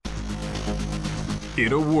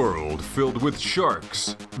In a world filled with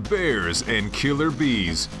sharks, bears, and killer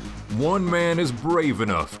bees, one man is brave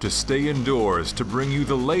enough to stay indoors to bring you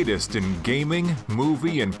the latest in gaming,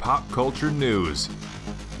 movie, and pop culture news.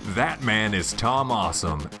 That man is Tom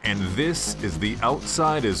Awesome, and this is the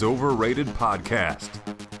Outside is Overrated podcast.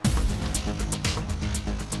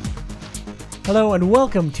 Hello and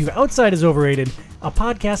welcome to Outside is Overrated, a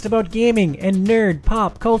podcast about gaming and nerd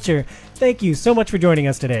pop culture. Thank you so much for joining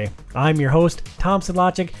us today. I'm your host, Tom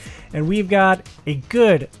Sedlacek, and we've got a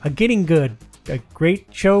great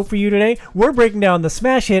show for you today. We're breaking down the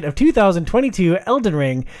smash hit of 2022, Elden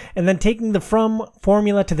Ring, and then taking the From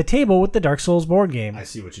formula to the table with the Dark Souls board game. I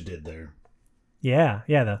see what you did there. Yeah,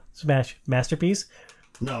 the smash masterpiece.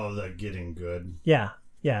 No, the getting good.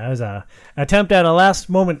 Yeah, it was a attempt at a last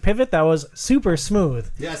moment pivot that was super smooth.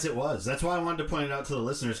 Yes, it was. That's why I wanted to point it out to the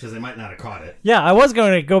listeners, because they might not have caught it. Yeah, I was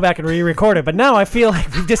going to go back and re-record it, but now I feel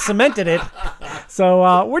like we've just cemented it.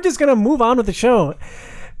 So we're just going to move on with the show.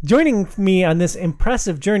 Joining me on this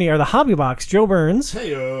impressive journey are the Hobby Box, Joe Burns.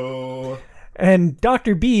 Heyo. And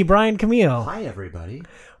Dr. B, Brian Camille. Hi, everybody.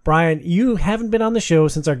 Brian, you haven't been on the show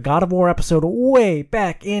since our God of War episode way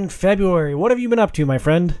back in February. What have you been up to, my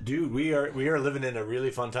friend? Dude, we are living in a really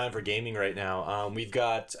fun time for gaming right now. We've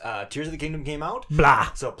got Tears of the Kingdom came out.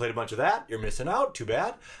 Blah. So I played a bunch of that. You're missing out. Too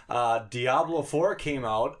bad. Diablo 4 came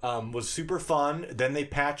out. Was super fun. Then they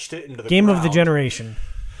patched it into the Game ground. of the generation.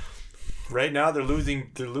 Right now, they're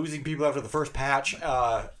losing people after the first patch.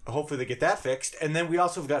 Hopefully, they get that fixed. And then we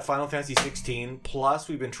also have got Final Fantasy 16. Plus,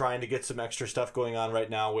 we've been trying to get some extra stuff going on right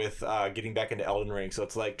now with getting back into Elden Ring. So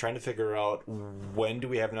it's like trying to figure out when do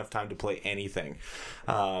we have enough time to play anything.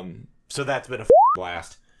 So that's been a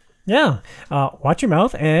blast. Yeah. Watch your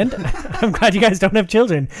mouth, and I'm glad you guys don't have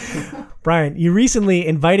children. Brian, you recently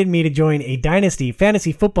invited me to join a Dynasty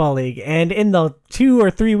Fantasy Football League, and in the 2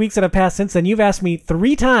 or 3 weeks that have passed since then, you've asked me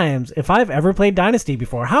 3 times if I've ever played Dynasty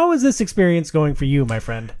before. How is this experience going for you, my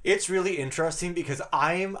friend? It's really interesting because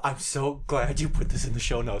I'm so glad you put this in the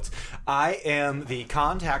show notes. I am the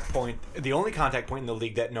only contact point in the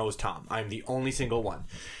league that knows Tom. I'm the only single one.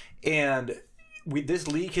 And this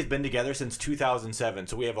league has been together since 2007,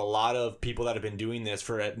 so we have a lot of people that have been doing this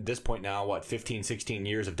for, at this point now, 15, 16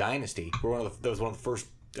 years of Dynasty. That was one of the first,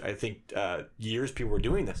 I think, years people were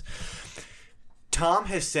doing this. Tom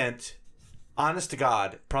has sent, honest to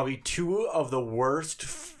God, probably 2 of the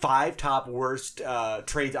 5 top worst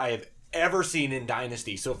trades I have ever seen in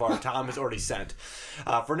Dynasty so far. Tom has already sent.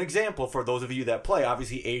 For an example, for those of you that play,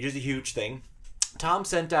 obviously age is a huge thing. Tom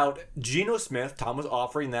sent out Geno Smith. Tom was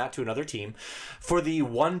offering that to another team for the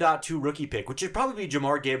 1.2 rookie pick, which would probably be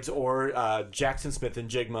Jamar Gibbs or Jackson Smith and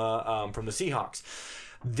Jigma from the Seahawks.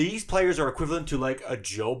 These players are equivalent to like a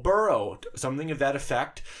Joe Burrow, something of that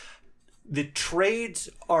effect. The trades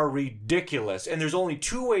are ridiculous, and there's only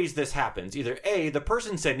 2 ways this happens. Either A, the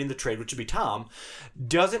person sending the trade, which would be Tom,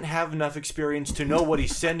 doesn't have enough experience to know what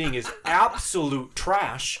he's sending is absolute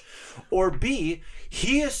trash, or B,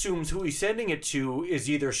 he assumes who he's sending it to is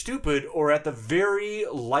either stupid or at the very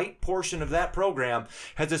light portion of that program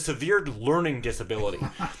has a severe learning disability.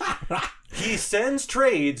 He sends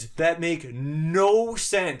trades that make no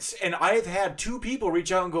sense, and I've had 2 people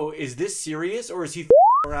reach out and go, is this serious or is he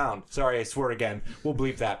around? Sorry, I swear again. We'll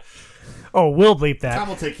bleep that. Oh, we'll bleep that. Tom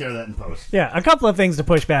will take care of that in post. Yeah, a couple of things to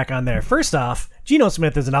push back on there. First off, Geno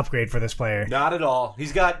Smith is an upgrade for this player. Not at all.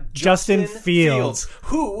 He's got Justin Fields,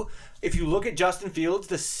 who, if you look at Justin Fields,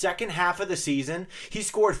 the second half of the season, he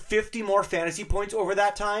scored 50 more fantasy points over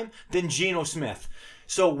that time than Geno Smith.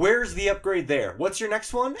 So where's the upgrade there? What's your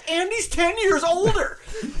next one? And he's 10 years older.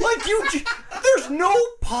 There's no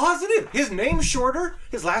positive. His name's shorter.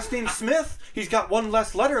 His last name's Smith. He's got 1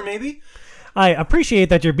 less letter, maybe. I appreciate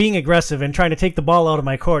that you're being aggressive and trying to take the ball out of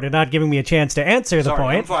my court and not giving me a chance to answer the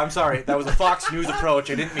point. I'm sorry. That was a Fox News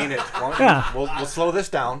approach. I didn't mean it. We'll slow this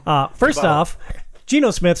down. First off,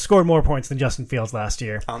 Geno Smith scored more points than Justin Fields last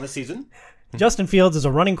year. On the season? Justin Fields is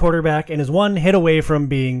a running quarterback and is 1 hit away from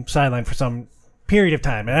being sidelined for some period of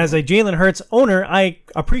time. And as a Jalen Hurts owner, I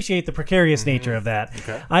appreciate the precarious nature of that.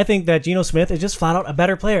 Okay. I think that Geno Smith is just flat out a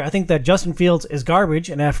better player. I think that Justin Fields is garbage,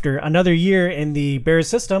 and after another year in the Bears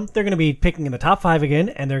system, they're going to be picking in the top 5 again,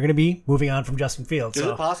 and they're going to be moving on from Justin Fields. Is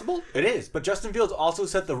it possible? It is. But Justin Fields also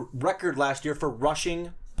set the record last year for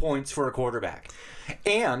rushing points for a quarterback.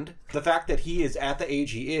 And the fact that he is at the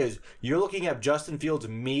age he is, you're looking at Justin Fields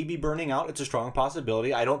maybe burning out. It's a strong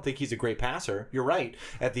possibility. I don't think he's a great passer. You're right.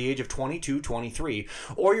 At the age of 22, 23.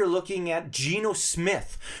 Or you're looking at Geno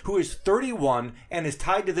Smith, who is 31 and is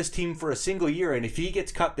tied to this team for a single year. And if he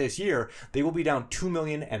gets cut this year, they will be down $2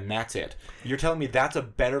 million and that's it. You're telling me that's a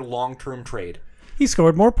better long-term trade? He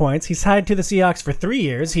scored more points. He's tied to the Seahawks for 3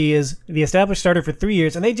 years. He is the established starter for 3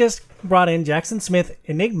 years, and they just brought in Jackson Smith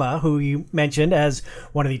Enigma, who you mentioned as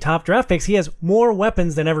one of the top draft picks. He has more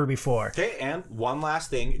weapons than ever before. Okay, and one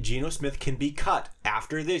last thing. Geno Smith can be cut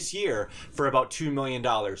after this year for about $2 million.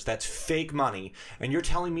 That's fake money. And you're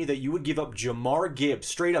telling me that you would give up Jamar Gibbs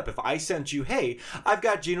straight up if I sent you, hey, I've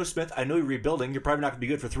got Geno Smith. I know you're rebuilding. You're probably not going to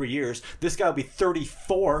be good for 3 years. This guy will be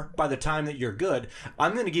 34 by the time that you're good.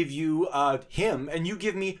 I'm going to give you him, and you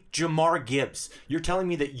give me Jamar Gibbs. You're telling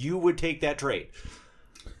me that you would take that trade.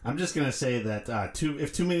 I'm just going to say that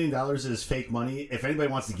if $2 million is fake money, if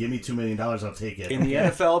anybody wants to give me $2 million, I'll take it. In the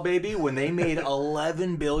NFL, baby, when they made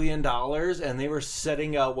 $11 billion and they were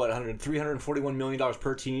setting out, $341 million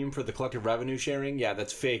per team for the collective revenue sharing, yeah,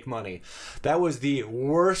 that's fake money. That was the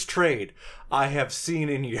worst trade I have seen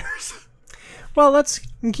in years. Well, let's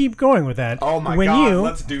keep going with that. Oh my God,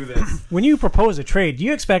 let's do this. When you propose a trade, do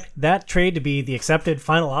you expect that trade to be the accepted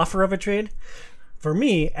final offer of a trade? For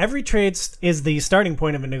me, every trade is the starting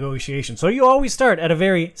point of a negotiation. So you always start at a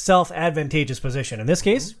very self-advantageous position. In this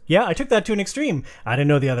case, yeah, I took that to an extreme. I didn't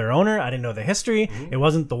know the other owner. I didn't know the history. It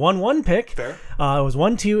wasn't the 1-1 pick. Fair. It was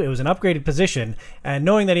 1-2. It was an upgraded position. And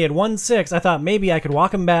knowing that he had 1-6, I thought maybe I could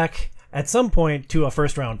walk him back at some point to a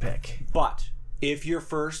first-round pick. But if your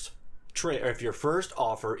first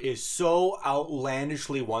offer is so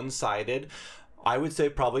outlandishly one-sided, I would say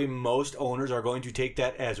probably most owners are going to take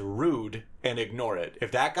that as rude and ignore it. If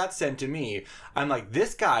that got sent to me, I'm like,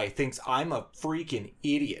 this guy thinks I'm a freaking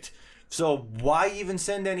idiot. So why even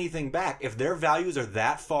send anything back? If their values are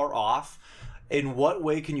that far off, in what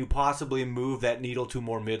way can you possibly move that needle to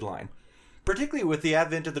more midline? Particularly with the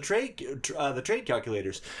advent of the trade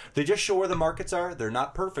calculators. They just show where the markets are. They're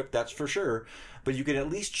not perfect, that's for sure. But you can at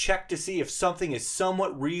least check to see if something is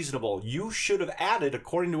somewhat reasonable. You should have added,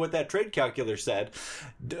 according to what that trade calculator said,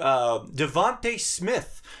 Devontae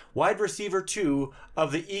Smith, wide receiver 2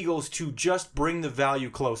 of the Eagles, to just bring the value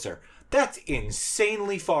closer. That's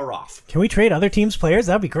insanely far off. Can we trade other teams' players?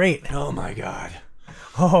 That'd be great. Oh, my God.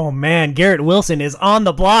 Oh, man. Garrett Wilson is on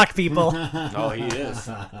the block, people. Oh, he is.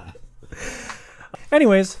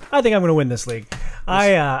 Anyways, I think I'm going to win this league.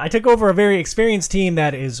 I took over a very experienced team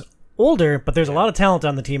that is older, but there's a lot of talent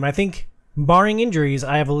on the team. I think, barring injuries,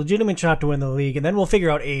 I have a legitimate shot to win the league, and then we'll figure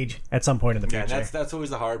out age at some point in the future. Yeah, that's always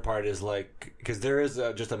the hard part, is like, because there is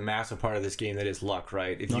just a massive part of this game that is luck,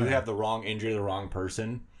 right? If you have the wrong injury to the wrong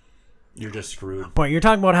person, you're just screwed. Point. You're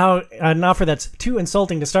talking about how an offer that's too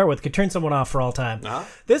insulting to start with could turn someone off for all time. Uh-huh.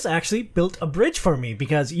 This actually built a bridge for me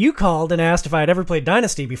because you called and asked if I had ever played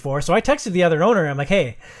Dynasty before. So I texted the other owner. I'm like,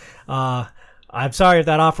 hey, I'm sorry if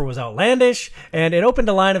that offer was outlandish, and it opened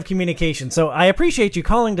a line of communication. So I appreciate you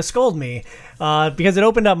calling to scold me because it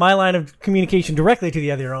opened up my line of communication directly to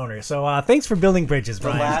the other owner. So thanks for building bridges,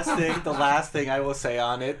 Brian. The last thing I will say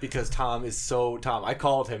on it, because Tom, I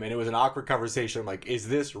called him, and it was an awkward conversation. I'm like, is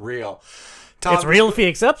this real? Tom, it's real if he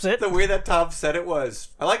accepts it. The way that Tom said it was,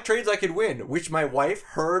 I like trades I could win, which my wife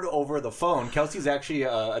heard over the phone. Kelsey's actually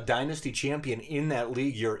a dynasty champion in that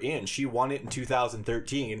league you're in. She won it in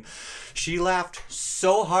 2013. She laughed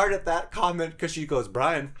so hard at that comment because she goes,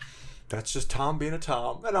 Brian, that's just Tom being a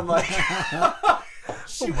Tom. And I'm like,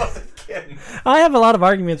 she wasn't kidding. I have a lot of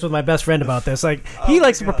arguments with my best friend about this. Like, he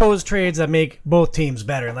likes to propose trades that make both teams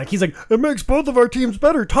better. Like, he's like, it makes both of our teams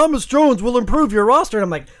better. Thomas Jones will improve your roster. And I'm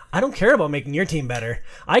like, I don't care about making your team better.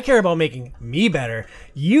 I care about making me better.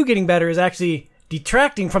 You getting better is actually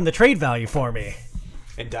detracting from the trade value for me.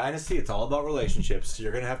 In Dynasty, it's all about relationships.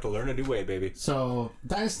 You're going to have to learn a new way, baby. So,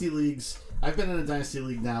 Dynasty Leagues, I've been in a Dynasty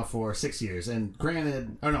League now for 6 years. And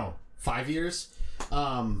granted, 5 years.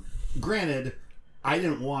 Granted, I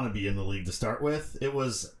didn't want to be in the league to start with. It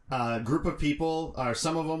was a group of people, or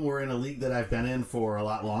some of them were in a league that I've been in for a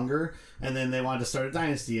lot longer, and then they wanted to start a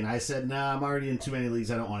dynasty, and I said, nah, I'm already in too many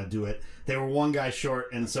leagues, I don't want to do it. They were one guy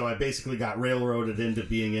short, and so I basically got railroaded into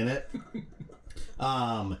being in it.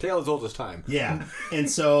 Tale as old as time. Yeah, and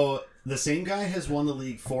so the same guy has won the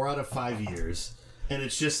league 4 out of 5 years, and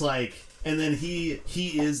it's just like, and then he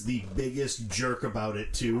is the biggest jerk about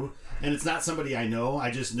it too. And it's not somebody I know. I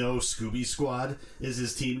just know Scooby Squad is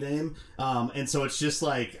his team name. And so it's just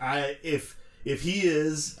like, if he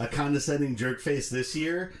is a condescending jerkface this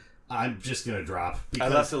year, I'm just going to drop. I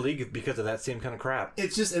left the league because of that same kind of crap.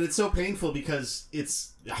 It's just, and it's so painful because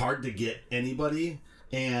it's hard to get anybody.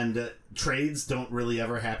 And trades don't really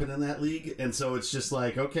ever happen in that league. And so it's just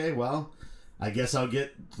like, okay, well, I guess I'll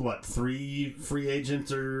get, 3 free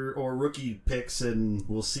agents or rookie picks, and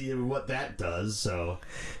we'll see what that does. So...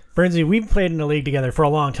 Bernsey, we've played in a league together for a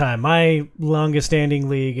long time. My longest standing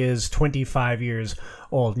league is 25 years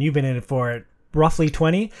old, and you've been in it for roughly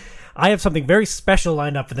 20. I have something very special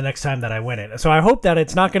lined up for the next time that I win it. So I hope that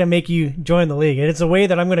it's not going to make you join the league. It's a way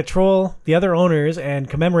that I'm going to troll the other owners and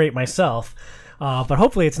commemorate myself. But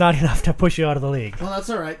hopefully it's not enough to push you out of the league. Well, that's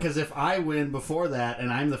all right, because if I win before that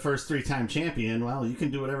and I'm the first 3-time champion, well, you can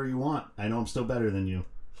do whatever you want. I know I'm still better than you.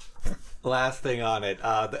 Last thing on it,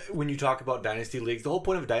 when you talk about Dynasty Leagues, the whole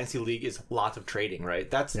point of a Dynasty League is lots of trading, right?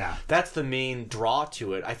 That's the main draw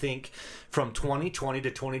to it. I think from 2020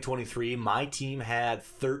 to 2023, my team had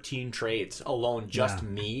 13 trades alone, just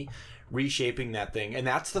me reshaping that thing, and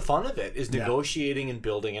that's the fun of it, is negotiating and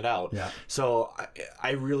building it out. So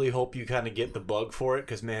I really hope you kind of get the bug for it,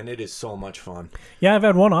 because man, it is so much fun. I've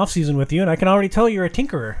had one off season with you, and I can already tell you're a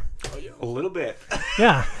tinkerer. A little bit.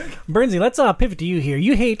 Bernsey, let's pivot to you here.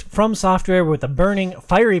 You hate From Software with a burning,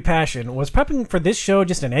 fiery passion. Was prepping for this show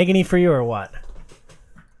just an agony for you, or what?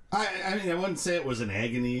 I mean, I wouldn't say it was an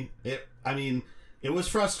agony. It was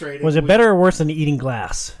frustrating. Was it better or worse than eating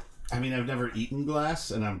glass? I mean, I've never eaten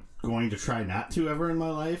glass, and I'm going to try not to ever in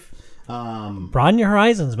my life. Broaden your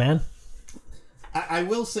horizons, man. I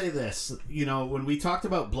will say this. When we talked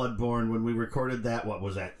about Bloodborne, when we recorded that, what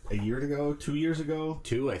was that, a year ago? 2 years ago?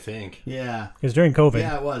 2, I think. Yeah. It was during COVID.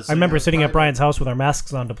 Yeah, it was. I remember sitting at Brian's house with our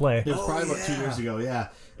masks on to play. It was probably about 2 years ago, yeah.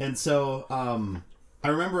 And so I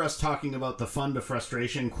remember us talking about the fun to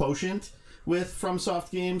frustration quotient with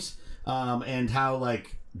FromSoft games, and how,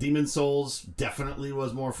 like, Demon's Souls definitely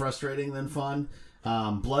was more frustrating than fun.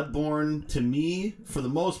 Bloodborne, to me, for the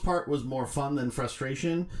most part, was more fun than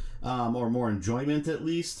frustration, or more enjoyment, at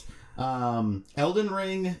least. Elden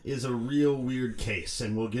Ring is a real weird case,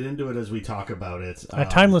 and we'll get into it as we talk about it. A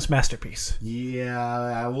timeless masterpiece.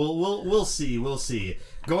 Yeah, we'll see. We'll see.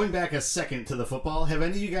 Going back a second to the football, have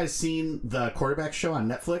any of you guys seen the quarterback show on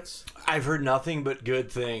Netflix? I've heard nothing but good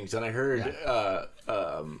things, and I heard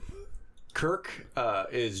Kirk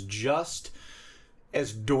is just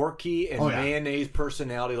as dorky and mayonnaise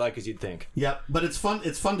personality like as you'd think. Yep, but it's fun.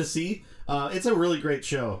 It's fun to see. It's a really great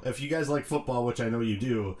show. If you guys like football, which I know you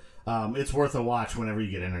do, it's worth a watch whenever you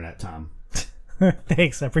get internet, Tom.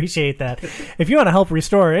 Thanks, I appreciate that. If you want to help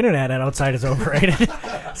restore our internet at Outside is Overrated,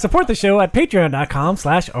 support the show at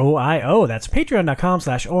patreon.com/OIO. That's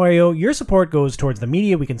patreon.com/OIO. Your support goes towards the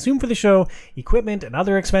media we consume for the show, equipment, and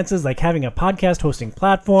other expenses like having a podcast hosting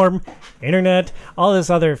platform, internet, all this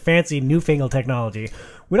other fancy newfangled technology.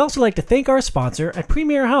 We'd also like to thank our sponsor at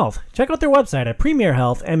Premier Health. Check out their website at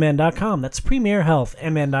premierhealthmn.com. That's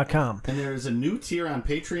premierhealthmn.com. And there's a new tier on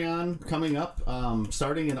Patreon coming up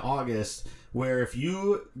starting in August, where if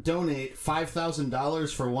you donate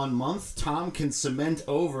 $5,000 for 1 month, Tom can cement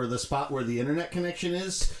over the spot where the internet connection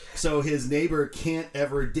is, so his neighbor can't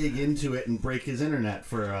ever dig into it and break his internet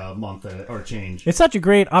for a month or change. It's such a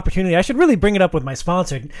great opportunity. I should really bring it up with my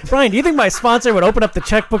sponsor. Brian, do you think my sponsor would open up the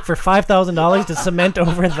checkbook for $5,000 to cement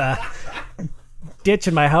over the ditch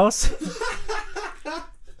in my house?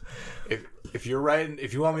 If you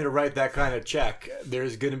want me to write that kind of check,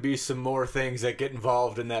 there's going to be some more things that get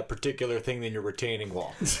involved in that particular thing than your retaining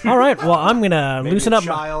wall. All right, well, I'm gonna loosen up.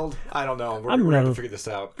 I don't know. We're going to figure this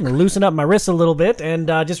out. I'm gonna loosen up my wrists a little bit and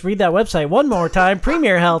just read that website one more time: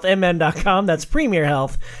 premierhealthmn.com. That's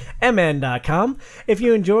premierhealthmn.com. If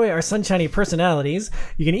you enjoy our sunshiny personalities,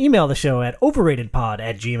 you can email the show at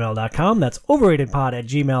overratedpod@gmail.com. That's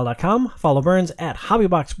overratedpod@gmail.com. Follow Burns at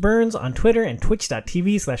HobbyBoxBurns on Twitter and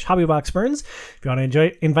twitch.tv/HobbyBoxBurns. If you want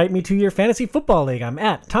to invite me to your fantasy football league, I'm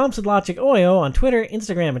at TomSidLogicOyo on Twitter,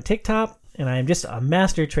 Instagram, and TikTok, and I am just a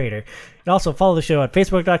master trader. You can also follow the show at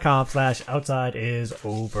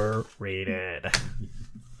Facebook.com/OutsideIsOverrated.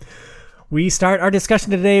 We start our discussion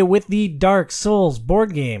today with the Dark Souls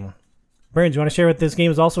board game. Burns, you want to share what this game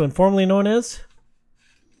is also informally known as?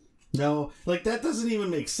 No, like, that doesn't even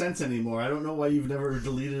make sense anymore. I don't know why you've never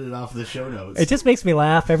deleted it off the show notes. It just makes me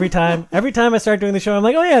laugh every time. Every time I start doing the show, I'm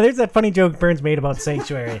like, oh yeah, there's that funny joke Burns made about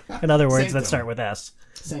Sanctuary. In other words, that start with S.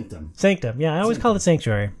 Sanctum. Yeah, I always call it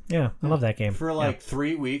Sanctuary. Yeah, I love that game. For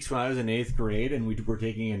 3 weeks when I was in 8th grade and we were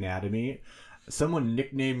taking anatomy, someone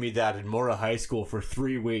nicknamed me that in Mora High School for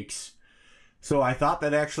 3 weeks. So I thought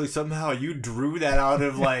that actually somehow you drew that out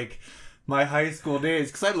of my high school days,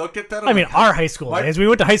 because I looked at that. I mean, our high school days. We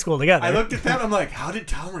went to high school together. I looked at that. I'm like, how did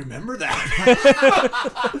Tom remember that?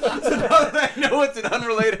 So now that I know it's an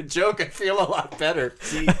unrelated joke, I feel a lot better.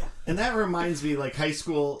 See, and that reminds me, high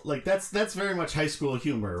school. That's very much high school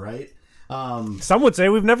humor, right? Some would say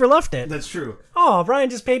we've never left it. That's true. Oh, Brian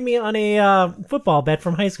just paid me on a football bet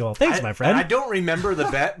from high school. Thanks, my friend. I don't remember the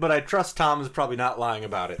bet, but I trust Tom is probably not lying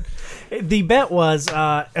about it. The bet was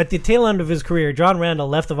at the tail end of his career, John Randall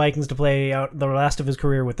left the Vikings to play out the last of his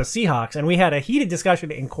career with the Seahawks, and we had a heated discussion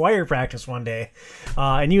in choir practice one day,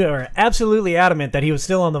 and you were absolutely adamant that he was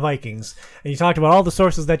still on the Vikings, and you talked about all the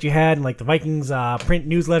sources that you had, and like the Vikings print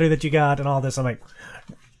newsletter that you got, and all this. I'm like,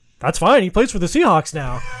 that's fine. He plays for the Seahawks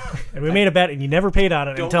now. And we made a bet, and you never paid on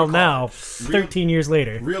it until now, 13 years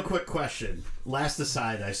later. Real quick question. Last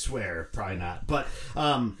aside, I swear, probably not. But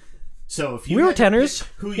so if you we were had to tenors. pick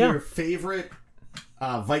who your favorite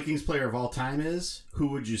Vikings player of all time is, who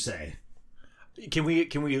would you say? Can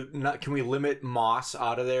we limit Moss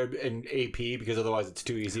out of there in AP because otherwise it's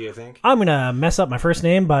too easy? I think I'm gonna mess up my first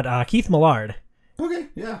name, but Keith Millard. Okay,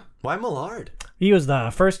 yeah. Why Millard? He was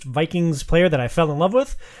the first Vikings player that I fell in love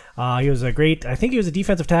with. He was a great, I think he was a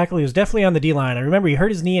defensive tackle. He was definitely on the D-line. I remember he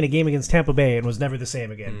hurt his knee in a game against Tampa Bay and was never the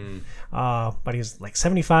same again. But he was like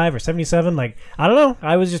 75 or 77. Like, I don't know.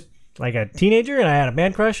 I was just like a teenager and I had a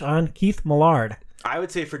man crush on Keith Millard. I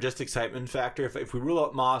would say for just excitement factor, if we rule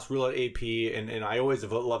out Moss, rule out AP, and I always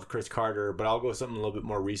have loved Chris Carter, but I'll go with something a little bit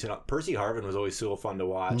more recent. Percy Harvin was always so fun to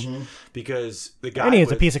watch because the guy and he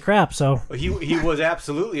was a piece of crap, so. He was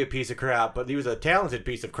absolutely a piece of crap, but he was a talented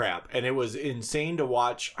piece of crap, and it was insane to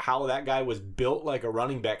watch how that guy was built like a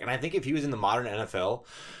running back. And I think if he was in the modern NFL,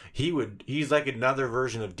 he's like another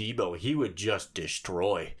version of Debo. He would just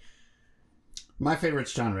destroy. My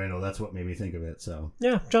favorite's John Randall. That's what made me think of it. So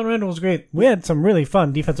Yeah, John Randall was great. We had some really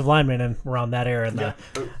fun defensive linemen around that era in the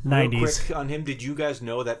 90s. Real quick on him, did you guys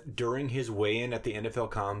know that during his weigh-in at the NFL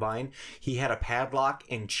Combine, he had a padlock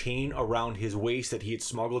and chain around his waist that he had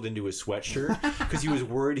smuggled into his sweatshirt because he was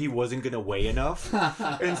worried he wasn't going to weigh enough?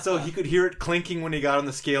 And so he could hear it clinking when he got on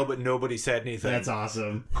the scale, but nobody said anything. that's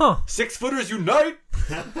awesome. Huh. 6-footers unite!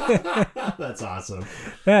 That's awesome.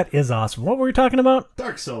 That is awesome. What were we talking about?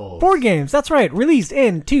 Dark Souls. Board games, that's right. Released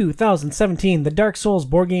in 2017, the Dark Souls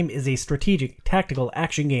board game is a strategic, tactical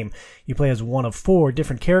action game. You play as one of 4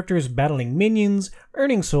 different characters, battling minions,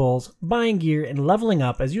 earning souls, buying gear, and leveling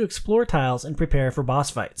up as you explore tiles and prepare for boss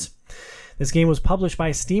fights. This game was published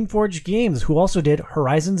by Steamforged Games, who also did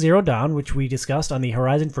Horizon Zero Dawn, which we discussed on the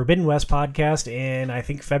Horizon Forbidden West podcast in, I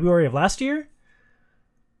think, February of last year?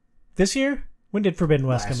 This year? When did Forbidden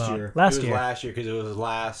West come out? Last year. Last year because it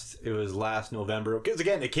was last November. Because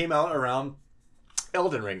again, it came out around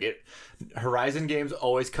Elden Ring. Horizon games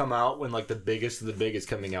always come out when like the biggest of the big is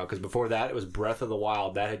coming out. Because before that, it was Breath of the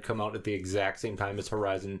Wild that had come out at the exact same time as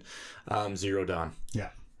Horizon Zero Dawn.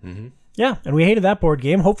 Yeah. Mm-hmm. Yeah, and we hated that board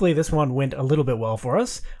game. Hopefully, this one went a little bit well for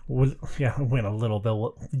us. Went a little bit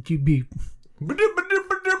well.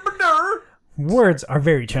 Words are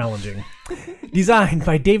very challenging. Designed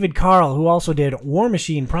by David Carl, who also did War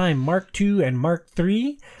Machine Prime Mark II and Mark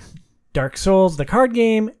III, Dark Souls, the card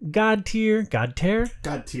game, God Tier, the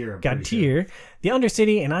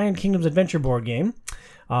Undercity and Iron Kingdom's adventure board game.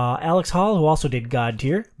 Alex Hall, who also did God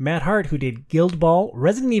Tier, Matt Hart, who did Guild Ball,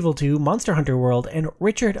 Resident Evil 2, Monster Hunter World, and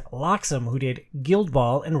Richard Loxham, who did Guild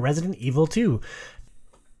Ball and Resident Evil 2.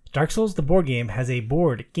 Dark Souls, the board game, has a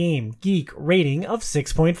Board Game Geek rating of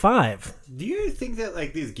 6.5. Do you think that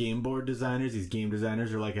like these game designers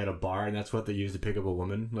are like at a bar and that's what they use to pick up a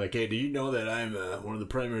woman? Like, hey, do you know that I'm one of the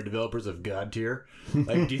primary developers of God Tier?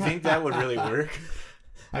 Like, do you think that would really work?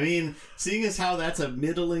 I mean, seeing as how that's a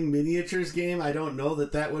middling miniatures game, I don't know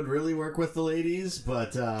that would really work with the ladies, but...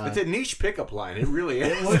 it's a niche pickup line. It really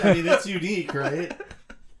is. It's unique, right?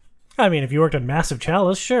 I mean, if you worked on Massive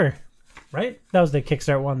Chalice, sure. Right? That was the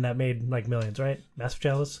Kickstart one that made like millions, right? Massive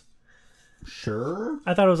Chalice? Sure.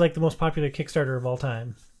 I thought it was like the most popular Kickstarter of all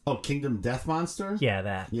time. Oh, Kingdom Death Monster? Yeah,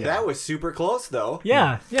 that. Yeah. That was super close, though.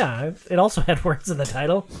 Yeah. It also had words in the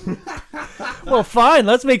title. Well, fine.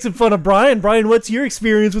 Let's make some fun of Brian. Brian, what's your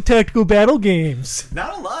experience with tactical battle games?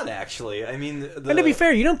 Not a lot, actually. I mean... And to be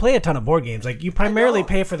fair, you don't play a ton of board games. Like, you primarily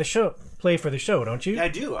play for the show, don't you? I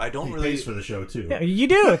do. I don't really... pays for the show, too. Yeah, you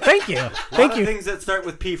do. Thank you. Thank you. Things that start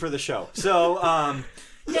with P for the show. So,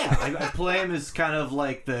 yeah, I play him as kind of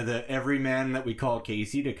like the everyman that we call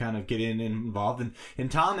Casey to kind of get in and involved.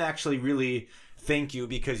 And Tom actually really thank you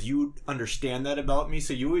because you understand that about me.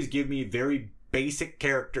 So you always give me very basic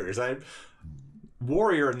characters. I'm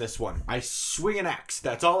warrior in this one. I swing an axe.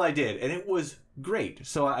 That's all I did. And it was great.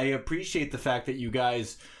 So I appreciate the fact that you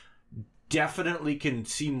guys definitely can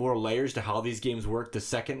see more layers to how these games work the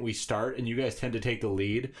second we start, and you guys tend to take the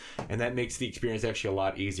lead, and that makes the experience actually a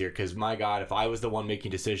lot easier because my god, if I was the one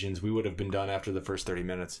making decisions, we would have been done after the first 30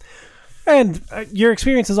 minutes. And your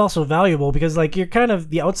experience is also valuable because, like, you're kind of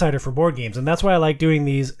the outsider for board games, and that's why I like doing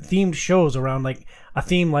these themed shows around, like, a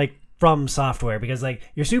theme like From Software, because, like,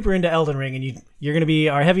 you're super into Elden Ring, and you're going to be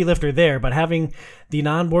our heavy lifter there, but having the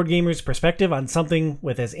non-board gamer's perspective on something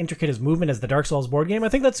with as intricate as movement as the Dark Souls board game, I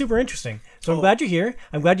think that's super interesting. So I'm glad you're here.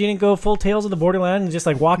 I'm glad you didn't go full Tales of the Borderland and just,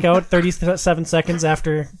 like, walk out 37 seconds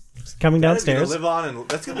after coming downstairs. Live on, and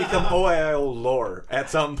that's going to become OIO lore at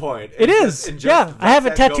some point. It is. Yeah, I have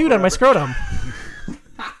it tattooed on my scrotum.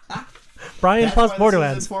 Brian That's plus why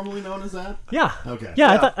Borderlands. This is informally known as that? Yeah. Okay.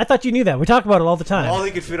 Yeah, I thought you knew that. We talk about it all the time. All he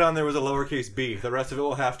could fit on there was a lowercase b. The rest of it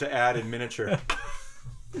we'll have to add in miniature.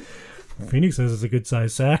 Phoenix says it's a good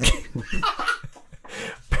size sack.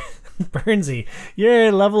 Burnsy,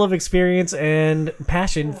 your level of experience and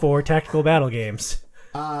passion for tactical battle games.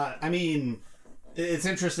 I mean, it's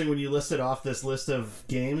interesting when you listed off this list of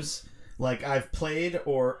games. Like, I've played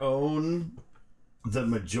or own the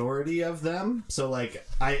majority of them. So, like,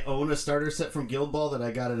 I own a starter set from Guild Ball that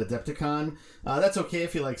I got at Adepticon. That's okay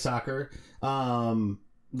if you like soccer.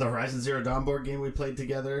 The Horizon Zero Dawn board game we played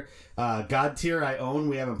together. God Tier I own.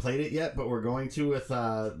 We haven't played it yet, but we're going to with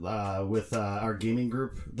our gaming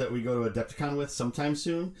group that we go to Adepticon with sometime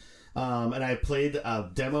soon. And I played a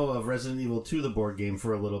demo of Resident Evil 2, the board game,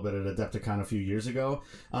 for a little bit at Adepticon a few years ago.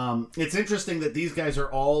 It's interesting that these guys are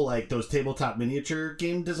all like those tabletop miniature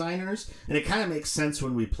game designers, and it kind of makes sense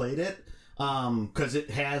when we played it because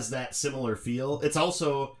it has that similar feel. It's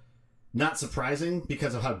also not surprising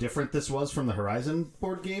because of how different this was from the Horizon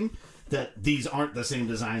board game, that these aren't the same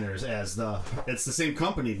designers as it's the same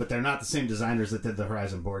company, but they're not the same designers that did the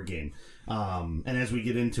Horizon board game. And as we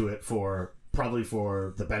get into it, probably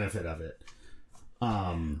for the benefit of it.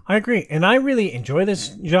 I agree, and I really enjoy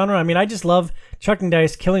this genre. I mean, I just love chucking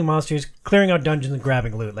dice, killing monsters, clearing out dungeons, and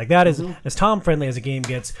grabbing loot. Like, that is as Tom-friendly as a game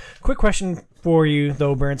gets. Quick question for you,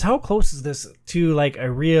 though, Burns. How close is this to, like,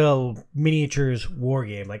 a real miniatures war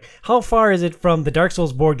game? Like, how far is it from the Dark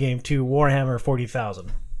Souls board game to Warhammer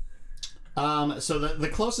 40,000? So the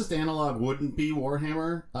closest analog wouldn't be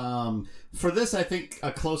Warhammer. For this, I think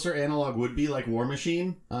a closer analog would be like War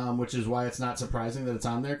Machine, which is why it's not surprising that it's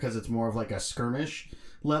on there, because it's more of like a skirmish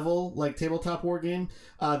level, like tabletop war game.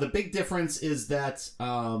 The big difference is that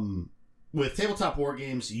with tabletop war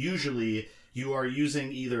games, usually you are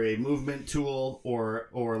using either a movement tool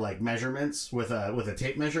or like measurements with a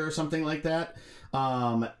tape measure or something like that.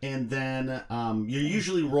 And then you're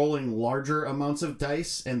usually rolling larger amounts of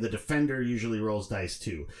dice, and the defender usually rolls dice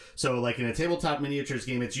too. So like in a tabletop miniatures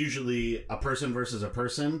game, it's usually a person versus a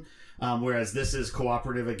person, whereas this is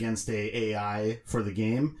cooperative against a AI for the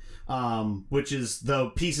game, which is the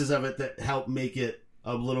pieces of it that help make it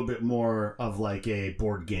a little bit more of like a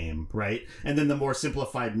board game, right? And then the more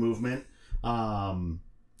simplified movement, and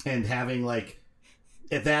having like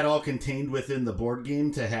that all contained within the board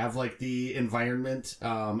game to have like the environment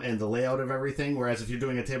and the layout of everything. Whereas if you're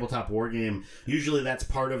doing a tabletop war game, usually that's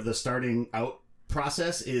part of the starting out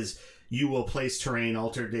process is you will place terrain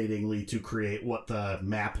alternatingly to create what the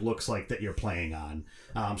map looks like that you're playing on.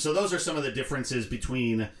 So those are some of the differences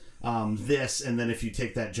between this and then if you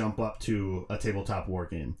take that jump up to a tabletop war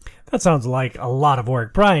game. That sounds like a lot of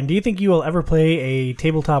work. Brian, do you think you will ever play a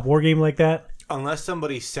tabletop war game like that? Unless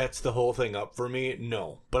somebody sets the whole thing up for me,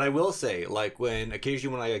 no. But I will say, like,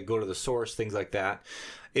 occasionally when I go to the source, things like that,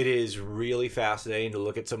 it is really fascinating to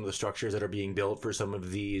look at some of the structures that are being built for some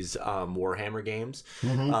of these Warhammer games.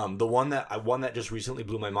 Mm-hmm. The one that just recently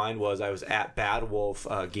blew my mind was I was at Bad Wolf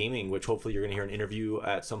Gaming, which hopefully you're going to hear an interview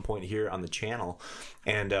at some point here on the channel.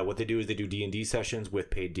 And what they do is they do D&D sessions with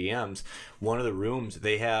paid DMs. One of the rooms,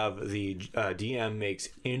 they have the DM makes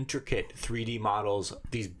intricate 3D models,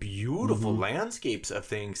 these beautiful landscapes of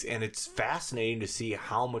things, and it's fascinating to see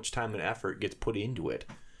how much time and effort gets put into it.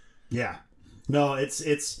 Yeah. No, it's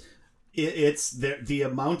the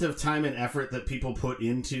amount of time and effort that people put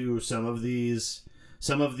into some of these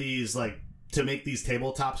like to make these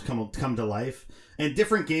tabletops come to life. And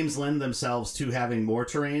different games lend themselves to having more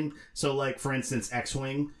terrain. So like for instance,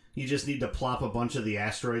 X-Wing, you just need to plop a bunch of the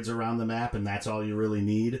asteroids around the map, and that's all you really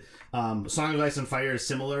need. Song of Ice and Fire is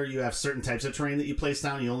similar. You have certain types of terrain that you place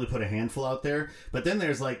down. You only put a handful out there. But then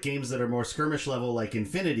there's like games that are more skirmish level, like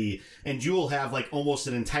Infinity, and you will have like almost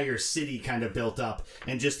an entire city kind of built up,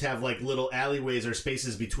 and just have like little alleyways or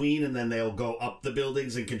spaces between, and then they'll go up the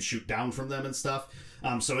buildings and can shoot down from them and stuff.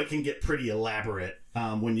 So it can get pretty elaborate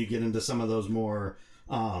when you get into some of those more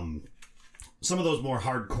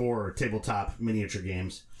hardcore tabletop miniature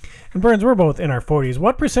games. And Burns, we're both in our 40s.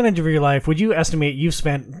 What percentage of your life would you estimate you've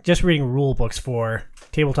spent just reading rule books for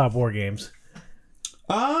tabletop war games?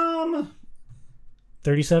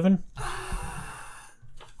 37.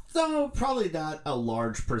 No, probably not a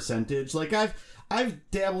large percentage. Like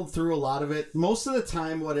I've dabbled through a lot of it. Most of the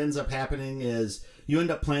time what ends up happening is you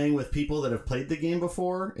end up playing with people that have played the game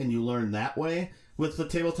before, and you learn that way with the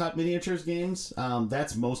tabletop miniatures games.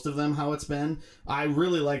 That's most of them how it's been. I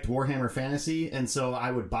really liked Warhammer Fantasy, and so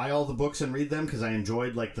I would buy all the books and read them because I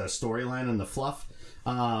enjoyed like the storyline and the fluff.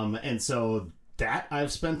 And so that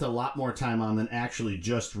I've spent a lot more time on than actually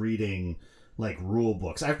just reading like rule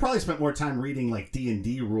books. I've probably spent more time reading like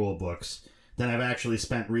D&D rule books than I've actually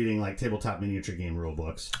spent reading like tabletop miniature game rule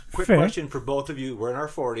books. Quick question for both of you. We're in our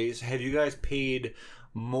 40s. Have you guys paid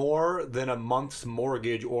more than a month's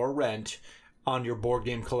mortgage or rent on your board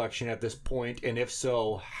game collection at this point? And if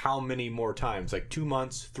so, how many more times? Like 2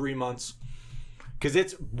 months, 3 months? Because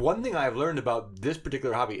it's one thing I've learned about this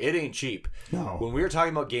particular hobby. It ain't cheap. No. When we were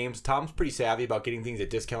talking about games, Tom's pretty savvy about getting things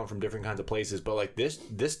at discount from different kinds of places. But like this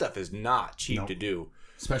stuff is not cheap to do.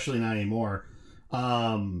 Especially not anymore.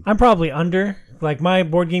 I'm probably under. Like my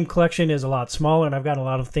board game collection is a lot smaller, and I've got a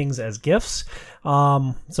lot of things as gifts.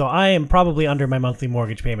 So I am probably under my monthly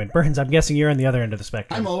mortgage payment. Burns, I'm guessing you're on the other end of the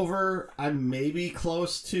spectrum. I'm over. I'm maybe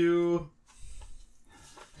close to.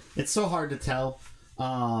 It's so hard to tell.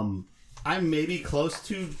 I'm maybe close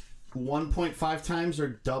to 1.5 times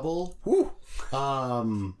or double. Woo.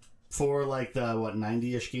 For like the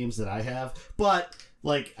 90-ish games that I have, but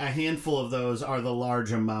like a handful of those are the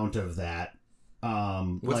large amount of that.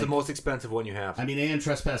 What's the most expensive one you have? I mean, Aeon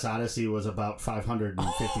Trespass Odyssey was about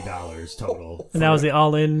 $550 total. And that was the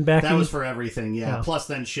all-in backing? That was for everything, yeah. Plus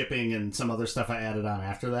then shipping and some other stuff I added on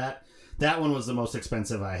after that. That one was the most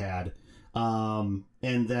expensive I had.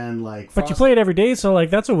 And then like... But you play it every day, so like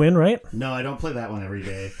that's a win, right? No, I don't play that one every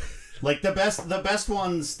day. Like the best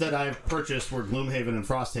ones that I've purchased were Gloomhaven and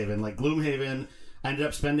Frosthaven. Like Gloomhaven, I ended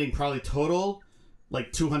up spending probably total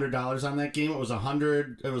like $200 on that game. It was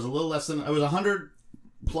 $100. It was a little less than. It was $100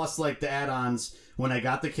 plus like the add-ons when I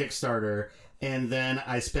got the Kickstarter, and then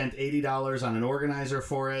I spent $80 on an organizer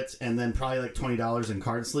for it, and then probably like $20 in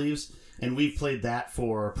card sleeves. And we've played that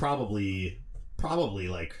for probably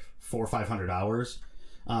like 400 or 500 hours.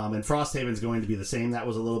 And Frosthaven's going to be the same. That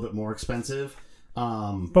was a little bit more expensive.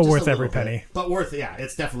 But worth every penny. But worth it, yeah,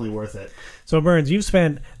 it's definitely worth it. So Burns, you've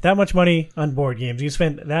spent that much money on board games. You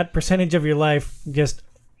spent that percentage of your life just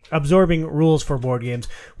absorbing rules for board games.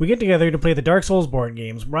 We get together to play the Dark Souls board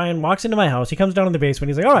games. Brian walks into my house. He comes down in the basement.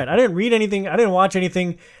 He's like, all right, I didn't read anything. I didn't watch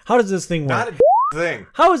anything. How does this thing work? Not a thing.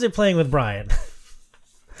 How is it playing with Brian?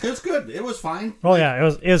 It was good. It was fine. Oh yeah,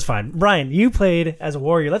 it was fine. Brian, you played as a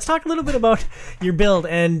warrior. Let's talk a little bit about your build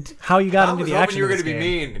and how you got into the action. You were going to be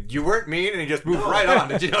mean. You weren't mean, and you just moved right on.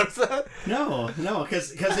 Did you notice that? No,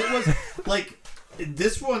 because it was like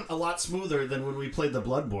this one a lot smoother than when we played the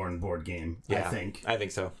Bloodborne board game. Yeah, I think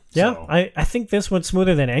so. Yeah, so. I think this one's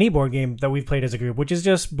smoother than any board game that we've played as a group, which is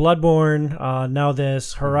just Bloodborne. Now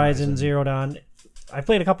this Horizon Zero Dawn. I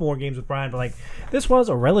played a couple more games with Brian, but like this was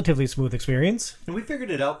a relatively smooth experience. And we figured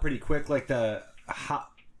it out pretty quick. Like the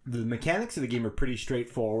mechanics of the game are pretty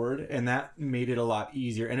straightforward, and that made it a lot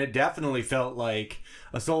easier. And it definitely felt like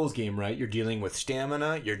a Souls game, right? You're dealing with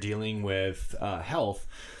stamina, you're dealing with health.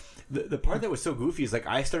 The part that was so goofy is like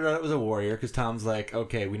I started out as a warrior because Tom's like,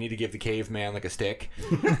 okay, we need to give the caveman like a stick,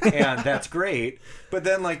 and that's great. But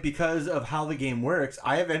then like because of how the game works,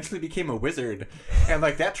 I eventually became a wizard, and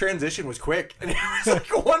like that transition was quick. And it was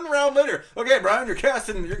like one round later, okay, Brian, you're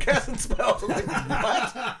casting spells. I'm like,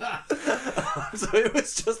 what? So it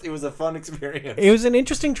was a fun experience. It was an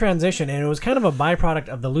interesting transition, and it was kind of a byproduct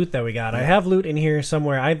of the loot that we got. I have loot in here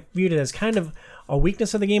somewhere. I viewed it as kind of a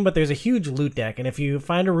weakness of the game, but there's a huge loot deck, and if you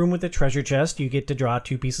find a room with a treasure chest, you get to draw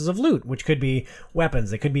 2 pieces of loot, which could be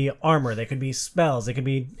weapons, they could be armor, they could be spells, they could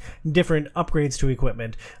be different upgrades to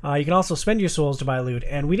equipment. You can also spend your souls to buy loot,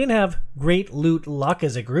 and we didn't have great loot luck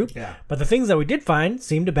as a group, but the things that we did find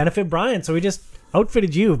seemed to benefit Brian, so we just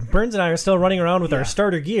outfitted you. Burns and I are still running around with our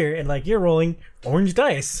starter gear, and like you're rolling orange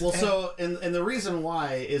dice. Well, so and the reason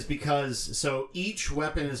why is because so each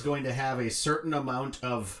weapon is going to have a certain amount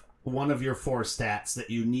of one of your 4 stats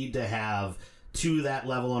that you need to have to that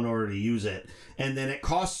level in order to use it. And then it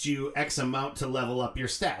costs you X amount to level up your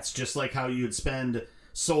stats, just like how you'd spend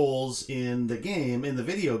souls in the game, in the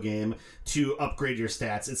video game, to upgrade your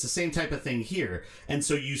stats. It's the same type of thing here. And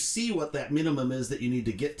so you see what that minimum is that you need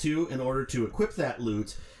to get to in order to equip that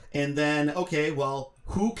loot. And then, okay, well,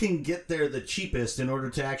 who can get there the cheapest in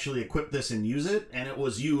order to actually equip this and use it? And it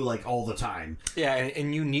was you, like, all the time. Yeah,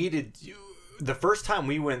 and you needed... The first time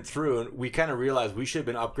we went through, we kind of realized we should have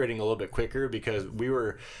been upgrading a little bit quicker because we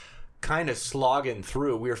were kind of slogging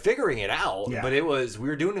through. We were figuring it out, but we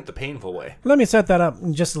were doing it the painful way. Let me set that up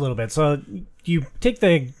just a little bit. So you take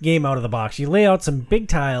the game out of the box. You lay out some big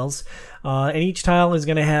tiles, and each tile is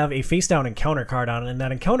going to have a face-down encounter card on it, and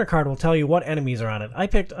that encounter card will tell you what enemies are on it. I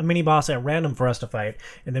picked a mini-boss at random for us to fight,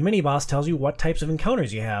 and the mini-boss tells you what types of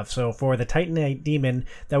encounters you have. So for the Titanite Demon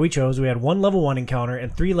that we chose, we had 1 level 1 encounter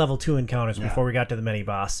and 3 level 2 encounters before we got to the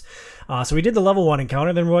mini-boss. So we did the level 1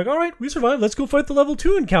 encounter, then we're like, all right, we survived, let's go fight the level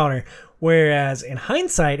 2 encounter. Whereas in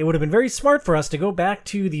hindsight, it would have been very smart for us to go back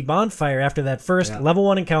to the bonfire after that first level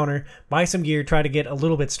 1 encounter, buy some gear, try to get a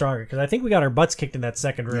little bit stronger, because I think we got our butts kicked in that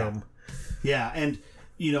second room. Yeah, and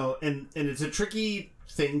you know, and it's a tricky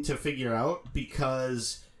thing to figure out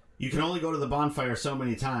because you can only go to the bonfire so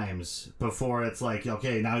many times before it's like,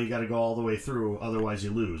 okay, now you got to go all the way through, otherwise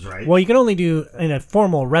you lose, right? Well, you can only do in a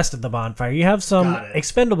formal rest of the bonfire. You have some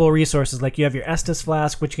expendable resources, like you have your Estus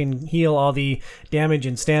Flask, which can heal all the damage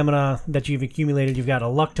and stamina that you've accumulated. You've got a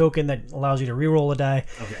luck token that allows you to reroll a die.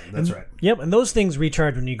 Okay, that's right. Yep, and those things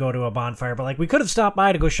recharge when you go to a bonfire. But like, we could have stopped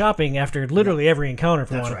by to go shopping after literally every encounter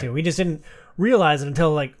if we wanted to. We just didn't realize it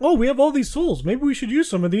until like, oh, we have all these souls. Maybe we should use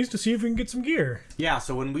some of these to see if we can get some gear. Yeah,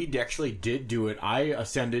 so when we actually did do it, I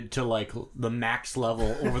ascended to like the max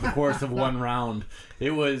level over the course of one round.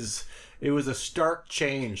 It was a stark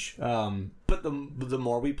change. But the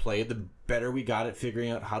more we played, the better we got at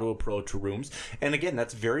figuring out how to approach rooms. And again,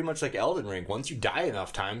 that's very much like Elden Ring. Once you die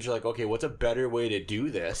enough times, you're like, okay, what's a better way to do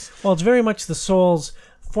this? Well, it's very much the Souls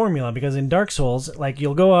formula, because in Dark Souls, like,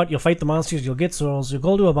 you'll go out, you'll fight the monsters, you'll get souls, you'll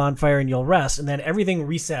go to a bonfire and you'll rest, and then everything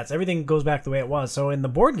resets, everything goes back the way it was. So in the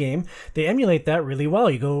board game, they emulate that really well.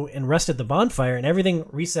 You go and rest at the bonfire and everything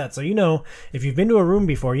resets. So you know, if you've been to a room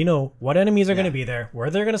before, you know what enemies are going to be there, where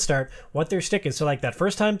they're going to start, what their stick is. So like that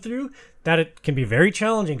first time through, that it can be very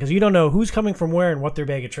challenging because you don't know who's coming from where and what their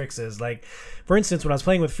bag of tricks is. Like, for instance, when I was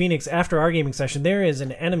playing with Phoenix after our gaming session, there is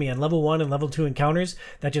an enemy on level 1 and level 2 encounters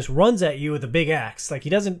that just runs at you with a big axe. Like,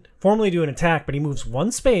 he doesn't formally do an attack, but he moves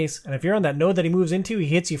one space, and if you're on that node that he moves into, he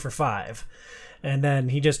hits you for 5. And then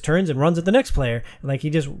he just turns and runs at the next player. Like,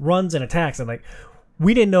 he just runs and attacks. And like,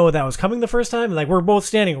 we didn't know that was coming the first time. Like, we're both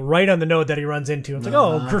standing right on the node that he runs into. It's like,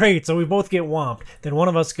 oh, great. So we both get whomped. Then one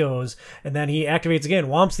of us goes, and then he activates again,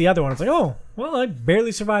 whomps the other one. It's like, oh, well, I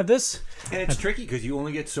barely survived this. And it's tricky because you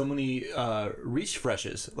only get so many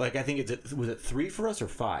refreshes. Like, I think was it 3 for us or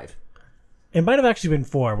 5? It might have actually been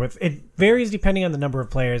 4. It varies depending on the number of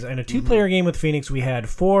players. In a 2-player game with Phoenix, we had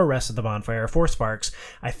 4 rests at the bonfire, 4 sparks.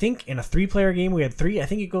 I think in a 3-player game, we had 3. I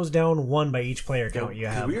think it goes down 1 by each player count you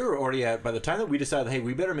have. We were already at, by the time that we decided, hey,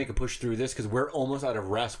 we better make a push through this because we're almost out of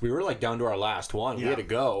rest. We were like down to our last one. Yeah. We had to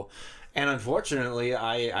go. And unfortunately,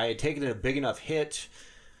 I had taken a big enough hit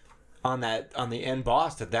on the end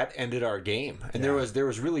boss that ended our game, and there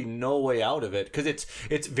was really no way out of it, because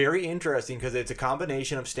it's very interesting because it's a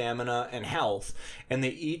combination of stamina and health, and they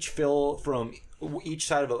each fill from each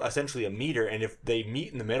side of essentially a meter, and if they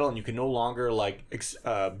meet in the middle and you can no longer like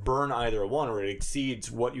burn either one, or it exceeds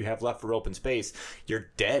what you have left for open space, you're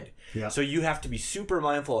dead. Yeah. So you have to be super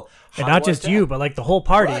mindful. And not just you, but like the whole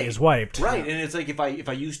party is wiped. Right. And it's like if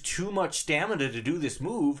I use too much stamina to do this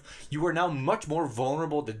move, you are now much more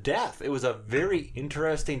vulnerable to death. It was a very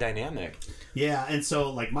interesting dynamic. Yeah, and so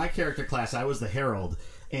like my character class, I was the Herald,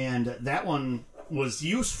 and that one was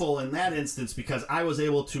useful in that instance because I was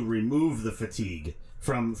able to remove the fatigue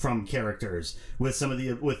from characters with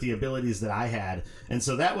the abilities that I had, and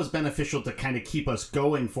so that was beneficial to kind of keep us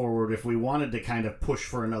going forward if we wanted to kind of push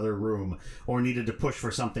for another room or needed to push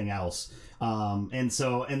for something else. And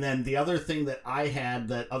then the other thing that I had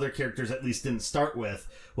that other characters at least didn't start with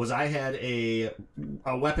was I had a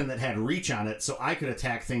weapon that had reach on it, so I could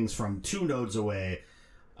attack things from 2 nodes away,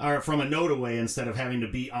 or from a node away, instead of having to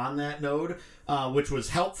be on that node, which was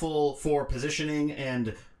helpful for positioning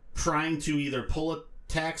and trying to either pull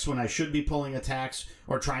attacks when I should be pulling attacks,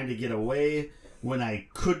 or trying to get away when I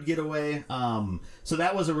could get away. So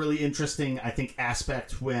that was a really interesting, I think,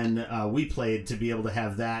 aspect when we played, to be able to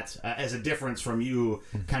have that as a difference from you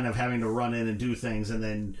kind of having to run in and do things, and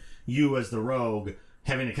then you as the rogue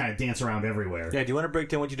having to kind of dance around everywhere. Yeah, do you want to break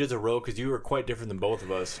down what you did as a rogue? Because you were quite different than both of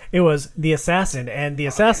us. It was the assassin, and the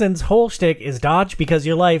assassin's whole shtick is dodge, because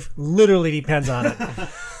your life literally depends on it.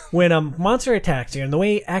 When a monster attacks you, and the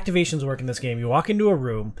way activations work in this game, you walk into a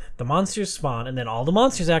room, the monsters spawn, and then all the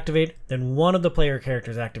monsters activate, then one of the player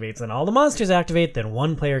characters activates, then all the monsters activate, then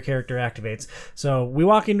one player character activates. So we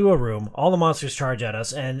walk into a room, all the monsters charge at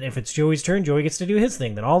us, and if it's Joey's turn, Joey gets to do his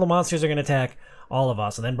thing. Then all the monsters are going to attack all of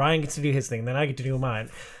us, and then Brian gets to do his thing, then I get to do mine.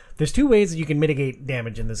 There's 2 ways that you can mitigate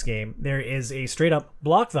damage in this game. There is a straight up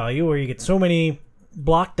block value, where you get so many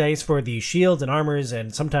block dice for the shields and armors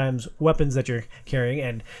and sometimes weapons that you're carrying.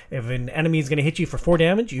 And if an enemy is going to hit you for 4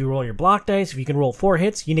 damage, you roll your block dice. If you can roll 4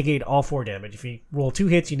 hits, you negate all 4 damage. If you roll 2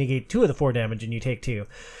 hits, you negate 2 of the 4 damage and you take 2.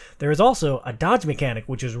 There is also a dodge mechanic,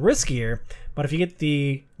 which is riskier, but if you get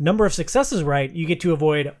the number of successes right, you get to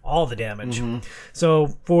avoid all the damage.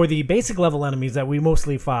 So for the basic level enemies that we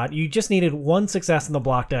mostly fought, you just needed 1 success in the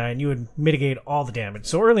block die and you would mitigate all the damage.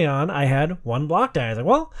 So early on, I had 1 block die. I was like,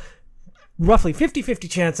 well, roughly 50-50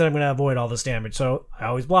 chance that I'm going to avoid all this damage, so I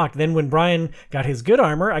always blocked. Then when Brian got his good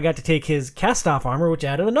armor, I got to take his cast-off armor, which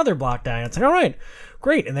added another block die. And it's like, all right,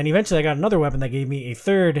 great. And then eventually I got another weapon that gave me a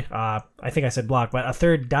third, I think I said block, but a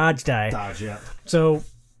third dodge die. Dodge, yeah. So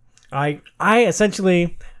I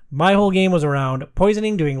essentially, my whole game was around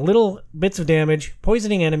poisoning, doing little bits of damage,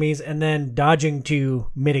 poisoning enemies, and then dodging to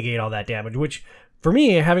mitigate all that damage, which for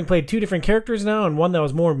me, having played 2 different characters now and one that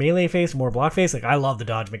was more melee face, more block face, like I love the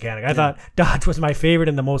dodge mechanic. I thought dodge was my favorite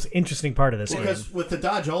and the most interesting part of this game. Because with the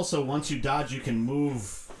dodge also, once you dodge, you can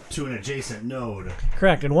move to an adjacent node.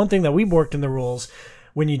 Correct. And one thing that we worked in the rules,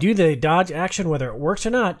 when you do the dodge action, whether it works or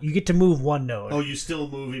not, you get to move 1 node. Oh, you still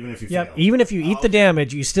move even if you fail. Even if you eat the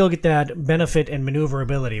damage, you still get that benefit and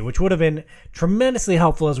maneuverability, which would have been tremendously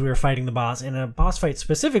helpful as we were fighting the boss. In a boss fight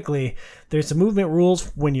specifically, there's some movement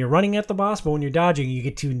rules when you're running at the boss, but when you're dodging, you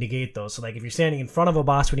get to negate those. So like if you're standing in front of a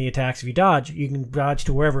boss when he attacks, if you dodge, you can dodge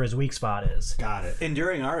to wherever his weak spot is. Got it. And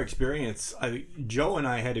during our experience, Joe and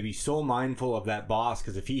I had to be so mindful of that boss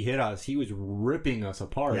because if he hit us, he was ripping us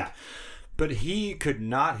apart. Yeah. But he could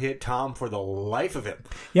not hit Tom for the life of him.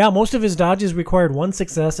 Yeah, most of his dodges required 1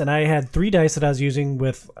 success, and I had 3 dice that I was using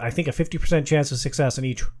with, I think, a 50% chance of success in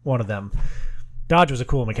each one of them. Dodge was a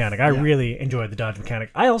cool mechanic. I really enjoyed the dodge mechanic.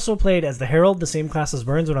 I also played as the Herald, the same class as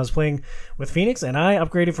Burns when I was playing with Phoenix, and I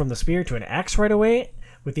upgraded from the spear to an axe right away.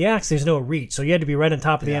 With the axe, there's no reach, so you had to be right on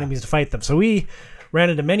top of the enemies to fight them. So we ran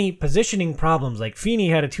into many positioning problems. Like Feeny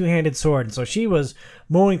had a 2-handed sword, and so she was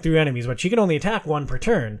mowing through enemies, but she could only attack 1 per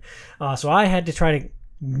turn. So I had to try to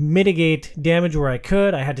mitigate damage where I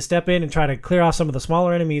could. I had to step in and try to clear off some of the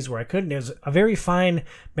smaller enemies where I could. And it was a very fine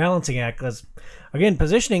balancing act because, again,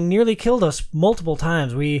 positioning nearly killed us multiple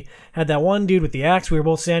times. We had that one dude with the axe. We were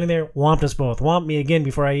both standing there, whomped us both. Whomped me again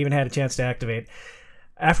before I even had a chance to activate.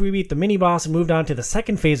 After we beat the mini-boss and moved on to the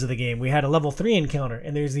second phase of the game, we had a level 3 encounter,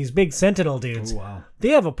 and there's these big sentinel dudes. Oh, wow. They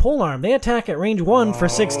have a polearm. They attack at range 1 for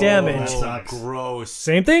 6 damage. Sucks. Gross.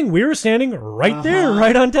 Same thing. We were standing right there,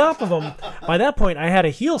 right on top of them. By that point, I had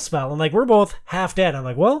a heal spell, and like we're both half dead. I'm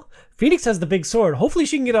like, well, Phoenix has the big sword. Hopefully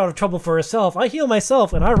she can get out of trouble for herself. I heal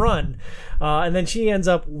myself, and I run. And then she ends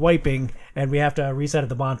up wiping, and we have to reset at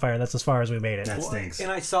the bonfire. That's as far as we made it. That stinks.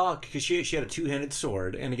 And I saw, because she had a 2-handed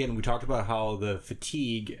sword, and again, we talked about how the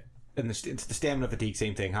fatigue and it's the stamina fatigue,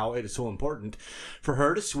 same thing, how it is so important. For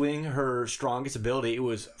her to swing her strongest ability, it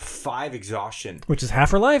was 5 exhaustion. Which is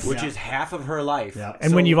half her life. Which is half of her life. Yeah.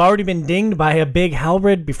 And when you've already been dinged by a big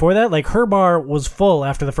halberd before that, like her bar was full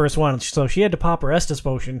after the first one, so she had to pop her Estus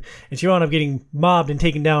potion, and she wound up getting mobbed and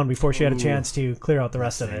taken down before she had a chance to clear out the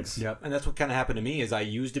rest of it. Yep, and that's what kind of happened to me is I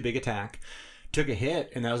used a big attack, took a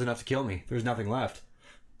hit, and that was enough to kill me. There was nothing left.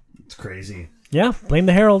 It's crazy. Yeah, blame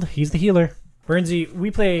the Herald. He's the healer. Burnsy,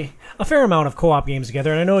 we play a fair amount of co-op games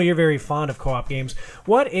together, and I know you're very fond of co-op games.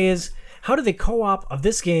 How did the co-op of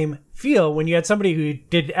this game feel when you had somebody who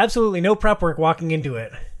did absolutely no prep work walking into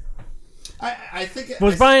it? I think...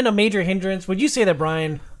 Was Brian a major hindrance? Would you say that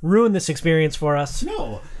Brian ruined this experience for us?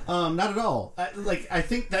 No, not at all. I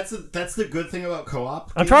think that's the good thing about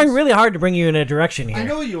co-op. I'm trying really hard to bring you in a direction here. I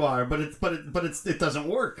know you are, but it doesn't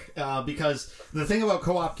work because the thing about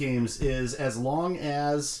co-op games is as long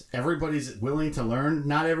as everybody's willing to learn,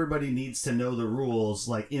 not everybody needs to know the rules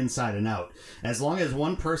like inside and out. As long as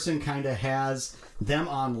one person kind of has them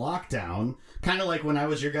on lockdown, kind of like when I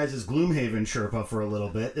was your guys' Gloomhaven Sherpa for a little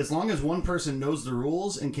bit, as long as one person knows the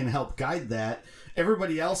rules and can help guide that,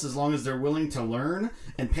 everybody else, as long as they're willing to learn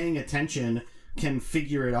and paying attention, can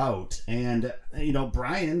figure it out. And,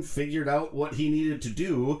 Brian figured out what he needed to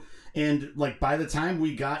do. And, by the time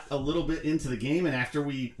we got a little bit into the game and after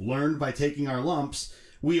we learned by taking our lumps,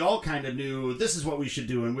 we all kind of knew this is what we should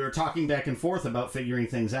do. And we were talking back and forth about figuring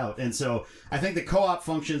things out. And so I think the co-op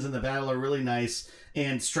functions in the battle are really nice.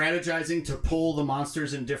 And strategizing to pull the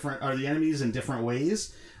monsters the enemies in different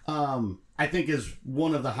ways, I think is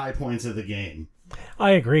one of the high points of the game.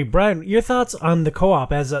 I agree. Brian, your thoughts on the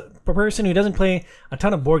co-op as a person who doesn't play a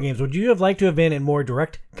ton of board games? Would you have liked to have been in more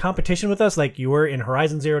direct competition with us like you were in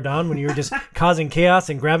Horizon Zero Dawn when you were just causing chaos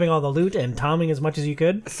and grabbing all the loot and tomming as much as you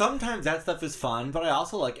could? Sometimes that stuff is fun, but I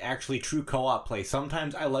also like actually true co-op play.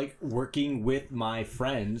 Sometimes I like working with my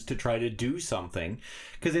friends to try to do something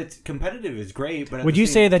because it's competitive is great. But would you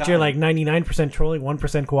say that you're like 99% trolling,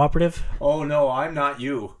 1% cooperative? Oh no, I'm not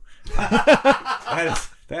you.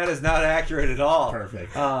 That is not accurate at all.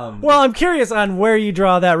 Perfect. Well, I'm curious on where you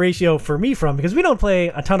draw that ratio for me from, because we don't play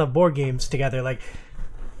a ton of board games together. Like,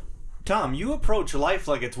 Tom, you approach life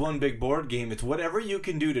like it's one big board game. It's whatever you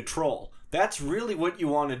can do to troll. That's really what you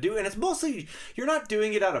want to do. And it's mostly, you're not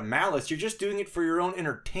doing it out of malice. You're just doing it for your own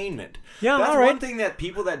entertainment. Yeah, that's all right. one thing that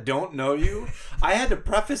people that don't know you, I had to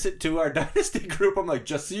preface it to our Dynasty group. I'm like,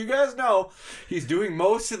 just so you guys know, he's doing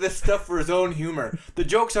most of this stuff for his own humor. The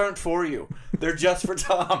jokes aren't for you. They're just for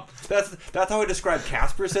Tom. That's how I describe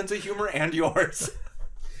Casper's sense of humor and yours.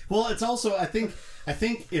 Well, it's also, I think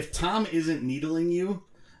if Tom isn't needling you,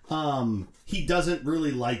 he doesn't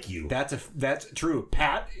really like you. That's true.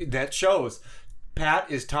 Pat, that shows.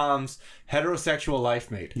 Pat is Tom's heterosexual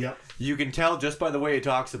life mate. Yep. You can tell just by the way he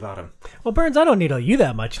talks about him. well, Burns, I don't needle you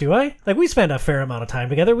that much, do I? Like, we spend a fair amount of time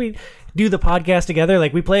together. We do the podcast together.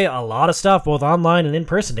 Like, we play a lot of stuff, both online and in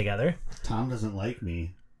person together. Tom doesn't like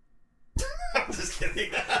me. I'm just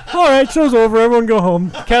kidding. All right, show's over. Everyone go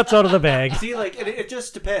home. Cat's out of the bag. See, like, it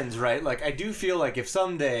just depends, right? Like, I do feel like if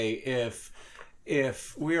someday,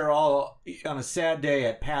 if we are all on a sad day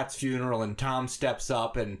at Pat's funeral and Tom steps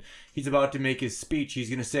up and he's about to make his speech, he's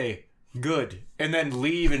going to say, good, and then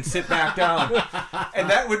leave and sit back down. And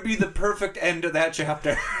that would be the perfect end of that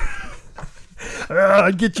chapter.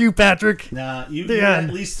 I'd get you, Patrick. Nah, you'd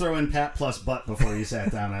at least throw in Pat plus butt before you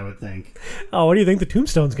sat down, I would think. Oh, what do you think the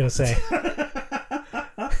tombstone's going to say?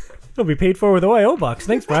 It'll be paid for with OIO bucks.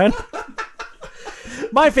 Thanks, Brian.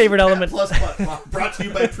 My favorite element. Plus butt, brought to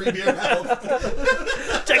you by Premier Health.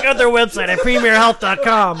 Check out their website at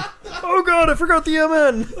premierhealth.com. Oh, God, I forgot the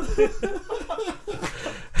MN.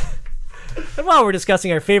 And while we're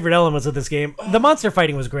discussing our favorite elements of this game, the monster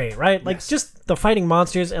fighting was great, right? Like, just the fighting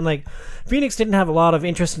monsters. And, like, Phoenix didn't have a lot of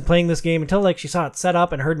interest in playing this game until, like, she saw it set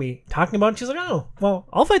up and heard me talking about it. She's like, oh, well,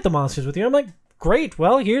 I'll fight the monsters with you. I'm like, great.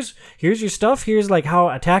 Well, here's your stuff. Here's, like, how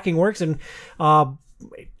attacking works. And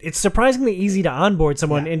it's surprisingly easy to onboard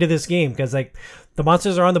someone into this game because, like, the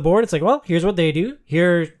monsters are on the board. It's like, well, here's what they do.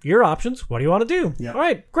 Here are your options. What do you want to do? Yep. All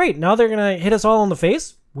right, great. Now they're going to hit us all in the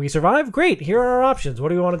face. We survive. Great. Here are our options. What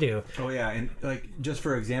do we want to do? Oh, yeah. And, like, just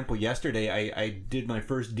for example, yesterday I did my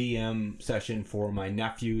first DM session for my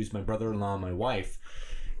nephews, my brother-in-law, my wife.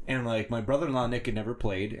 And, like, my brother-in-law, Nick, had never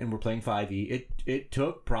played, and we're playing 5e. It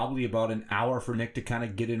took probably about an hour for Nick to kind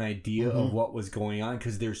of get an idea of what was going on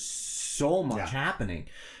because there's so much happening.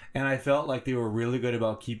 And I felt like they were really good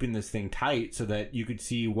about keeping this thing tight so that you could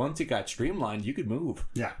see once it got streamlined, you could move.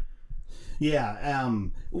 Yeah. Yeah.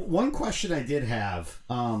 One question I did have,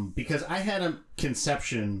 because I had a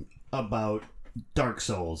conception about Dark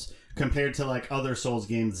Souls compared to like other Souls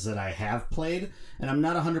games that I have played, and I'm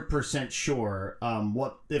not 100% sure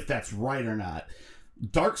what if that's right or not.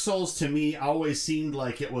 Dark Souls to me always seemed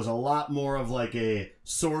like it was a lot more of like a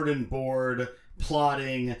sword and board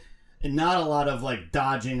plotting, and not a lot of like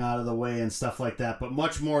dodging out of the way and stuff like that, but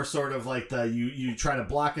much more sort of like you try to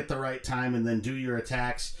block at the right time and then do your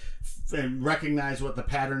attacks and recognize what the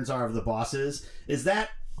patterns are of the bosses. Is that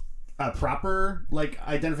a proper like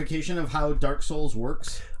identification of how Dark Souls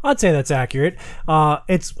works? I'd say that's accurate.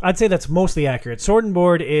 I'd say that's mostly accurate. Sword and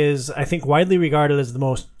board is, I think, widely regarded as the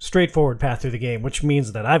most straightforward path through the game, which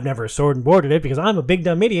means that I've never sword and boarded it because I'm a big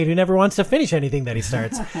dumb idiot who never wants to finish anything that he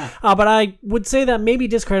starts. But I would say that maybe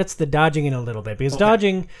discredits the dodging in a little bit because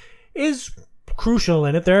dodging is crucial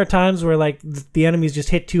in it. There are times where like the enemies just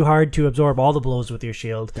hit too hard to absorb all the blows with your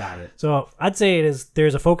shield. Got it. So I'd say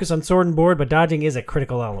there's a focus on sword and board, but dodging is a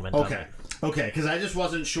critical element. Okay. Okay, because I just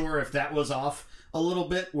wasn't sure if that was off a little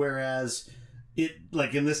bit, whereas it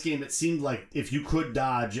like in this game it seemed like if you could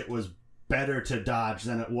dodge, it was better to dodge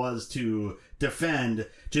than it was to defend,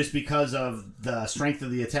 just because of the strength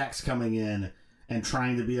of the attacks coming in and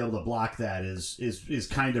trying to be able to block that is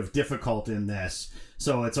kind of difficult in this.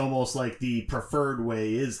 So it's almost like the preferred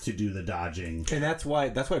way is to do the dodging. And that's why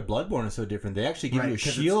Bloodborne is so different. They actually give you a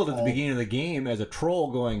 'cause shield it's at the beginning of the game as a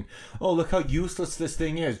troll going, oh, look how useless this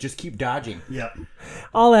thing is. Just keep dodging. Yep.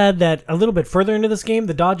 I'll add that a little bit further into this game,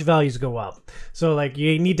 the dodge values go up. So, like,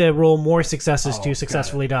 you need to roll more successes to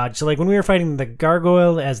successfully dodge. So, like, when we were fighting the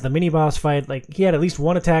gargoyle as the mini-boss fight, like, he had at least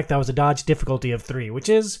one attack that was a dodge difficulty of 3, which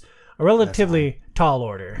is a relatively tall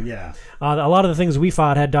order. Yeah. A lot of the things we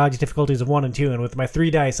fought had dodge difficulties of 1 and 2, and with my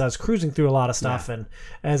 3 dice, I was cruising through a lot of stuff, and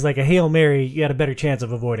as like a Hail Mary, you had a better chance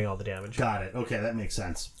of avoiding all the damage. Got it. Okay, that makes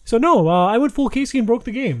sense. So no, I went full Casey and broke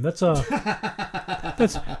the game. That's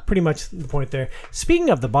that's pretty much the point there. Speaking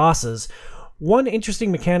of the bosses, one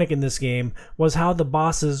interesting mechanic in this game was how the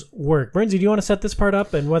bosses work. Bernsey, do you want to set this part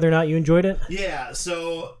up and whether or not you enjoyed it? Yeah,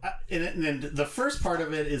 so and the first part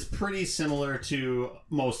of it is pretty similar to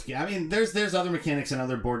most games. I mean, there's other mechanics in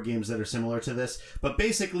other board games that are similar to this, but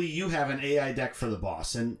basically you have an AI deck for the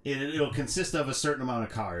boss, and it'll consist of a certain amount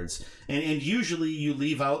of cards. And usually you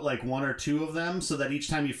leave out like 1 or 2 of them so that each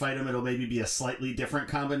time you fight them, it'll maybe be a slightly different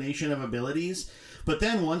combination of abilities. But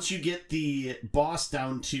then once you get the boss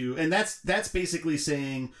down to, and that's basically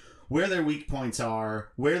saying where their weak points are,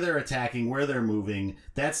 where they're attacking, where they're moving.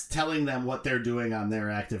 That's telling them what they're doing on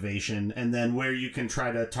their activation, and then where you can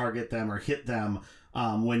try to target them or hit them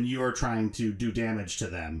when you're trying to do damage to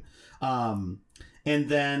them. And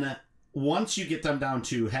then once you get them down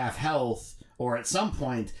to half health, or at some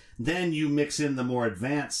point, then you mix in the more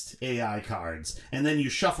advanced AI cards, and then you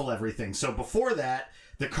shuffle everything. So before that,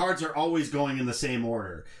 the cards are always going in the same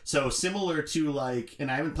order. So similar to like,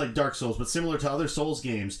 and I haven't played Dark Souls, but similar to other Souls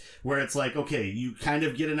games where it's like, okay, you kind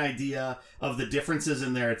of get an idea of the differences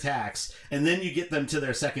in their attacks, and then you get them to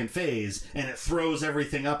their second phase, and it throws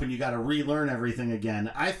everything up, and you got to relearn everything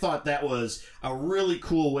again. I thought that was a really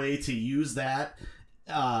cool way to use that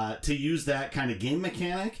kind of game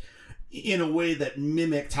mechanic in a way that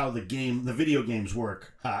mimicked how the video games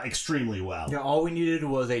work extremely well. Yeah, all we needed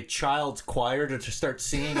was a child's choir to start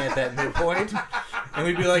singing at that midpoint, and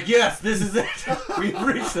we'd be like, yes, this is it. We've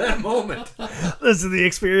reached that moment. This is the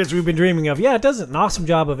experience we've been dreaming of. Yeah, it does an awesome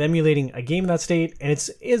job of emulating a game in that state, and it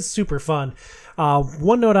is super fun.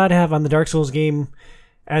 One note I'd have on the Dark Souls game,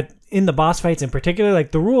 in the boss fights in particular,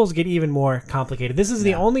 like the rules get even more complicated. This is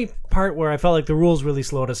the only part where I felt like the rules really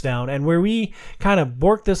slowed us down, and where we kind of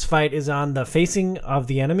borked this fight is on the facing of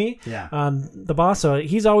the enemy. The boss, so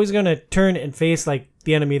he's always going to turn and face like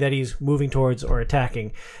the enemy that he's moving towards or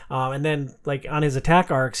attacking, and then like on his attack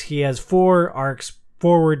arcs, he has 4 arcs: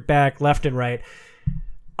 forward, back, left, and right.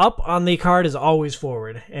 Up on the card is always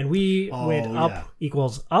forward, and we went up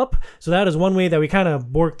equals up. So that is one way that we kind of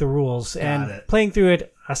borked the rules. And playing through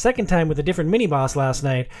it a second time with a different mini boss last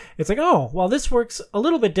night, it's like, oh, well, this works a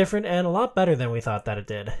little bit different and a lot better than we thought that it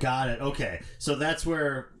did. Got it. Okay, so that's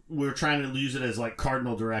where we're trying to use it as like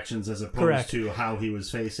cardinal directions as opposed to how he was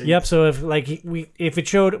facing. Yep. So if it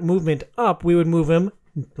showed movement up, we would move him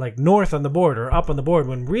like north on the board or up on the board,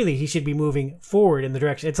 when really he should be moving forward in the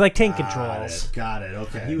direction. It's like tank controls. Got it.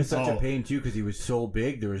 Okay. He was such a pain too because he was so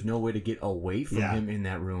big. There was no way to get away from him in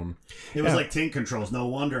that room. It was like tank controls. No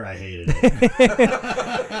wonder I hated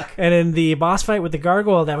it. And in the boss fight with the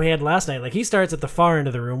gargoyle that we had last night, like he starts at the far end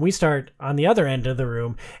of the room. We start on the other end of the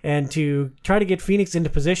room, and to try to get Phoenix into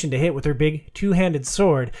position to hit with her big 2-handed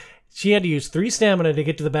sword, she had to use 3 stamina to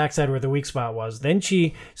get to the backside where the weak spot was. Then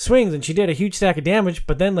she swings, and she did a huge stack of damage,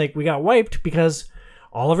 but then like we got wiped because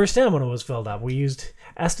all of her stamina was filled up. We used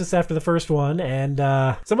Estus after the first one, and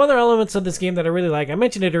some other elements of this game that I really like. I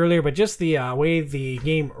mentioned it earlier, but just the way the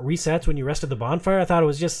game resets when you rest at the bonfire, I thought it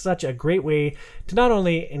was just such a great way to not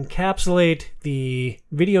only encapsulate the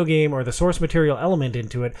video game or the source material element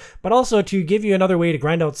into it, but also to give you another way to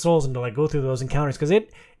grind out souls and to like go through those encounters, because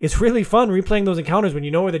it's really fun replaying those encounters when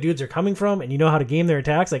you know where the dudes are coming from and you know how to game their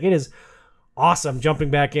attacks. Like, it is awesome jumping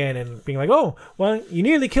back in and being like, oh, well, you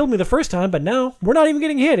nearly killed me the first time, but now we're not even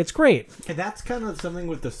getting hit. It's great. And that's kind of something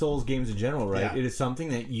with the Souls games in general, right? Yeah. It is something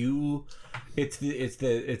that it's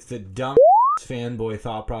the dumb fanboy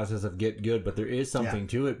thought process of get good, but there is something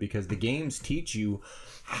to it because the games teach you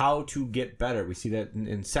how to get better. We see that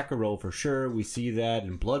in Sekiro for sure. We see that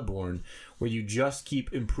in Bloodborne, where you just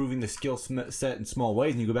keep improving the skill set in small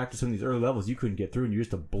ways, and you go back to some of these early levels you couldn't get through, and you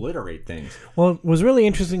just obliterate things. Well, it was really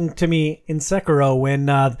interesting to me in Sekiro when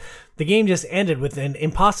the game just ended with an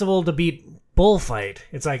impossible to beat bullfight.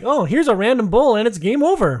 It's like, oh, here's a random bull and it's game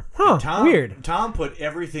over. Weird. Tom put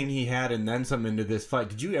everything he had and then some into this fight.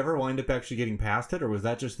 Did you ever wind up actually getting past it, or was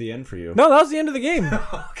that just the end for you? No, that was the end of the game.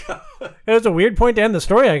 Oh, God. It was a weird point to end the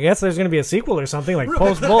story. I guess there's going to be a sequel or something like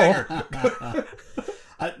post-bull.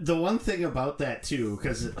 The one thing about that too,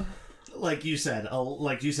 because like you said,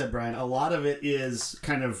 Brian, a lot of it is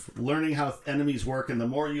kind of learning how enemies work, and the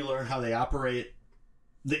more you learn how they operate,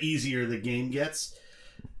 the easier the game gets.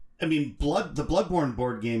 I mean, the Bloodborne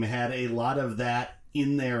board game had a lot of that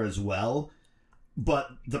in there as well, but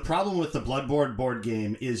the problem with the Bloodborne board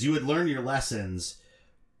game is you would learn your lessons,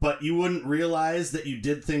 but you wouldn't realize that you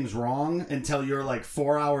did things wrong until you're like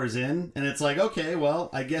 4 hours in, and it's like, okay, well,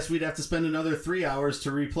 I guess we'd have to spend another 3 hours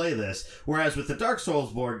to replay this. Whereas with the Dark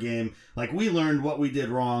Souls board game, like, we learned what we did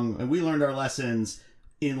wrong, and we learned our lessons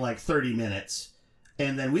in like 30 minutes.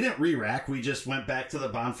 And then we didn't re-rack. We just went back to the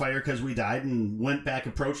bonfire because we died and went back,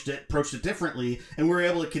 approached it differently, and we were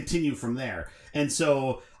able to continue from there. And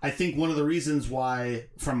so I think one of the reasons why,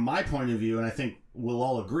 from my point of view, and I think we'll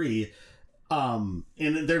all agree, and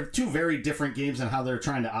they're two very different games in how they're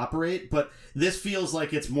trying to operate, but this feels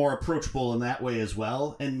like it's more approachable in that way as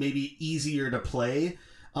well, and maybe easier to play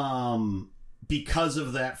because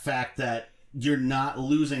of that fact that you're not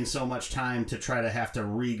losing so much time to try to have to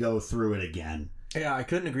re-go through it again. Yeah, I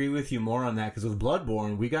couldn't agree with you more on that, because with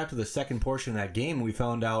Bloodborne, we got to the second portion of that game and we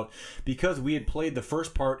found out, because we had played the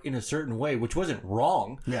first part in a certain way, which wasn't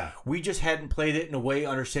wrong. Yeah. We just hadn't played it in a way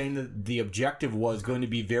understanding that the objective was going to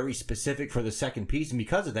be very specific for the second piece, and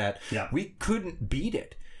because of that, we couldn't beat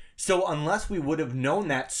it. So unless we would have known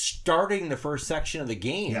that starting the first section of the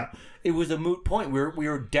game, it was a moot point. We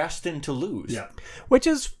were destined to lose. Yeah. Which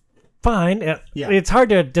is fine. It's hard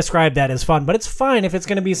to describe that as fun, but it's fine if it's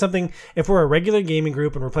going to be something, if we're a regular gaming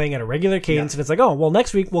group and we're playing at a regular cadence, and it's like, oh, well,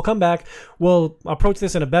 next week we'll come back, we'll approach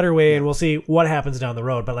this in a better way, and we'll see what happens down the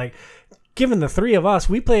road. But like, given the three of us,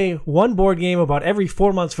 we play one board game about every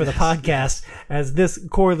 4 months for the podcast as this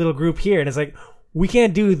core little group here, and it's like, we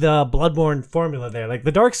can't do the Bloodborne formula there. Like,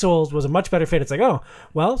 the Dark Souls was a much better fit. It's like, oh,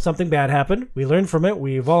 well, something bad happened. We learned from it.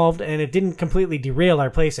 We evolved, and it didn't completely derail our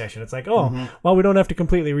play session. It's like, oh, well, we don't have to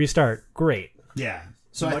completely restart. Great. Yeah.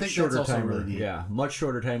 So much I think shorter that's also timer. really neat. Yeah, much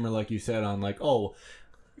shorter timer, like you said, on like, oh,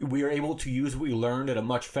 we are able to use what we learned at a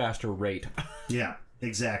much faster rate. Yeah,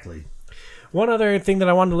 exactly. One other thing that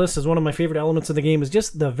I wanted to list as one of my favorite elements of the game is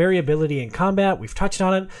just the variability in combat. We've touched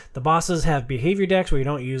on it. The bosses have behavior decks where you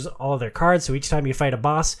don't use all of their cards, so each time you fight a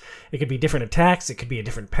boss, it could be different attacks, it could be a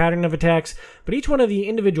different pattern of attacks, but each one of the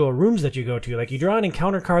individual rooms that you go to, like, you draw an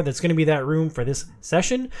encounter card that's going to be that room for this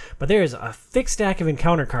session, but there is a thick stack of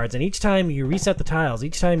encounter cards, and each time you reset the tiles,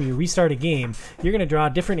 each time you restart a game, you're going to draw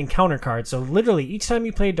different encounter cards. So literally, each time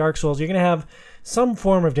you play Dark Souls, you're going to have some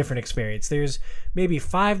form of different experience. There's maybe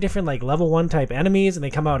 5 different like level 1 type enemies, and they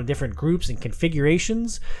come out in different groups and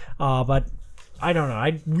configurations, but I don't know,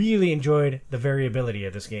 I really enjoyed the variability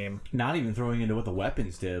of this game. Not even throwing into what the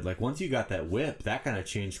weapons did. Like, once you got that whip, that kind of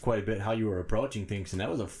changed quite a bit how you were approaching things, and that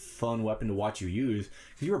was a fun weapon to watch you use,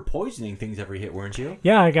 because you were poisoning things every hit, weren't you?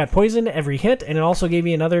 Yeah, I got poisoned every hit, and it also gave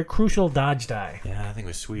me another crucial dodge die. Yeah, I think it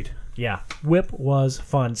was sweet. Yeah, Whip was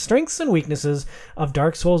fun. Strengths and weaknesses of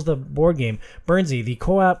Dark Souls, the board game. Burnsy, the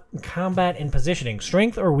co-op combat and positioning.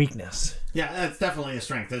 Strength or weakness? Yeah, that's definitely a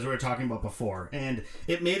strength, as we were talking about before. And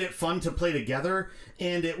it made it fun to play together,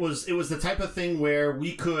 and it was the type of thing where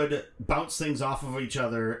we could bounce things off of each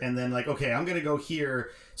other, and then like, okay, I'm going to go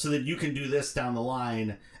here so that you can do this down the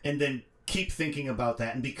line, and then keep thinking about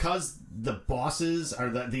that. And because the bosses, or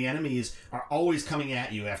the enemies, are always coming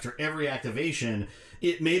at you after every activation,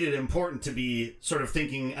 it made it important to be sort of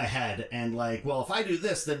thinking ahead and like, well, if I do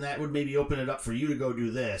this, then that would maybe open it up for you to go do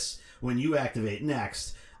this when you activate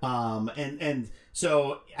next. And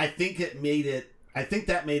so I think that made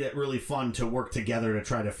it really fun to work together to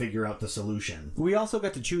try to figure out the solution. We also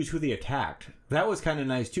got to choose who they attacked. That was kind of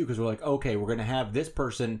nice too, because we're like, okay, we're going to have this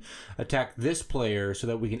person attack this player so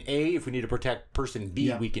that we can, A, if we need to protect person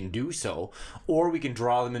B, we can do so, or we can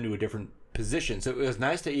draw them into a different position. So it was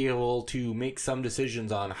nice to be able to make some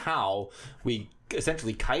decisions on how we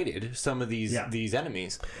essentially kited some of these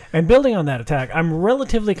enemies. And building on that attack, I'm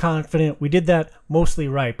relatively confident we did that mostly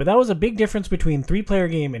right, but that was a big difference between 3-player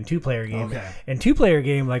game and 2-player game. Okay. In 2-player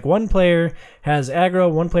game, like, one player has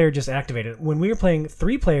aggro, one player just activated. When we were playing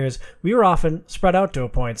 3 players, we were often spread out to a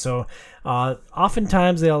point, so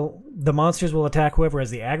oftentimes the monsters will attack whoever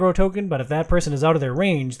has the aggro token, but if that person is out of their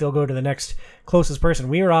range, they'll go to the next closest person.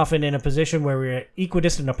 We were often in a position where we were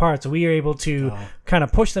equidistant apart, so we were able to kind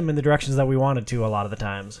of push them in the directions that we wanted to a lot of the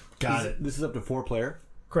times. Got it. This is up to 4-player?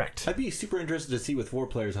 Correct. I'd be super interested to see with 4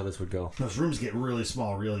 players how this would go. Those rooms get really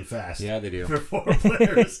small really fast. Yeah, they do. For 4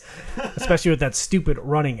 players. Especially with that stupid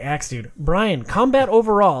running axe dude. Brian, combat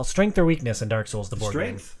overall, strength or weakness in Dark Souls, the board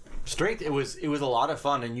game? Strength. It was a lot of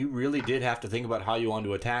fun, and you really did have to think about how you want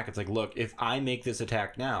to attack. It's like, look, if I make this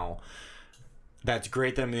attack now, that's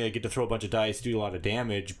great that I'm going to get to throw a bunch of dice, do a lot of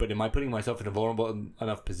damage, but am I putting myself in a vulnerable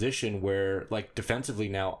enough position where, like, defensively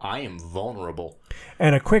now, I am vulnerable?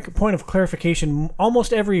 And a quick point of clarification,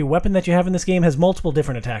 almost every weapon that you have in this game has multiple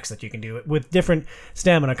different attacks that you can do with different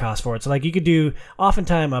stamina costs for it. So, like, you could do,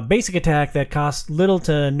 oftentimes, a basic attack that costs little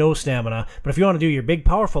to no stamina, but if you want to do your big,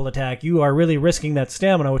 powerful attack, you are really risking that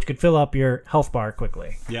stamina, which could fill up your health bar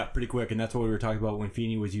quickly. Yeah, pretty quick, and that's what we were talking about when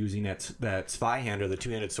Feeny was using that Zweihander, the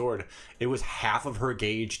two-handed sword. It was half of her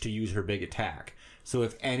gauge to use her big attack. So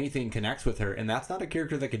if anything connects with her, and that's not a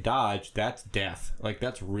character that could dodge, that's death. Like,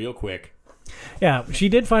 that's real quick. Yeah, she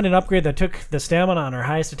did find an upgrade that took the stamina on her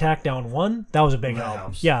highest attack down 1. That was a big help.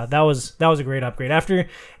 helps. Yeah, that was a great upgrade. After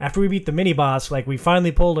we beat the mini boss, like, we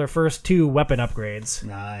finally pulled our first 2 weapon upgrades.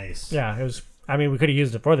 Nice. Yeah, it was. I mean, we could have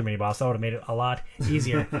used it for the mini boss. That would have made it a lot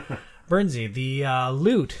easier. Burnsy, the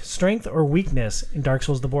loot, strength or weakness in Dark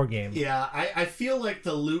Souls, the board game? Yeah, I feel like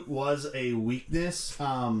the loot was a weakness.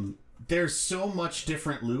 There's so much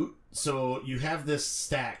different loot. So you have this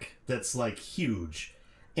stack that's, like, huge.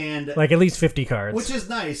 And Like at least 50 cards. which is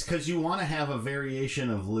nice because you want to have a variation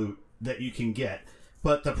of loot that you can get.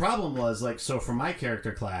 But the problem was, like, so for my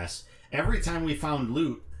character class, every time we found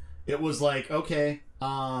loot, it was like, okay,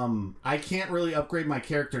 I can't really upgrade my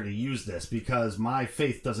character to use this because my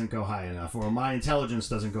faith doesn't go high enough or my intelligence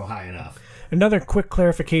doesn't go high enough. Another quick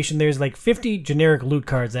clarification, there's like 50 generic loot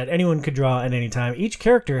cards that anyone could draw at any time. Each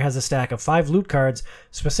character has a stack of 5 loot cards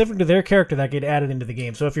specific to their character that get added into the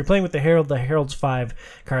game. So if you're playing with the Herald's 5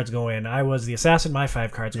 cards go in. I was the Assassin, my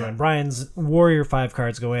 5 cards go in. Brian's Warrior 5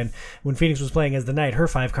 cards go in. When Phoenix was playing as the Knight, her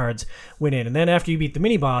 5 cards went in. And then after you beat the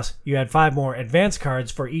mini-boss, you had 5 more advanced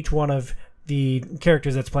cards for each one of the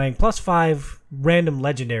characters that's playing, plus 5 random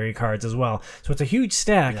legendary cards as well. So it's a huge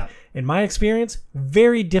stack. Yeah. In my experience,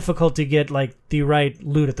 very difficult to get like the right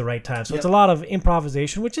loot at the right time. So it's a lot of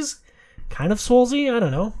improvisation, which is kind of Soulsy. I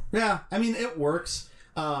don't know. Yeah, I mean, it works.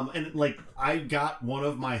 And, like, I got one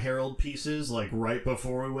of my Herald pieces, like, right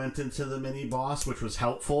before we went into the mini-boss, which was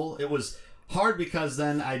helpful. It was hard because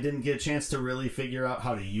then I didn't get a chance to really figure out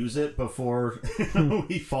how to use it before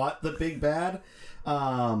we fought the big bad.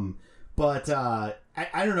 But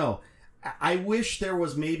I don't know. I wish there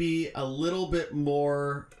was maybe a little bit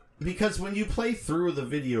more, because when you play through the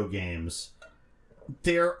video games,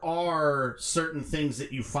 there are certain things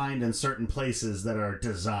that you find in certain places that are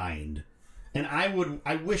designed. And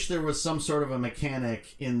I wish there was some sort of a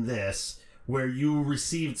mechanic in this where you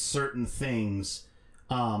received certain things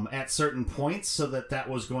at certain points so that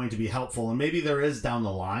was going to be helpful. And maybe there is down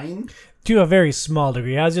the line. To a very small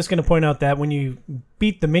degree. I was just going to point out that when you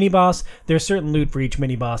beat the mini-boss, there's certain loot for each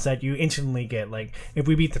mini-boss that you instantly get. Like, if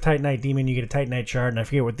we beat the Titanite Demon, you get a Titanite Shard, and I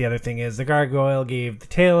forget what the other thing is. The Gargoyle gave the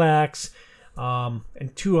Tail Axe, and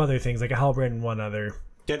 2 other things, like a Halberd and 1 other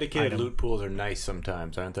Dedicated item. loot pools are nice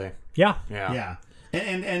sometimes, aren't they? Yeah. Yeah.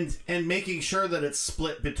 And making sure that it's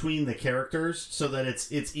split between the characters so that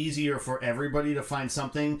it's easier for everybody to find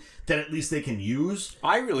something that at least they can use.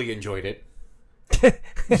 I really enjoyed it.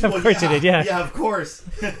 Of course you did, yeah. Yeah, of course.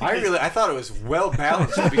 I thought it was well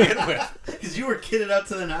balanced to begin with. Because you were kitted out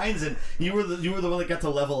to the nines, and you were the one that got to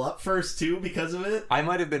level up first too because of it. I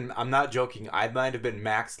might have been, I'm not joking, I might have been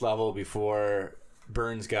max level before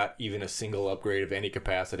Burns got even a single upgrade of any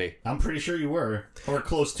capacity. I'm pretty sure you were, or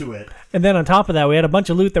close to it. And then on top of that, we had a bunch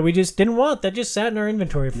of loot that we just didn't want, that just sat in our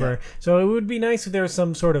inventory for. So it would be nice if there was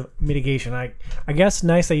some sort of mitigation. I guess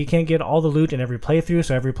nice that you can't get all the loot in every playthrough,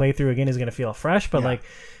 so every playthrough again is going to feel fresh. But like,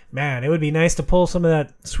 man, it would be nice to pull some of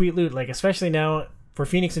that sweet loot. Like, especially now for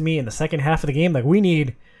Phoenix and me in the second half of the game, like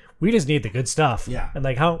we just need the good stuff. Yeah. And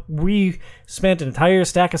like how we spent an entire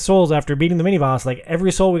stack of souls after beating the mini boss, like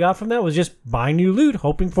every soul we got from that was just buying new loot,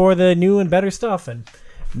 hoping for the new and better stuff, and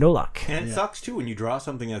no luck. And it sucks too when you draw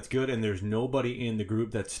something that's good and there's nobody in the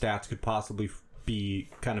group that stats could possibly be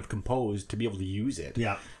kind of composed to be able to use it.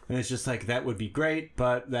 Yeah. And it's just like, that would be great,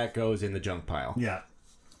 but that goes in the junk pile. Yeah.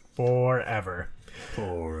 Forever.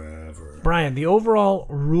 Forever. Brian, the overall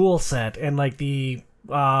rule set and like the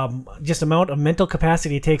just amount of mental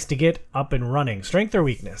capacity it takes to get up and running, strength or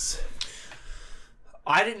weakness?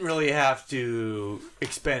 I didn't really have to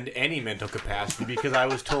expend any mental capacity because I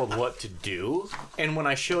was told what to do. And when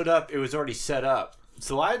I showed up, it was already set up.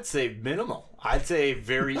 So I'd say minimal. I'd say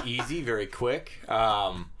very easy, very quick.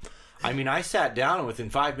 I mean, I sat down and within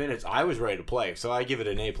 5 minutes, I was ready to play. So I give it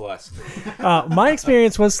an A+. My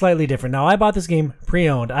experience was slightly different. Now, I bought this game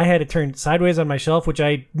pre-owned. I had it turned sideways on my shelf, which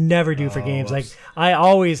I never do for games. Like, I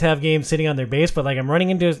always have games sitting on their base, but like I'm running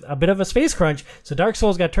into a bit of a space crunch. So Dark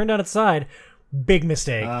Souls got turned on its side, Big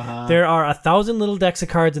mistake. There are 1,000 little decks of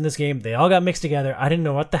cards in this game. They all got mixed together. I didn't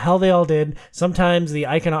know what the hell they all did. Sometimes the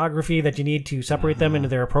iconography that you need to separate them into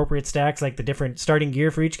their appropriate stacks, like the different starting gear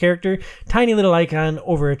for each character, tiny little icon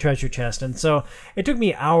over a treasure chest. And so it took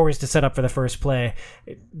me hours to set up for the first play.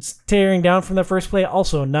 Tearing down from the first play,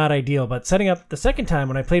 also not ideal. But setting up the second time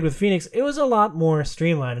when I played with Phoenix, it was a lot more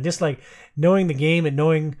streamlined. And just like knowing the game and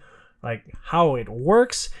knowing like how it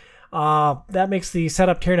works, that makes the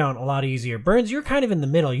setup teardown a lot easier. Burns, you're kind of in the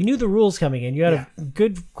middle. You knew the rules coming in. You had a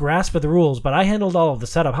good grasp of the rules, but I handled all of the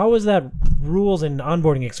setup. How was that rules and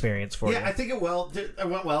onboarding experience for you? Yeah, I think it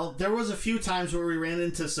went well. There was a few times where we ran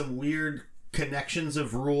into some weird connections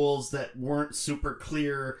of rules that weren't super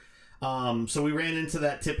clear. So we ran into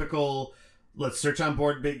that typical, let's search on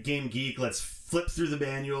Board Game Geek, let's flip through the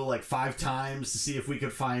manual like 5 times to see if we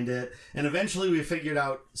could find it. And eventually we figured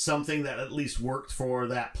out something that at least worked for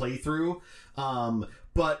that playthrough.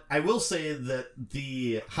 But I will say that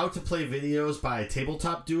the How to Play videos by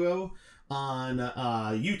Tabletop Duo on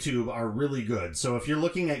YouTube are really good. So if you're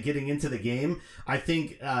looking at getting into the game, I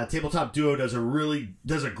think Tabletop Duo does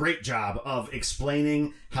a great job of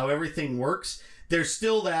explaining how everything works. There's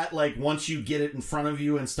still that, like, once you get it in front of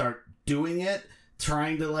you and start doing it,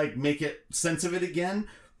 trying to like make it sense of it again,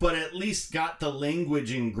 but at least got the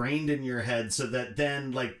language ingrained in your head so that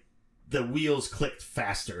then like the wheels clicked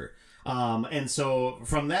faster. And so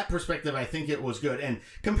from that perspective, I think it was good. And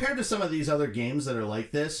compared to some of these other games that are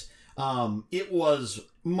like this, it was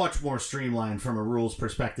much more streamlined from a rules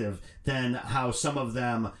perspective than how some of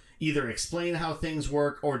them either explain how things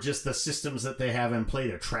work or just the systems that they have in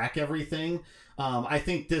play to track everything. I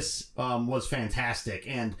think this was fantastic.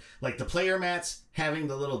 And like the player mats having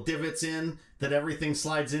the little divots in that everything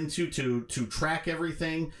slides into to track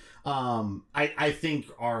everything, I think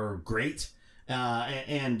are great.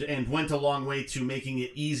 And went a long way to making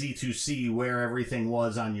it easy to see where everything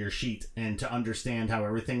was on your sheet and to understand how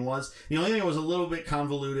everything was. The only thing that was a little bit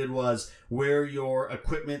convoluted was where your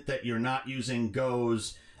equipment that you're not using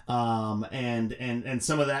goes. And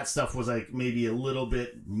some of that stuff was like maybe a little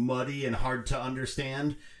bit muddy and hard to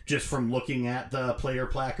understand just from looking at the player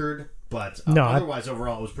placard. But otherwise,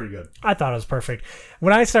 overall, it was pretty good. I thought it was perfect.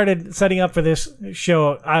 When I started setting up for this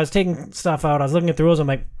show, I was taking stuff out. I was looking at the rules. I'm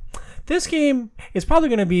like, this game is probably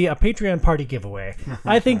going to be a Patreon party giveaway.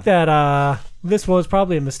 I think that this was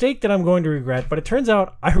probably a mistake that I'm going to regret, but it turns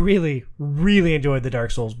out I really, really enjoyed the Dark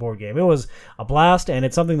Souls board game. It was a blast, and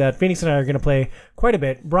it's something that Phoenix and I are going to play quite a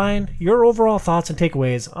bit. Brian, your overall thoughts and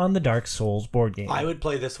takeaways on the Dark Souls board game? I would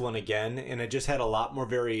play this one again, and it just had a lot more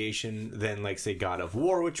variation than, like, say, God of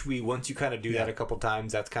War, which once you kind of do that a couple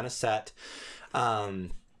times, that's kind of set.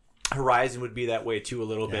 Horizon would be that way, too, a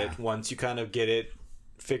little bit. Once you kind of get it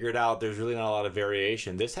figured out, there's really not a lot of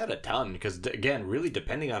variation. This had a ton because, again, really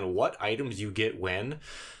depending on what items you get when,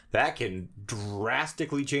 that can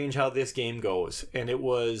drastically change how this game goes. And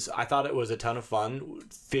I thought it was a ton of fun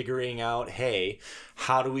figuring out, hey,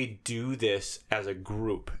 how do we do this as a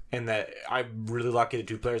group? And that I'm really lucky the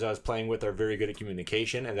 2 players I was playing with are very good at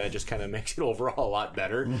communication, and that just kind of makes it overall a lot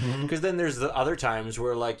better. Because then there's the other times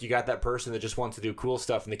where, like, you got that person that just wants to do cool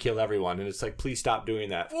stuff and they kill everyone, and it's like, please stop doing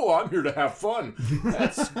that. Oh, I'm here to have fun.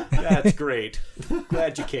 That's great.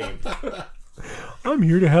 Glad you came. I'm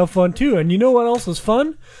here to have fun too, and you know what else is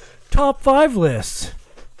fun? Top 5 lists.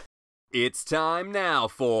 It's time now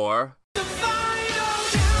for the final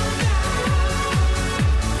countdown.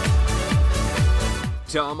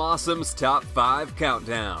 Tom Awesome's Top 5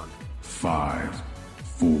 Countdown. 5,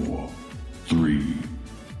 4, 3,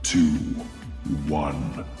 2,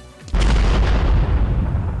 1.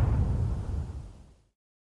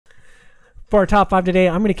 For our top 5 today,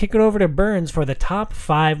 I'm going to kick it over to Burns for the top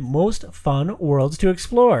 5 most fun worlds to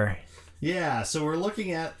explore. Yeah, so we're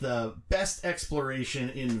looking at the best exploration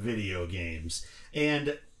in video games.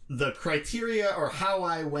 And the criteria, or how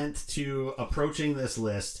I went to approaching this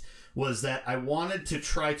list, was that I wanted to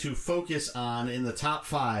try to focus on, in the top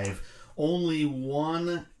 5, only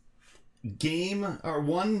one game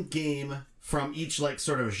from each like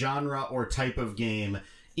sort of genre or type of game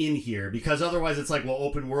in here, because otherwise it's like, well,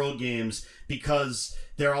 open world games, because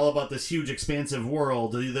they're all about this huge expansive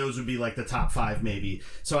world, those would be like the top 5 maybe.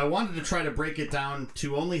 So I wanted to try to break it down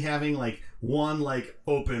to only having like one like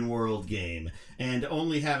open world game and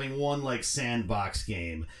only having one like sandbox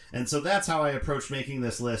game. And so that's how I approached making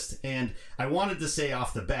this list. And I wanted to say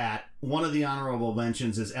off the bat, one of the honorable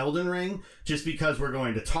mentions is Elden Ring, just because we're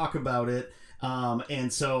going to talk about it.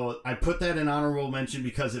 And so I put that in honorable mention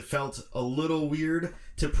because it felt a little weird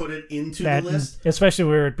to put it into the list. Especially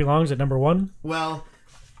where it belongs at number 1. Well,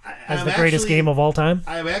 as the greatest game of all time.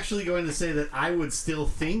 I'm actually going to say that I would still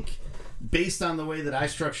think based on the way that I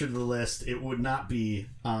structured the list, it would not be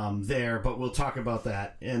there, but we'll talk about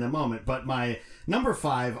that in a moment. But my number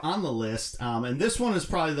 5 on the list, and this one is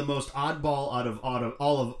probably the most oddball out of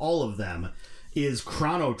all of them, is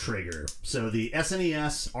Chrono Trigger. So the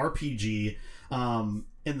SNES RPG.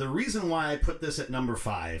 And the reason why I put this at number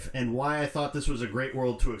 5 and why I thought this was a great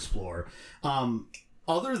world to explore,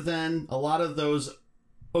 other than a lot of those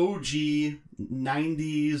OG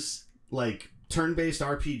 90s like turn-based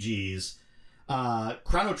RPGs,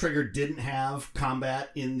 Chrono Trigger didn't have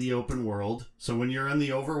combat in the open world. So when you're on the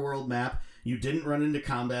overworld map, you didn't run into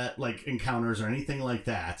combat like encounters or anything like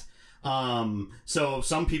that. So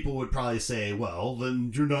some people would probably say, well,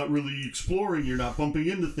 then you're not really exploring, you're not bumping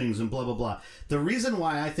into things and blah, blah, blah. The reason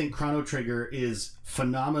why I think Chrono Trigger is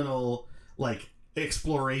phenomenal, like,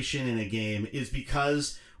 exploration in a game is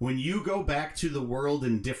because when you go back to the world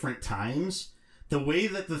in different times, the way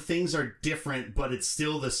that the things are different, but it's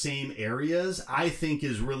still the same areas, I think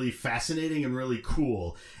is really fascinating and really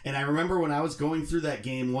cool. And I remember when I was going through that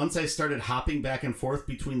game, once I started hopping back and forth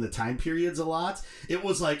between the time periods a lot, it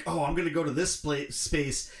was like, oh, I'm going to go to this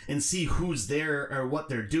space and see who's there or what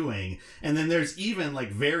they're doing. And then there's even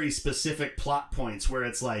like very specific plot points where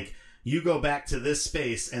it's like, you go back to this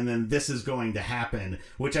space and then this is going to happen,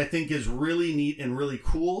 which I think is really neat and really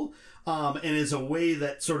cool. And is a way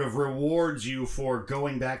that sort of rewards you for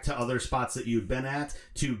going back to other spots that you've been at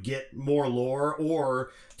to get more lore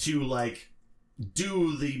or to like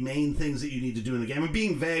do the main things that you need to do in the game. I'm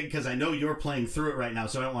being vague because I know you're playing through it right now,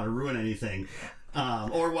 so I don't want to ruin anything.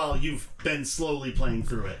 Or well, you've been slowly playing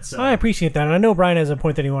through it. So I appreciate that, and I know Brian has a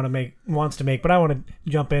point that he wants to make, but I want to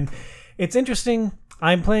jump in. It's interesting.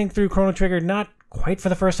 I'm playing through Chrono Trigger not quite for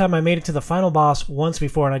the first time. I made it to the final boss once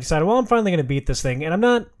before, and I decided, well, I'm finally going to beat this thing, and I'm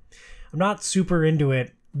not super into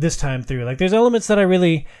it this time through. Like, there's elements that I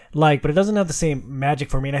really like, but it doesn't have the same magic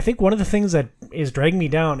for me. And I think one of the things that is dragging me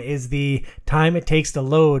down is the time it takes to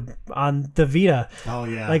load on the Vita. Oh,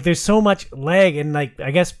 yeah. Like, there's so much lag, and, like, I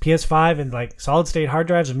guess PS5 and, like, solid-state hard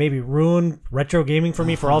drives have maybe ruined retro gaming for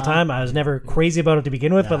me for all time. I was never crazy about it to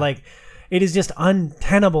begin with, but, like, it is just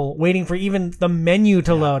untenable waiting for even the menu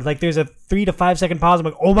to load. Like, there's a 3 to 5 second pause. I'm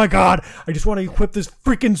like, oh, my God, I just want to equip this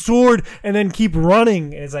freaking sword and then keep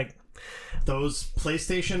running. And it's like, those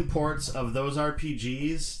PlayStation ports of those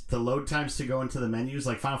RPGs, the load times to go into the menus,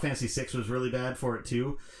 like Final Fantasy VI was really bad for it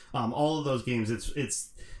too. All of those games,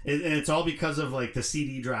 it's all because of like the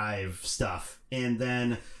CD drive stuff. And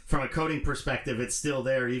then from a coding perspective, it's still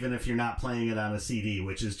there even if you're not playing it on a CD,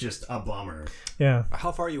 which is just a bummer. Yeah.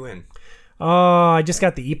 How far are you in? I just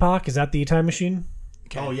got the Epoch. Is that the time machine?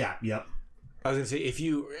 Okay. Oh yeah, yep. I was gonna say,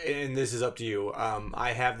 and this is up to you,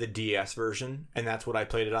 I have the DS version, and that's what I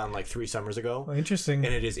played it on like 3 summers ago. Oh, interesting.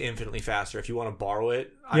 And it is infinitely faster. If you want to borrow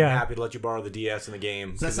it, I'm happy to let you borrow the DS in the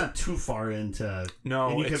game. So that's not too far into. No,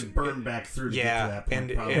 and you can burn back through to get to that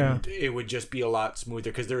point. And it would just be a lot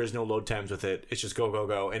smoother because there is no load times with it. It's just go, go,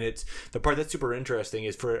 go. And it's the part that's super interesting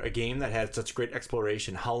is for a game that had such great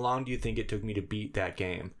exploration. How long do you think it took me to beat that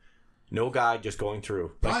game? No guide, just going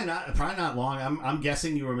through. Probably not long. I'm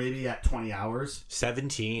guessing you were maybe at 20 hours.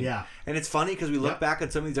 17. Yeah. And it's funny because we look back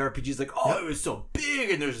at some of these RPGs like, oh, it was so big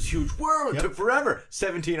and there's this huge world. It took forever.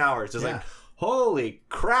 17 hours. It's like, holy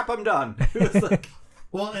crap, I'm done. It was like...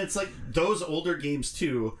 Well, it's like those older games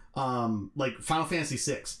too, like Final Fantasy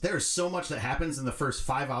VI. There's so much that happens in the first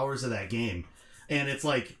 5 hours of that game. And it's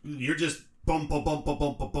like, you're just... Bum, bum, bum, bum,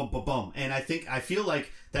 bum, bum, bum, bum. And I feel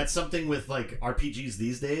like that's something with like RPGs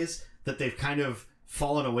these days that they've kind of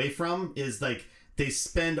fallen away from, is like they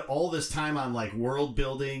spend all this time on like world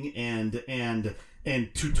building and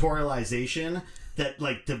tutorialization that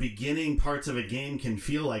like the beginning parts of a game can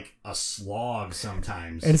feel like a slog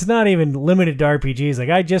sometimes. And it's not even limited to RPGs. Like,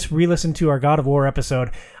 I just re-listened to our God of War episode.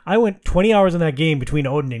 I went 20 hours in that game between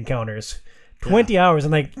Odin encounters. 20 hours,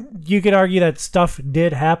 and like you could argue that stuff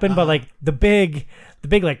did happen, but like the big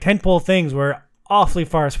like tentpole things were awfully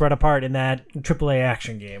far spread apart in that AAA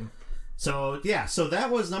action game. So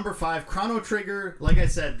that was number 5, Chrono Trigger. Like I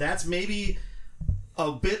said, that's maybe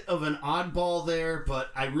a bit of an oddball there,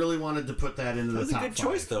 but I really wanted to put that into the top 5. That's a good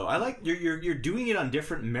choice, though. I like you're doing it on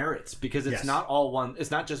different merits because it's not all one.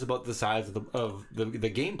 It's not just about the size of the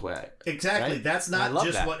gameplay. Exactly. Right? That's not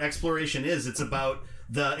just what exploration is. It's about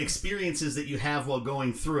the experiences that you have while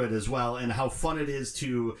going through it as well, and how fun it is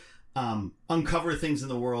to uncover things in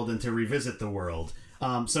the world and to revisit the world.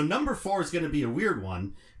 So number 4 is going to be a weird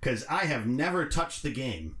one because I have never touched the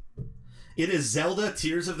game. It is Zelda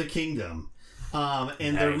Tears of the Kingdom.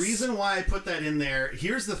 And the reason why I put that in there,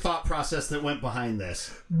 here's the thought process that went behind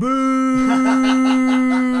this. Boo!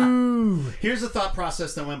 Here's the thought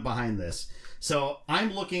process that went behind this. So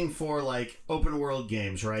I'm looking for like open world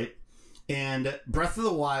games, right? And Breath of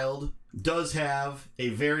the Wild does have a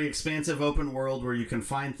very expansive open world where you can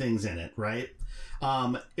find things in it, right?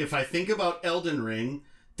 If I think about Elden Ring,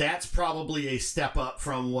 that's probably a step up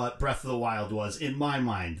from what Breath of the Wild was in my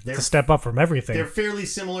mind. It's a step up from everything. They're fairly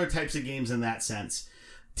similar types of games in that sense.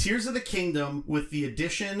 Tears of the Kingdom, with the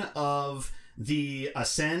addition of the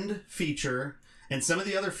Ascend feature and some of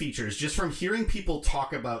the other features, just from hearing people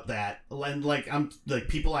talk about that, and like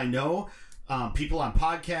people I know, people on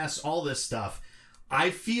podcasts, all this stuff, I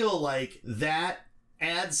feel like that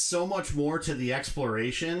adds so much more to the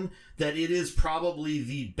exploration that it is probably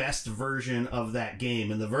the best version of that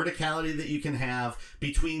game. And the verticality that you can have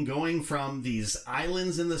between going from these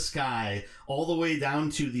islands in the sky all the way down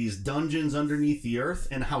to these dungeons underneath the earth,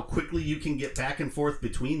 and how quickly you can get back and forth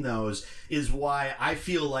between those, is why I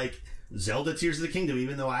feel like Zelda Tears of the Kingdom,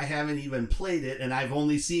 even though I haven't even played it and I've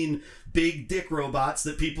only seen big dick robots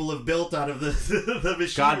that people have built out of the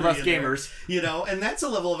machinery. God bless gamers. You know, and that's a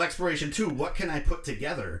level of exploration too. What can I put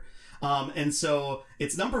together? And so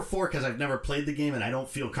it's number 4 because I've never played the game and I don't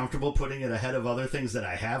feel comfortable putting it ahead of other things that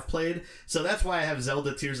I have played. So that's why I have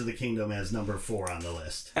Zelda Tears of the Kingdom as number 4 on the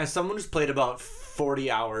list. As someone who's played about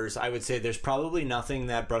 40 hours, I would say there's probably nothing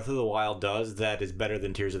that Breath of the Wild does that is better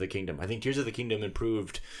than Tears of the Kingdom. I think Tears of the Kingdom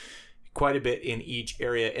improved quite a bit in each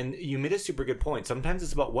area, and you made a super good point. Sometimes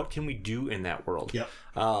it's about what can we do in that world. Yep.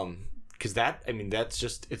 Because that's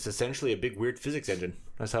just, it's essentially a big weird physics engine.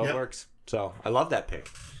 That's how it works. So I love that pick.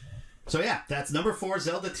 So yeah, that's number 4,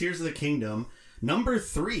 Zelda Tears of the Kingdom. Number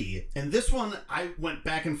 3, and this one I went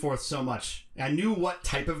back and forth so much. I knew what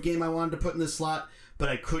type of game I wanted to put in this slot, but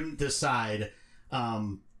I couldn't decide.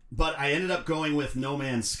 But I ended up going with No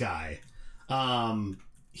Man's Sky.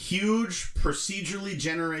 Huge procedurally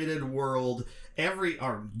generated world,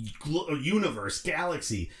 universe,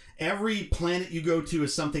 galaxy. Every planet you go to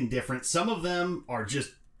is something different. Some of them are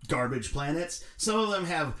just garbage planets. Some of them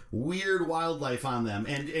have weird wildlife on them,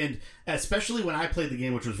 and especially when I played the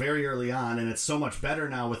game, which was very early on, and it's so much better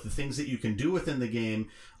now with the things that you can do within the game.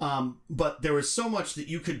 But there was so much that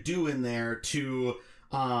you could do in there to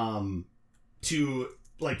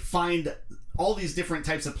like find all these different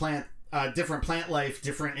types of different plant life,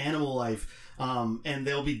 different animal life, and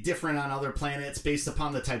they'll be different on other planets based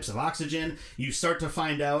upon the types of oxygen. You start to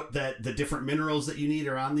find out that the different minerals that you need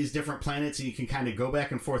are on these different planets, and you can kind of go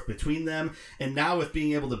back and forth between them. And now with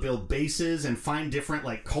being able to build bases and find different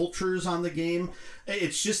like cultures on the game,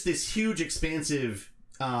 it's just this huge expansive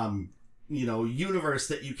universe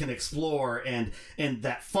that you can explore, and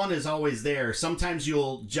that fun is always there. Sometimes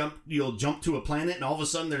you'll jump to a planet and all of a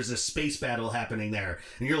sudden there's a space battle happening there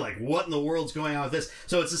and you're like, what in the world's going on with this?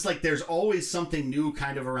 So it's just like there's always something new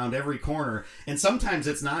kind of around every corner, and sometimes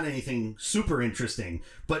it's not anything super interesting,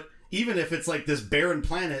 but even if it's like this barren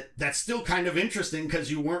planet, that's still kind of interesting because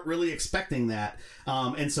you weren't really expecting that.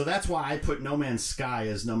 And so that's why I put No Man's Sky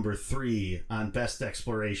as number 3 on best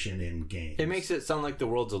exploration in games. It makes it sound like the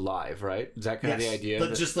world's alive, right? Is that kind of the idea?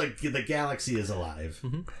 But just like the galaxy is alive.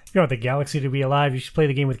 You want the galaxy to be alive, you should play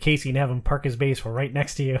the game with Casey and have him park his base right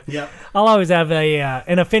next to you. Yep. I'll always have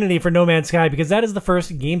an affinity for No Man's Sky because that is the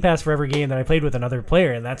first Game Pass Forever game that I played with another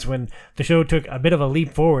player, and that's when the show took a bit of a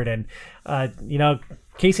leap forward. And,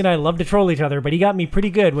 Casey and I love to troll each other, but he got me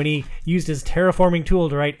pretty good when he used his terraforming tool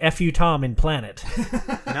to write F you Tom in Planet.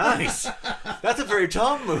 Nice. That's a very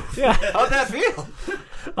Tom move. Yeah. How'd that feel?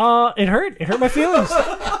 It hurt. It hurt my feelings.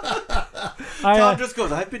 Tom just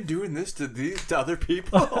goes, I've been doing this to other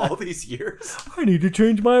people all these years. I need to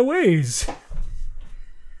change my ways.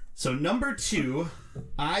 So number 2,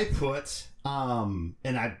 I put,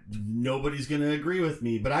 nobody's going to agree with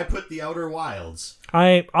me, but I put The Outer Wilds.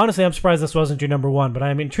 I'm surprised this wasn't your number 1, but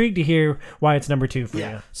I'm intrigued to hear why it's number 2 for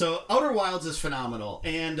you. So Outer Wilds is phenomenal,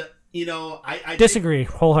 and I disagree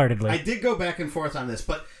wholeheartally. I did go back and forth on this,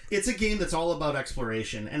 but it's a game that's all about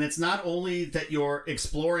exploration, and it's not only that you're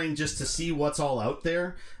exploring just to see what's all out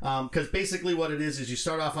there, because basically what it is you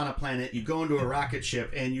start off on a planet, you go into a rocket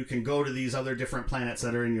ship, and you can go to these other different planets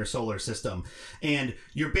that are in your solar system, and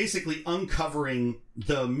you're basically uncovering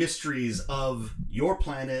the mysteries of your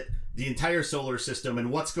planet, the entire solar system,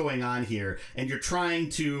 and what's going on here, and you're trying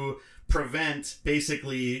to prevent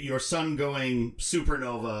basically your sun going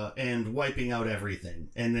supernova and wiping out everything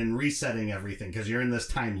and then resetting everything because you're in this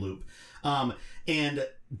time loop. And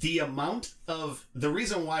the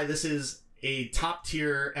reason why this is a top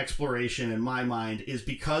tier exploration in my mind is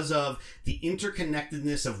because of the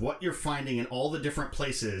interconnectedness of what you're finding in all the different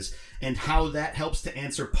places and how that helps to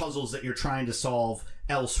answer puzzles that you're trying to solve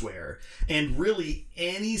elsewhere. And really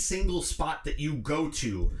any single spot that you go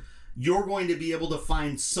to, you're going to be able to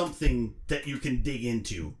find something that you can dig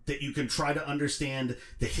into, that you can try to understand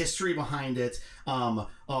the history behind it,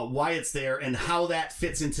 why it's there, and how that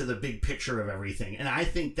fits into the big picture of everything. And I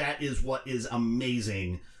think that is what is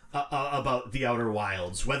amazing about the Outer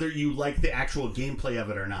Wilds, whether you like the actual gameplay of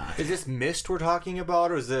it or not. Is this Myst we're talking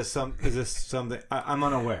about, or is this something? I'm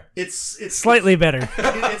unaware. It's Slightly better.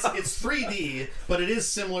 It's 3D, but it is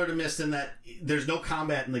similar to Myst in that there's no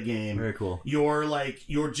combat in the game. Very cool.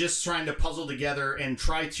 You're just trying to puzzle together and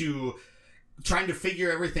trying to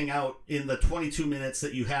figure everything out in the 22 minutes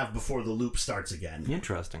that you have before the loop starts again.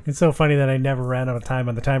 Interesting. It's so funny that I never ran out of time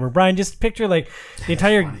on the timer. Brian, just picture like the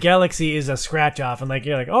entire galaxy is a scratch off, and like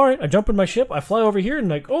you're like, all right, I jump in my ship, I fly over here, and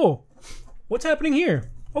like, oh, what's happening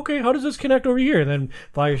here? Okay, how does this connect over here? And then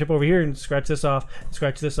fly your ship over here and scratch this off,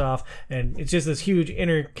 and it's just this huge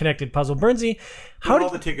interconnected puzzle. Burnsy, how all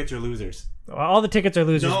the tickets are losers. All the tickets are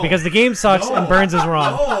losers because the game sucks and Burns is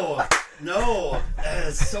wrong. No,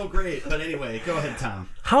 that's so great. But anyway, go ahead, Tom.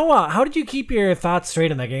 How did you keep your thoughts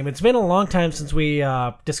straight in that game? It's been a long time since we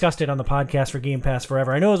discussed it on the podcast for Game Pass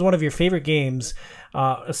Forever. I know it was one of your favorite games,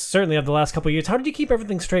 certainly of the last couple of years. How did you keep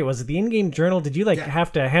everything straight? Was it the in-game journal? Did you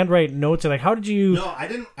have to handwrite notes, or like how did you? No, I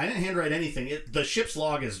didn't handwrite anything. The ship's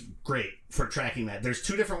log is great for tracking that. There's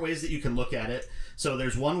two different ways that you can look at it. So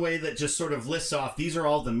there's one way that just sort of lists off, these are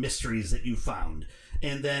all the mysteries that you found.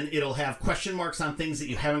 And then it'll have question marks on things that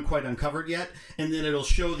you haven't quite uncovered yet. And then it'll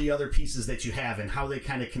show the other pieces that you have and how they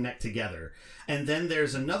kind of connect together. And then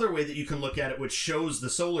there's another way that you can look at it, which shows the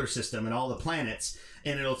solar system and all the planets.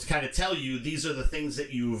 And it'll kind of tell you, these are the things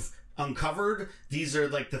that you've uncovered. These are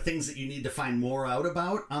like the things that you need to find more out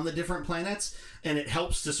about on the different planets. And it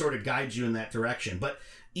helps to sort of guide you in that direction. But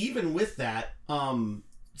even with that,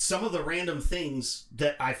 some of the random things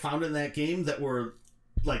that I found in that game that were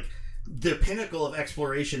like the pinnacle of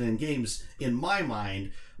exploration in games in my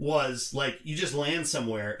mind was like you just land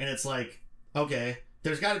somewhere and it's like, okay,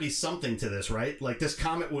 there's got to be something to this, right? Like this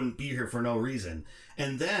comet wouldn't be here for no reason.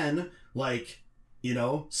 And then like, you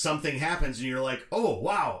know, something happens and you're like, oh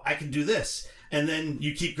wow, I can do this. And then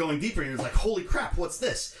you keep going deeper and you're like, holy crap, what's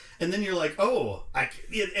this? And then you're like, oh, and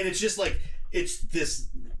it's just like, it's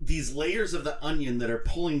these layers of the onion that are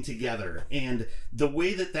pulling together, and the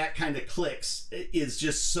way that kind of clicks is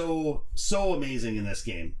just so amazing in this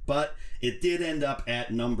game. But it did end up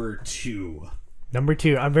at number 2. Number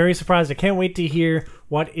 2. I'm very surprised. I can't wait to hear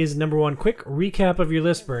what is number 1. Quick recap of your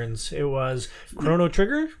list, Burns. It was Chrono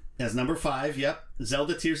Trigger as number 5. Yep.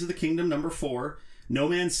 Zelda Tears of the Kingdom number 4. No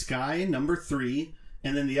Man's Sky number 3,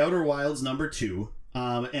 and then The Outer Wilds number 2.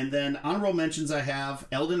 And then honorable mentions I have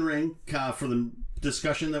Elden Ring for the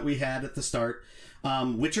discussion that we had at the start.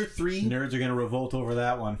 Witcher 3. Nerds are going to revolt over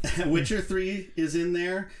that one. Witcher 3 is in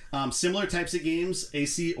there. Similar types of games,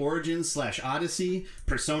 AC Origins / Odyssey,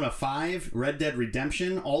 Persona 5, Red Dead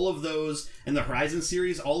Redemption, all of those, and the Horizon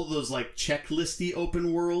series, all of those like checklisty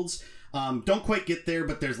open worlds. Don't quite get there,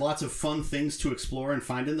 but there's lots of fun things to explore and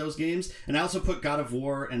find in those games. And I also put God of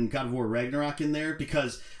War and God of War Ragnarok in there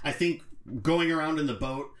because I think going around in the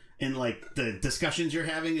boat and like the discussions you're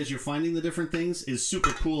having as you're finding the different things is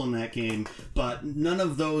super cool in that game, but none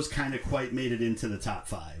of those kind of quite made it into the top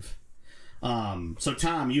 5. So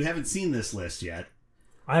Tom, you haven't seen this list yet.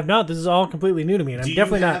 I have not. This is all completely new to me, and I'm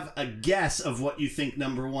definitely not. Do you have a guess of what you think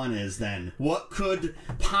number 1 is then? What could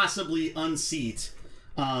possibly unseat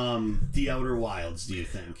The Outer Wilds, do you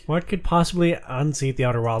think? What could possibly unseat The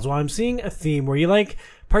Outer Wilds? Well, I'm seeing a theme where you like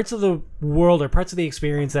parts of the world or parts of the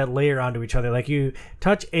experience that layer onto each other. Like you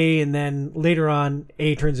touch A and then later on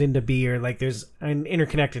A turns into B, or like there's an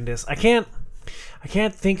interconnectedness. I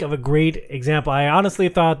can't think of a great example. I honestly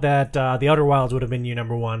thought that The Outer Wilds would have been your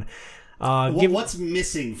number 1. What's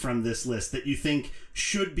missing from this list that you think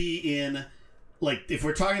should be in, like, if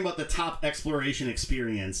we're talking about the top exploration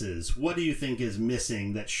experiences, what do you think is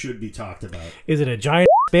missing that should be talked about? Is it a giant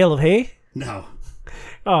bale of hay? No.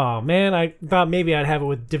 Oh, man, I thought maybe I'd have it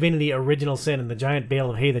with Divinity Original Sin and the giant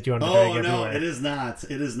bale of hay that you want to drag everywhere. Oh, no, it is not.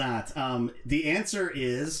 It is not. The answer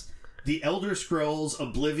is The Elder Scrolls,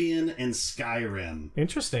 Oblivion, and Skyrim.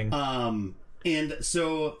 Interesting. And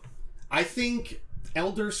so I think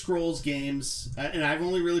Elder Scrolls games, and I've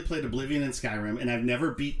only really played Oblivion and Skyrim, and I've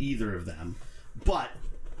never beat either of them, but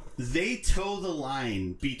they toe the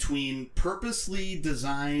line between purposely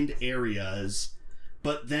designed areas,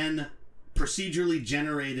 but then procedurally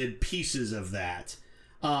generated pieces of that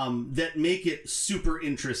that make it super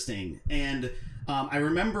interesting. And I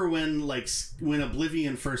remember when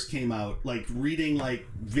Oblivion first came out, like reading like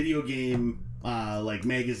video game like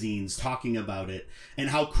magazines talking about it, and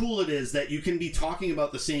how cool it is that you can be talking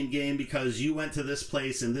about the same game because you went to this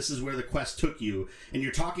place and this is where the quest took you, and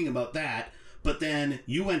you're talking about that, but then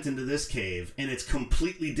you went into this cave and it's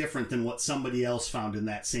completely different than what somebody else found in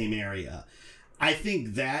that same area. I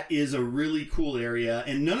think that is a really cool area,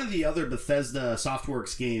 and none of the other Bethesda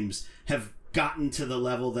Softworks games have gotten to the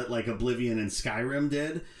level that like Oblivion and Skyrim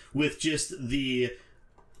did, with just the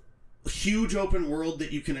huge open world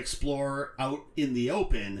that you can explore out in the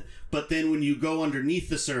open, but then when you go underneath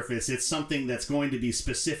the surface, it's something that's going to be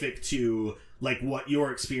specific to like what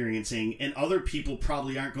you're experiencing, and other people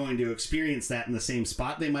probably aren't going to experience that in the same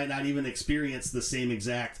spot. They might not even experience the same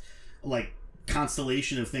exact like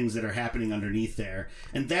constellation of things that are happening underneath there.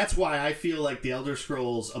 And that's why I feel like the Elder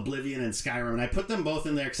Scrolls, Oblivion, and Skyrim, and I put them both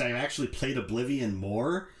in there because I actually played Oblivion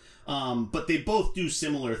more, but they both do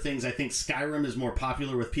similar things. I think Skyrim is more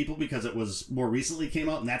popular with people because it was more recently came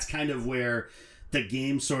out, and that's kind of where the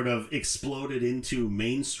game sort of exploded into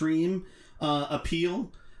mainstream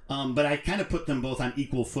appeal. But I kind of put them both on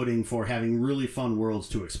equal footing for having really fun worlds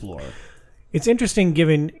to explore. It's interesting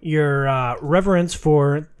given your reverence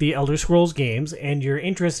for the Elder Scrolls games and your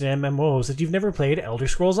interest in MMOs that you've never played Elder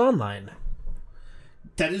Scrolls Online.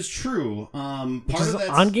 That is true. Which is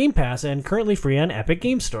on Game Pass and currently free on Epic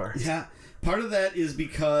Game Store. Yeah. Part of that is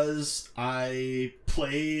because I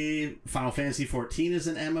play Final Fantasy XIV as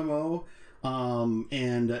an MMO,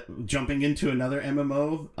 and jumping into another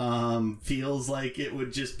MMO feels like it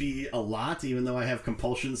would just be a lot, even though I have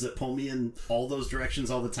compulsions that pull me in all those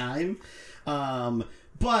directions all the time.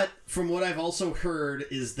 But from what I've also heard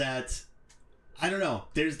is that, I don't know,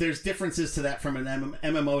 there's differences to that from an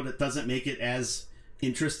MMO that doesn't make it as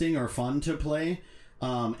interesting or fun to play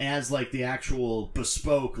as like the actual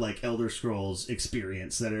bespoke like Elder Scrolls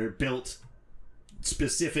experience that are built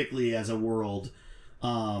specifically as a world. Well,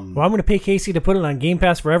 I'm going to pay Casey to put it on Game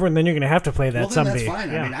Pass forever, and then you're going to have to play that someday. That's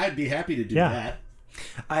fine. Yeah. I mean, I'd be happy to do that.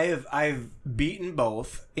 I've beaten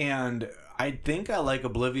both, and I think I like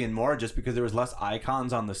Oblivion more just because there was less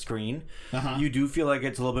icons on the screen. Uh-huh. You do feel like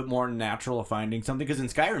it's a little bit more natural finding something, because in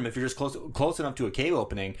Skyrim, if you're just close enough to a cave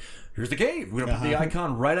opening, here's the cave. We're gonna put the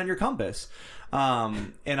icon right on your compass.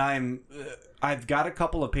 And I've got a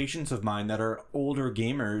couple of patients of mine that are older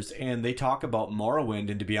gamers, and they talk about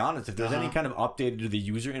Morrowind. And to be honest, if there's any kind of update to the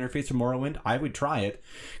user interface for Morrowind, I would try it,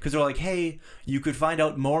 because they're like, hey, you could find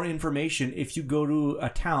out more information if you go to a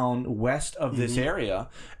town west of this area,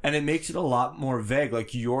 and it makes it a lot more vague.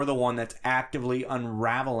 Like, you're the one that's actively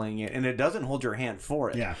unraveling it, and it doesn't hold your hand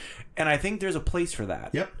for it. Yeah. And I think there's a place for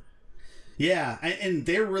that. Yep. Yeah, and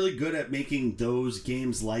they're really good at making those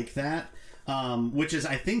games like that. Which is,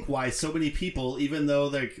 I think, why so many people, even though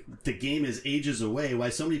the game is ages away, why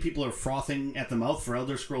so many people are frothing at the mouth for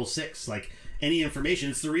Elder Scrolls 6. Like, any information.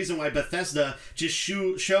 It's the reason why Bethesda just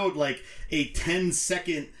showed, like, a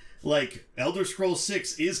 10-second, like, Elder Scrolls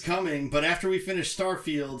 6 is coming, but after we finish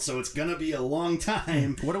Starfield, so it's gonna be a long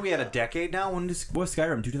time. What are we at, a decade now? When was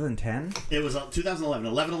Skyrim? 2010? It was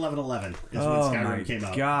 2011. 11/11/11 is when Skyrim came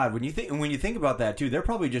out. God, when you think about that too, they're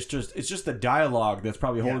probably just it's just the dialogue that's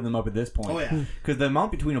probably holding them up at this point. Oh yeah, because the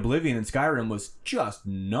amount between Oblivion and Skyrim was just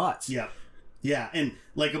nuts. Yeah. Yeah, and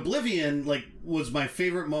like Oblivion, like was my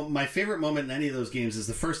favorite. My favorite moment in any of those games is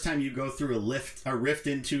the first time you go through a rift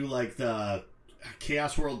into like the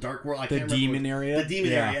Chaos World, Dark World. The demon area.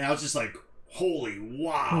 area, and I was just like, "Holy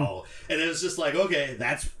wow!" And it was just like, "Okay,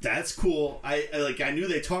 that's cool." I knew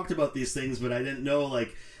they talked about these things, but I didn't know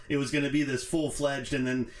like it was going to be this full fledged. And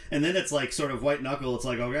then it's like sort of white knuckle. It's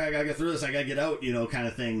like, okay, I gotta get through this. I gotta get out, kind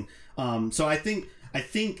of thing. So I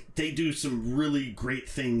think they do some really great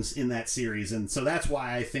things in that series, and so that's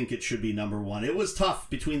why I think it should be number one. It was tough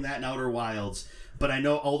between that and Outer Wilds, but I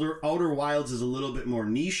know Outer Wilds is a little bit more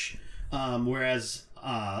niche. Whereas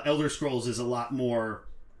Elder Scrolls is a lot more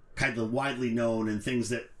kind of widely known, and things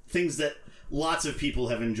that lots of people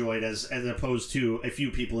have enjoyed as opposed to a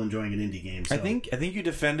few people enjoying an indie game. So. I think you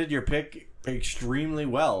defended your pick extremely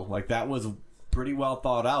well. Like, that was pretty well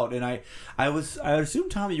thought out, and I assume,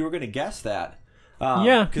 Tommy, you were going to guess that.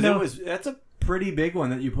 Yeah, because that's a pretty big one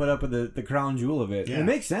that you put up with the crown jewel of it. Yeah. It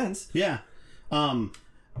makes sense. Yeah.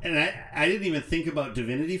 And I didn't even think about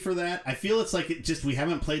Divinity for that. I feel it's like we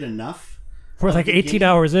haven't played enough. We're like 18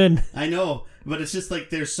 hours in. I know, but it's just like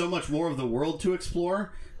there's so much more of the world to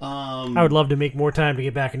explore. I would love to make more time to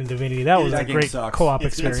get back into Divinity. That was a great co-op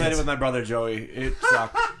experience. I played it with my brother Joey. It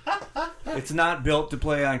sucked. It's not built to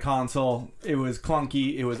play on console. It was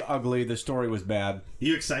clunky. It was ugly. The story was bad.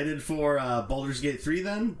 You excited for Baldur's Gate 3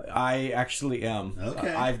 then? I actually am. Okay.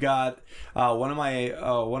 I've got one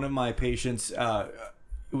of my patients.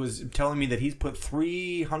 was telling me that he's put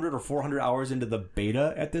 300 or 400 hours into the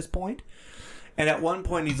beta at this point. And at one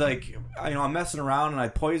point, he's like, I'm messing around and I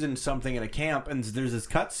poisoned something in a camp, and there's this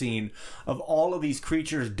cutscene of all of these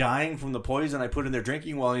creatures dying from the poison I put in their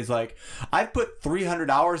drinking well. And he's like, I've put 300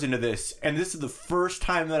 hours into this, and this is the first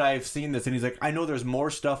time that I've seen this. And he's like, I know there's more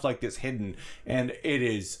stuff like this hidden, and it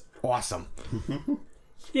is awesome.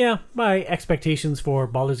 Yeah, my expectations for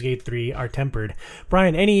Baldur's Gate 3 are tempered.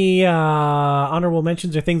 Brian, any honorable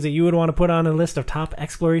mentions or things that you would want to put on a list of top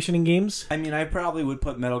exploration in games? I mean, I probably would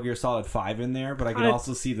put Metal Gear Solid 5 in there, but I could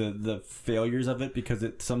also see the failures of it because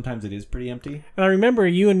sometimes it is pretty empty. And I remember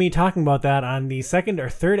you and me talking about that on the second or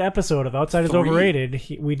third episode of Outsiders Overrated.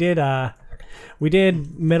 We did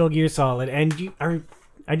Metal Gear Solid, and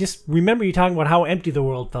I just remember you talking about how empty the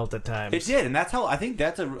world felt at times. It did, and that's how I think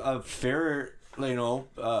that's a fair...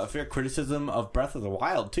 fair criticism of Breath of the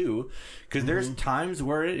Wild too, because there's times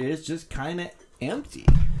where it is just kind of empty,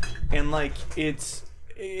 and like it's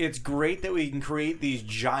great that we can create these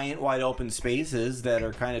giant wide open spaces that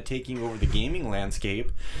are kind of taking over the gaming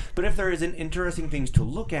landscape, but if there isn't interesting things to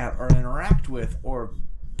look at or interact with or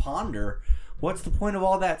ponder, what's the point of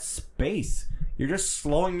all that space? You're just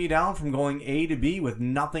slowing me down from going A to B with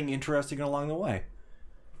nothing interesting along the way.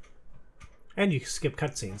 And you skip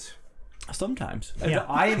cutscenes. Sometimes.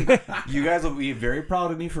 Yeah. You guys will be very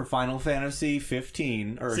proud of me for Final Fantasy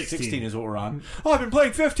 15 or 16 is what we're on. Mm-hmm. Oh, I've been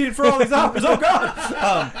playing 15 for all these hours. Oh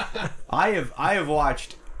God! I have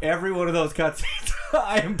watched every one of those cutscenes.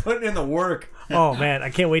 I am putting in the work. Oh man,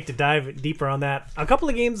 I can't wait to dive deeper on that. A couple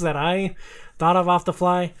of games that I thought of off the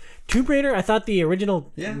fly. Tomb Raider, I thought the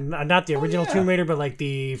original, not the original Tomb Raider, but like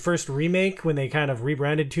the first remake when they kind of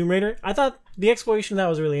rebranded Tomb Raider, I thought the exploration of that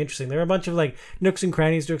was really interesting. There were a bunch of like nooks and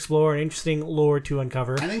crannies to explore and interesting lore to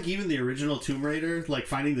uncover. I think even the original Tomb Raider, like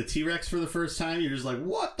finding the T-Rex for the first time, you're just like,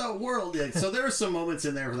 what the world? Like, so there were some moments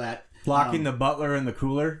in there for that. Locking the butler in the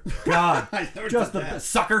cooler. God, I never just did the that.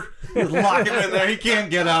 sucker. Just lock him in there. He can't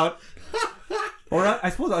get out. Or I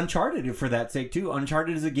suppose Uncharted, for that sake, too.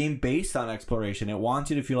 Uncharted is a game based on exploration. It wants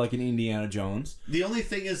you to feel like an Indiana Jones. The only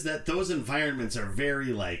thing is that those environments are very,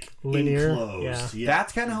 like, Linear, enclosed. yeah.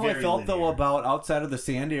 That's kind of how I very felt, though, linear. about outside of the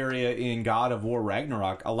sand area in God of War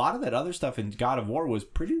Ragnarok. A lot of that other stuff in God of War was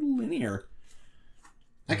pretty linear.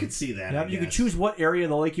 I could see that. Yeah, I you could guess. choose what area of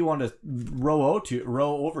the lake you wanted to row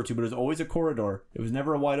over to, but it was always a corridor. It was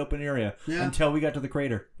never a wide open area until we got to the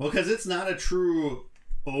crater. Well, because it's not a true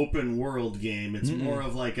open world game. It's more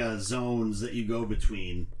of like zones that you go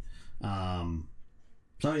between. So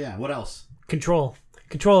yeah, what else? Control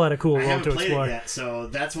had a cool I world haven't to played explore. it yet, so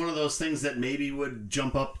that's one of those things that maybe would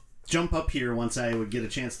jump up here once I would get a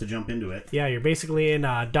chance to jump into it. Yeah, you're basically in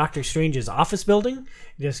Doctor Strange's office building,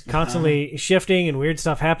 just constantly shifting and weird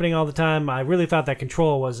stuff happening all the time. I really thought that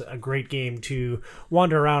Control was a great game to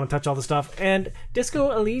wander around and touch all the stuff. And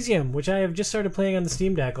Disco Elysium, which I have just started playing on the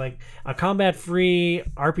Steam Deck, like a combat-free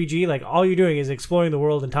RPG. Like all you're doing is exploring the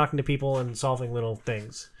world and talking to people and solving little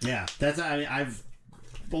things. Yeah, I've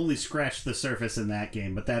only scratched the surface in that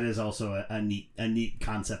game, but that is also a neat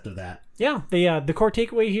concept of that. Yeah, the core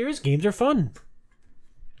takeaway here is games are fun.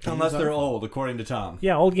 Unless they're old, according to Tom.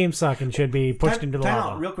 Yeah, old games suck and should be pushed into the Time lava.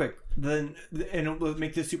 out, real quick. And we'll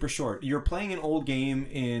make this super short. You're playing an old game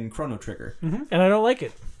in Chrono Trigger. And I don't like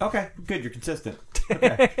it. Okay, good. You're consistent.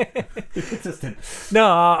 Okay. You're consistent.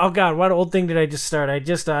 No, oh god, what old thing did I just start?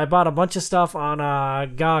 I bought a bunch of stuff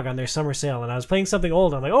on GOG on their summer sale, and I was playing something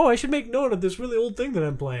old. I'm like, oh, I should make note of this really old thing that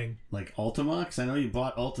I'm playing. Like Ultima? Because I know you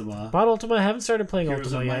bought Ultima. Bought Ultima, I haven't started playing Heroes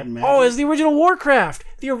Ultima of Might yet. and Magic? Oh, it's the original Warcraft!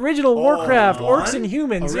 The original Warcraft, one? Orcs and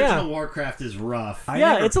Humans, Original yeah. Warcraft is rough.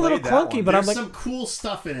 Yeah, never it's a little played that clunky, one. but I'm There's like, some cool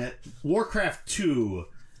stuff in it. Warcraft 2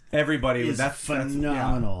 Everybody is that's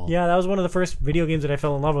phenomenal. yeah, that was one of the first video games that I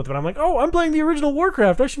fell in love with, but I'm like, oh, I'm playing the original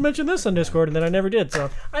Warcraft, I should mention this on Discord, and then I never did, so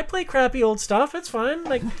I play crappy old stuff, it's fine,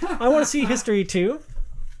 like, I want to see history too.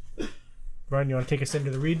 Brian, you want to take us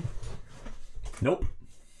into the read? Nope.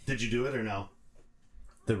 Did you do it or no?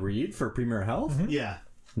 The read for Premier Health? Yeah.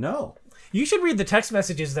 No. You should read the text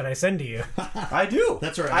messages that I send to you. I do.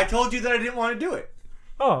 That's right. I told you that I didn't want to do it.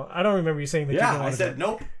 Oh, I don't remember you saying that you Yeah, didn't I want to said do it.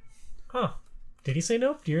 nope. Huh. Did he say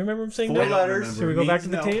no? Do you remember him saying 4 no? letters. Should we go back to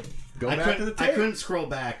the means no. tape? Go I back to the couldn't, I tape. couldn't scroll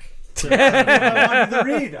back. I wanted the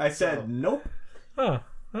read. I said nope. Oh,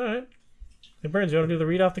 all right. Hey, Burns, you want to do the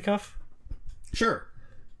read off the cuff? Sure.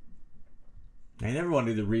 I never want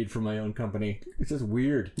to do the read for my own company. It's just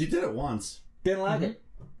weird. You did it once. Didn't like it.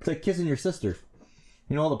 It's like kissing your sister.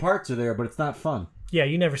 You know, all the parts are there, but it's not fun. Yeah,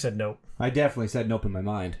 you never said nope. I definitely said nope in my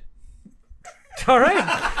mind. All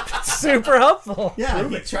right. Super helpful. Yeah,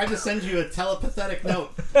 he tried to send you a telepathic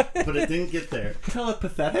note, but it didn't get there.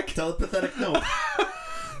 Telepathetic? Telepathic note.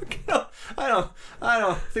 I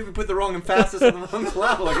don't think we put the wrong emphasis on the wrong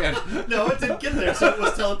level again. No, it didn't get there, so it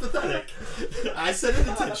was telepathetic. I said it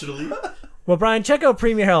intentionally. Well, Brian, check out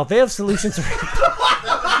Premier Health. They have solutions for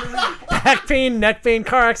back pain, neck pain,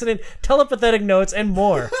 car accident, telepathetic notes, and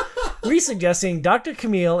more. We're suggesting Dr.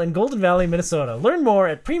 Camille in Golden Valley, Minnesota. Learn more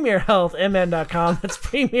at premierhealthmn.com. That's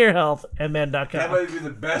premierhealthmn.com. That might be the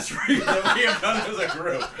best read that we have done as a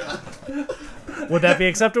group. Would that be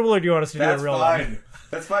acceptable, or do you want us to do a That's real fine. one?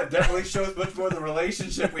 That's fine. Definitely shows much more the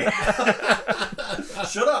relationship we have.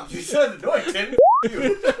 Shut up. You said it. No, I didn't.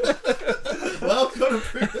 You. Well, go to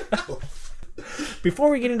Premier Health. Before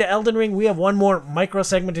we get into Elden Ring, we have one more micro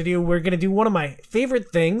segment to do. We're going to do one of my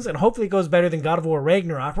favorite things, and hopefully it goes better than God of War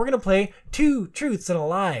Ragnarok. We're going to play Two Truths and a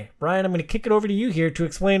Lie. Brian, I'm going to kick it over to you here to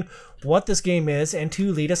explain what this game is and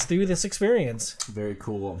to lead us through this experience. Very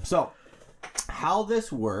cool. So, how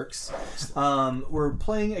this works, we're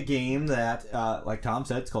playing a game that, like Tom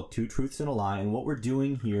said, it's called Two Truths and a Lie. And what we're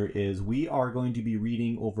doing here is we are going to be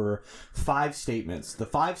reading over 5 statements. The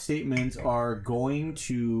 5 statements are going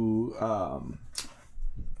to...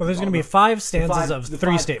 Well, there's going to be 5 stanzas of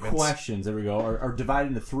 3 statements. Questions, there we go, are divided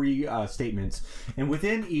into 3 statements. And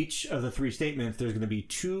within each of the 3 statements, there's going to be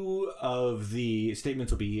 2 of the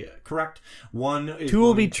statements will be correct. 1 is 2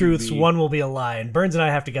 will be truths, 1 will be a lie. And Burns and I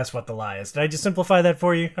have to guess what the lie is. Did I just simplify that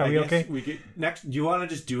for you? Are we okay? We could, next, do you want to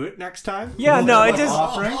just do it next time? Yeah, no, it just...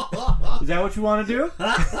 Offering? Is that what you want to do? No,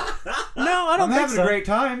 I don't I'm think having so. a great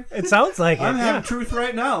time. It sounds like it. I'm having truth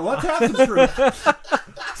right now. Let's have some truth.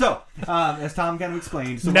 So, as Tom kind of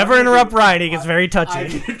explained... So Never interrupt Ryan. He gets very touchy. I'm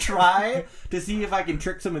going to try to see if I can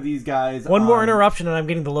trick some of these guys. One more interruption and I'm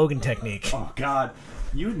getting the Logan technique. Oh, God.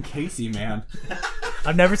 You and Casey, man.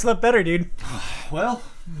 I've never slept better, dude. Well,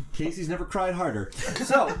 Casey's never cried harder.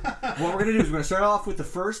 So, what we're going to do is we're going to start off with the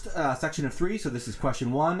first section of 3. So this is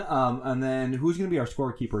question 1. And then who's going to be our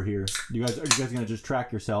scorekeeper here? Are you guys going to just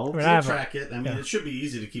track yourselves? We'll track it. I mean, it should be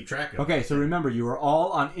easy to keep track of. Okay, so remember, you are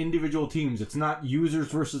all on individual teams. It's not users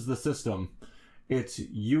versus the system. It's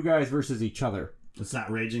you guys versus each other. It's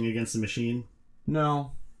not raging against the machine?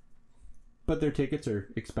 No. But their tickets are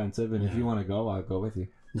expensive, and if you want to go, I'll go with you.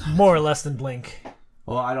 More or less than Blink.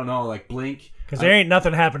 Well, I don't know, like Blink. Because there ain't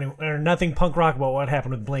nothing happening, or nothing punk rock about what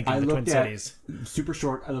happened with Blink in the Twin Cities. Super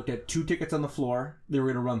short. I looked at 2 tickets on the floor. They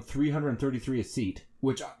were going to run $333 a seat,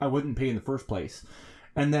 which I wouldn't pay in the first place.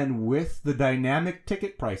 And then with the dynamic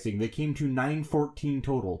ticket pricing, they came to $914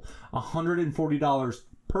 total, $140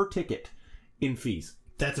 per ticket in fees.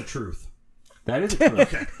 That's a truth. That is a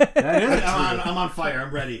truth. Okay. That is a truth. I'm on fire.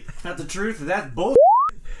 I'm ready. That's the truth. That's bull.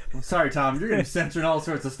 Sorry, Tom. You're going to be censoring all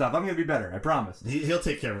sorts of stuff. I'm going to be better. I promise. He'll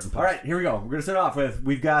take care of it. All right, here we go. We're going to start off with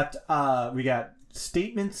we got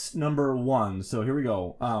statements number 1. So here we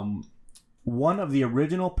go. One of the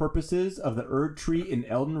original purposes of the Erd Tree in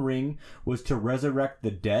Elden Ring was to resurrect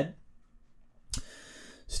the dead.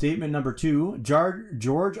 Statement number 2.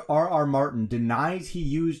 George R.R. Martin denies he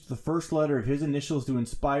used the first letter of his initials to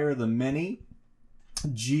inspire the many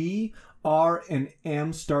G, R, and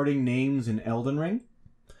M starting names in Elden Ring.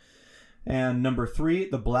 And number 3,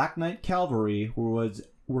 the Black Knight Cavalry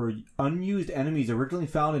were unused enemies originally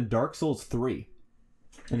found in Dark Souls 3.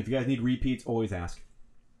 And if you guys need repeats, always ask.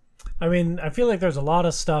 I mean, I feel like there's a lot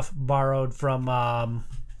of stuff borrowed from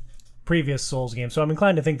previous Souls games, so I'm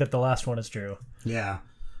inclined to think that the last one is true. Yeah.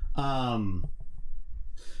 So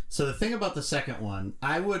the thing about the second one,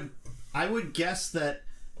 I would guess that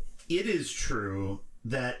it is true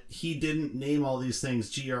that he didn't name all these things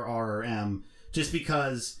G or R or M just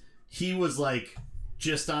because he was like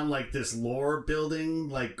just on like this lore building,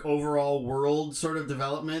 like overall world sort of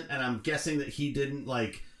development, and I'm guessing that he didn't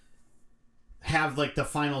like have like the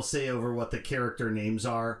final say over what the character names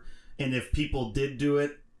are, and if people did do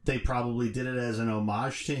it, they probably did it as an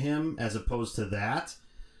homage to him as opposed to that.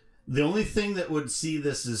 The only thing that would see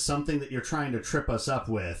this as something that you're trying to trip us up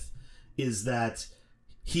with is that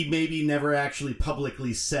he maybe never actually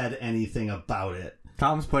publicly said anything about it.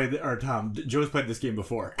 Joe's played this game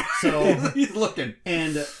before. So he's looking.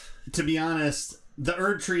 And to be honest, the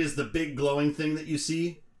Erd Tree is the big glowing thing that you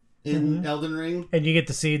see in Elden Ring. And you get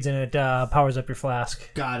the seeds and it powers up your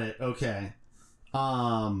flask. Got it. Okay.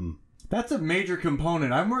 That's a major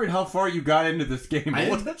component. I'm worried how far you got into this game. I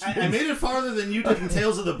made it farther than you did in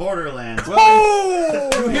Tales of the Borderlands.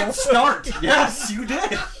 You hit start. Yes, you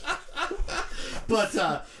did.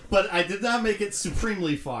 But I did not make it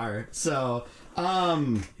supremely far. So,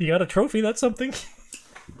 you got a trophy. That's something.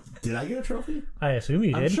 Did I get a trophy? I assume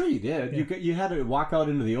you did. I'm sure you did. Yeah. You had to walk out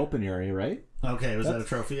into the open area, right? Okay, was that a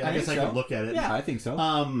trophy? I guess I could look at it. Yeah, I think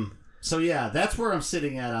so. So yeah, that's where I'm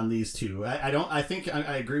sitting at on these two. I think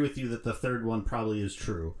I agree with you that the third one probably is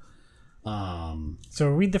true. So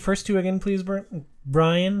read the first two again, please,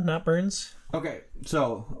 Brian, not Burns. Okay,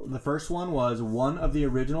 so the first one was one of the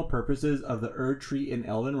original purposes of the Erd Tree in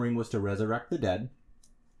Elden Ring was to resurrect the dead.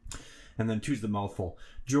 And then two's the mouthful.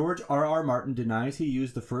 George R.R. Martin denies he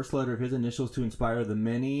used the first letter of his initials to inspire the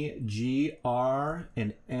many G, R,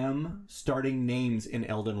 and M starting names in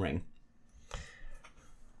Elden Ring.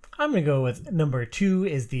 I'm going to go with number 2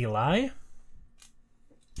 is the lie.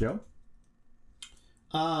 Joe?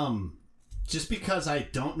 Just because I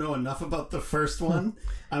don't know enough about the first one,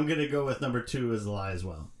 I'm going to go with number 2 is the lie as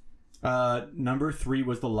well. Number 3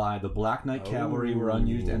 was the lie. The Black Knight Cavalry were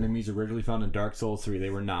unused enemies originally found in Dark Souls 3. They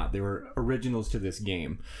were not. They were originals to this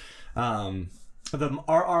game. The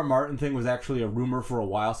R.R. Martin thing was actually a rumor for a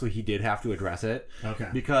while, so he did have to address it. Okay.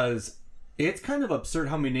 Because it's kind of absurd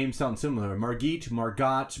how many names sound similar. Margit,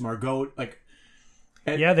 Margot, Margot, like...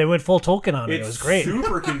 Yeah, they went full Tolkien on it. It was great. It's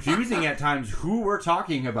super confusing at times who we're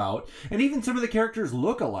talking about, and even some of the characters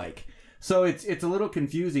look alike. So it's a little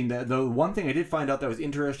confusing. The one thing I did find out that was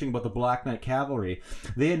interesting about the Black Knight Cavalry,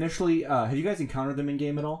 they initially have you guys encountered them in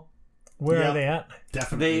game at all? Where are they at?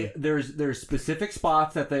 Definitely. There's specific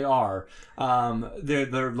spots that they are.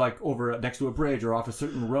 They're like over next to a bridge or off a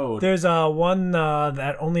certain road. There's one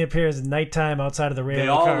that only appears at nighttime outside of the Ray They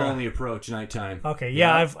of all Lucaria. only approach nighttime. Okay,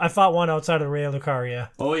 yeah, I fought one outside of the Ray of Lucaria.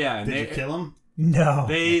 Oh yeah, and Did you kill him? No.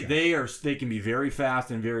 They can be very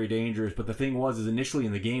fast and very dangerous, but the thing is initially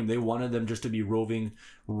in the game they wanted them just to be roving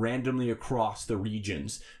randomly across the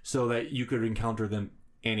regions so that you could encounter them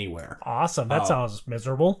anywhere. Awesome. That sounds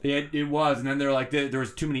miserable. It was, and then they're like there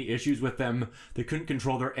was too many issues with them. They couldn't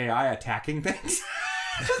control their AI attacking things.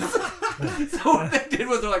 So what they did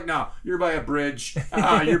was they're like, no, you're by a bridge.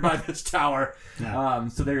 You're by this tower. Yeah.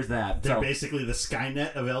 So there's that. They're basically the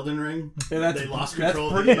Skynet of Elden Ring. Yeah, they lost control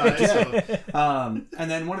of pretty the AI. So.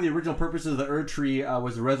 And then one of the original purposes of the Erd Tree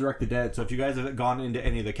was to resurrect the dead. So if you guys have gone into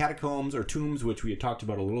any of the catacombs or tombs, which we had talked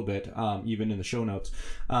about a little bit, even in the show notes,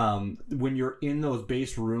 when you're in those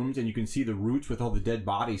base rooms and you can see the roots with all the dead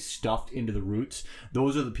bodies stuffed into the roots,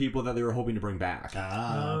 those are the people that they were hoping to bring back.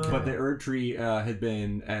 Okay. But the Erd Tree had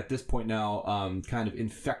been, at this point now, kind of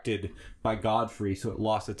infected by Godfrey, so it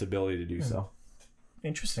lost its ability to do so.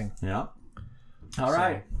 Interesting. Yeah. All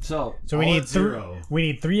right. So we need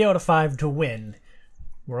 3 out of 5 to win.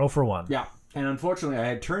 We're 0 for 1. yeah, and unfortunately, I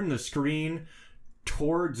had turned the screen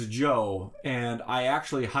towards Joe, and I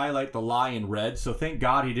actually highlight the lie in red. So thank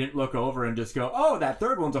God he didn't look over and just go, "Oh, that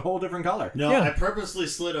third one's a whole different color." No, Yeah. I purposely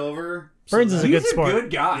slid over. Burns is a good He's a sport.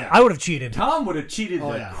 good guy. Yeah. I would have cheated. Tom would have cheated the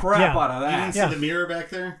yeah. crap Yeah. out of You that. didn't Yeah. see the mirror back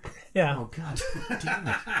there? Yeah. Oh God, damn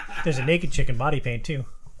it! There's a naked chick in body paint, too.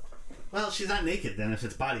 Well, she's not naked then if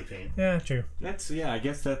it's body paint. Yeah, true. That's I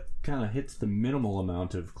guess that kind of hits the minimal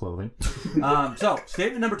amount of clothing. So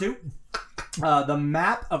statement number 2: the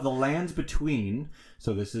map of the lands between.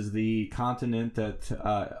 So this is the continent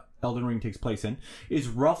that Elden Ring takes place in. Is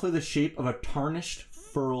roughly the shape of a tarnished,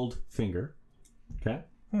 furled finger. Okay.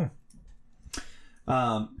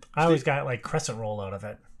 I always got like crescent roll out of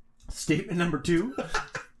it. Statement number 2: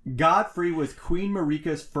 Godfrey was Queen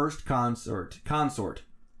Marika's first consort,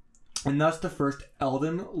 and thus the first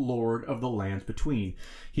Elden Lord of the Lands Between.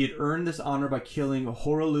 He had earned this honor by killing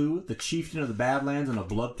Horalu, the chieftain of the Badlands, and a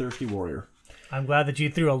bloodthirsty warrior. I'm glad that you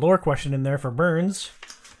threw a lore question in there for Burns.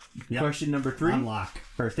 Yep. Question number 3. Unlock.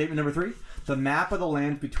 Or statement number 3. The map of the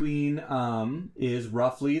lands between is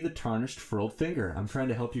roughly the tarnished furled finger. I'm trying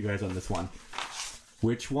to help you guys on this one.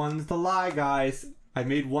 Which one's the lie, guys? I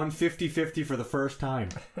made one 50-50 for the first time.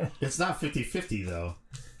 It's not 50-50 though.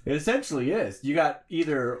 It essentially is. You got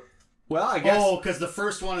either... Well, I guess... Oh, because the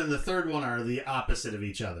first one and the third one are the opposite of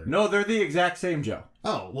each other. No, they're the exact same, Joe.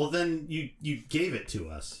 Oh, well then you gave it to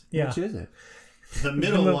us. Yeah. Which is it? The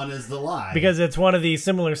middle one is the lie. Because it's one of these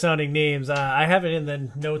similar sounding names. I have it in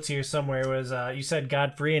the notes here somewhere. It was you said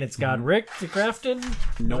Godfrey and it's Godric the Crafted?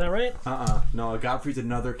 Nope. Is that right? No, Godfrey's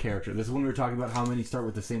another character. This is when we were talking about how many start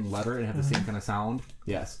with the same letter and have the same kind of sound.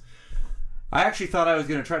 Yes. I actually thought I was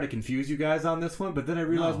going to try to confuse you guys on this one, but then I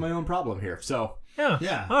realized my own problem here. So, Yeah.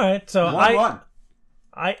 Yeah. All right. So 1-1.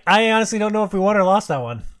 I honestly don't know if we won or lost that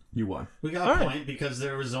one. You won. We got a point because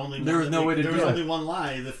there was only only one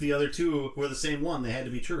lie. If the other two were the same one, they had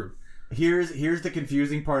to be true. Here's the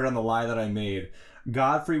confusing part on the lie that I made.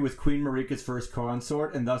 Godfrey was Queen Marika's first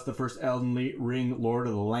consort, and thus the first Elden Ring Lord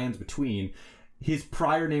of the Lands Between. His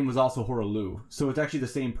prior name was also Horalu, so it's actually the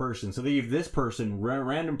same person. So they gave this person,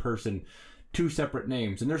 random person, 2 separate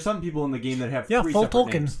names, and there's some people in the game that have Yeah, 3 full separate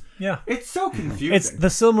Tolkien. names. Yeah. It's so confusing. It's the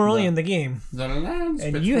Silmarillion, the game. The lands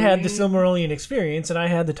And you had the between- Silmarillion experience, and I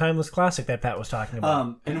had the Timeless Classic that Pat was talking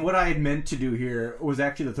about. And what I had meant to do here was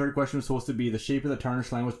actually the third question was supposed to be the shape of the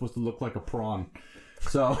tarnished land was supposed to look like a prawn.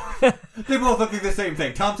 So they both look like the same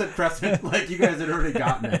thing. Tom said Crescent, like you guys had already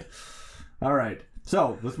gotten it. All right.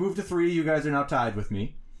 So let's move to 3. You guys are now tied with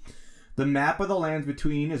me. The map of the lands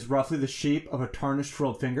between is roughly the shape of a tarnished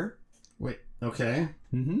frilled finger. Wait. Okay.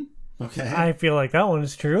 Mm-hmm. Okay. I feel like that one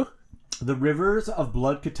is true. The rivers of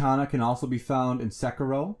Blood Katana can also be found in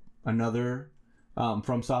Sekiro, another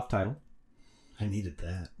FromSoft title. I needed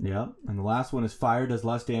that. Yeah. And the last one is fire does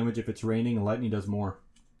less damage if it's raining and lightning does more.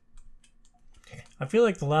 I feel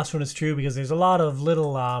like the last one is true because there's a lot of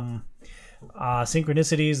little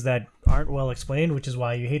synchronicities that aren't well explained, which is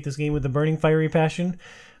why you hate this game with the burning fiery passion.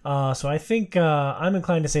 So I think I'm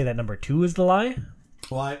inclined to say that number 2 is the lie.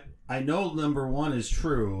 Well, I know number 1 is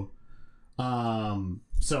true.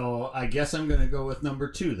 So I guess I'm going to go with number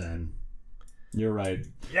 2 then. You're right.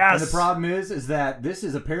 Yes! And the problem is that this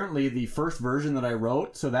is apparently the first version that I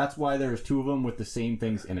wrote, so that's why there's 2 of them with the same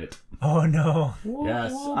things in it. Oh, no.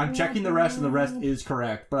 Yes. I'm checking the rest, and the rest is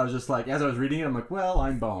correct. But I was just like, as I was reading it, I'm like, well,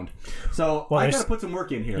 I'm boned. So I got to put some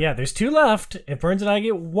work in here. Yeah, there's 2 left. If Burns and I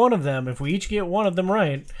get one of them, if we each get one of them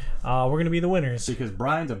right, we're going to be the winners. Because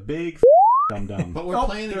Brian's a big dum-dum. But we're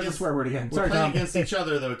playing there's against a swear word again. We're Sorry, playing Tom. against each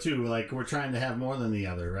other though too. Like we're trying to have more than the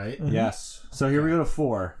other, right? Yes. So here we go to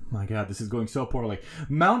 4. My God, this is going so poorly.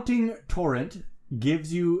 Mounting Torrent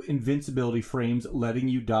gives you invincibility frames, letting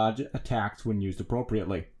you dodge attacks when used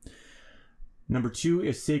appropriately. Number 2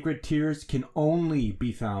 is Sacred Tears can only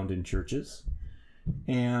be found in churches.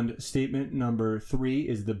 And statement number 3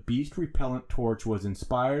 is the Beast Repellent Torch was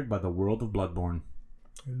inspired by the world of Bloodborne.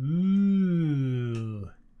 Ooh.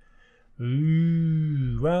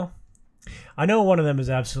 Well, I know one of them is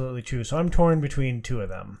absolutely true, so I'm torn between 2 of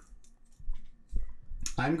them.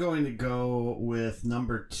 I'm going to go with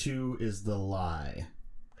number 2 is the lie.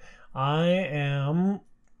 I am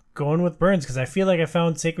going with Burns because I feel like I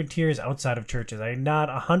found Sacred Tears outside of churches. I'm not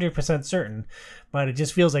 100% certain, but it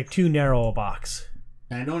just feels like too narrow a box.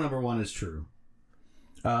 And I know number 1 is true.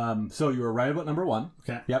 So you were right about number 1.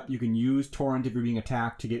 Okay. Yep, you can use Torrent if you're being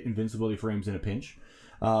attacked to get invincibility frames in a pinch.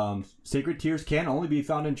 Sacred Tears can only be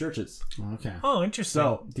found in churches. Okay. Oh, interesting.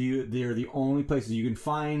 So they're the only places you can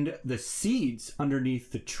find the seeds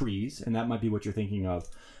underneath the trees, and that might be what you're thinking of.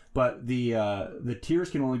 But the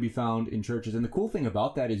tears can only be found in churches. And the cool thing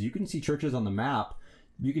about that is you can see churches on the map.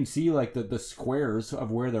 You can see like the squares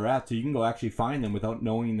of where they're at, so you can go actually find them without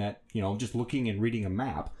knowing that, just looking and reading a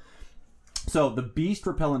map. So the Beast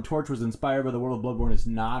Repellent Torch was inspired by the world of Bloodborne is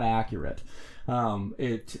not accurate.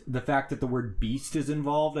 The fact that the word beast is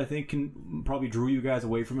involved, I think, can probably drew you guys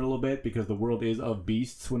away from it a little bit because the world is of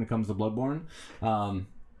beasts when it comes to Bloodborne.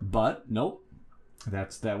 But nope,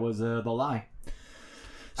 that was the lie.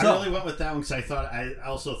 So, I really went with that one because I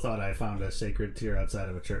also thought I found a sacred tear outside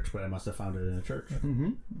of a church, but I must have found it in a church.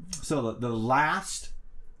 Mm-hmm. So the last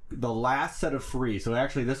set of 3. So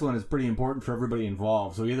actually, this one is pretty important for everybody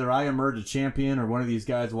involved. So either I emerge a champion, or one of these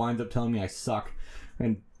guys winds up telling me I suck.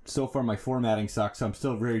 And so far, my formatting sucks. So I'm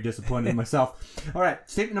still very disappointed in myself. All right,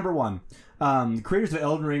 statement number 1. The creators of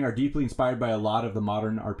Elden Ring are deeply inspired by a lot of the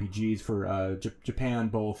modern RPGs for Japan,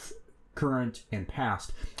 both current and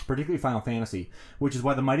past, particularly Final Fantasy, which is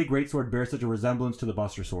why the Mighty Greatsword bears such a resemblance to the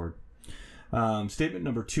Buster Sword. Statement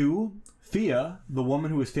number 2. Fia, the woman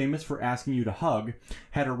who is famous for asking you to hug,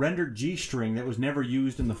 had a rendered G-string that was never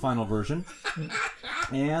used in the final version.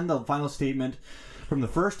 And the final statement, from the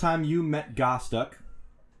first time you met Gostuk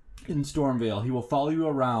in Stormvale, he will follow you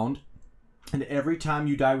around, and every time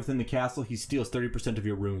you die within the castle, he steals 30% of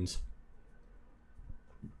your runes.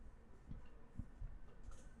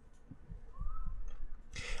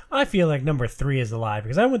 I feel like number 3 is the lie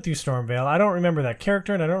because I went through Stormvale. I don't remember that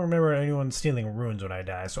character, and I don't remember anyone stealing runes when I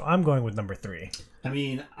die. So I'm going with number 3. I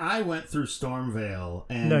mean, I went through Stormvale,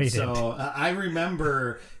 and No, you so didn't. I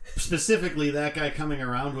remember specifically that guy coming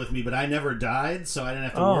around with me, but I never died, so I didn't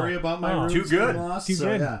have to worry about my runes Too good. being lost. Too so,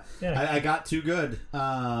 good. Yeah. I got too good.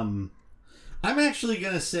 I'm actually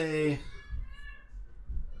going to say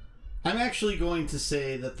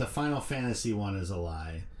that the Final Fantasy one is a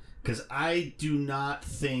lie. Because I do not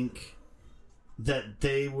think that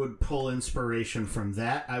they would pull inspiration from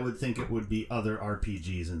that. I would think it would be other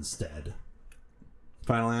RPGs instead.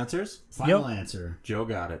 Final answers? Final answer. Joe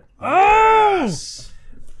got it. Oh! Yes.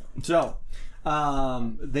 So,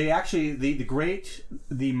 They actually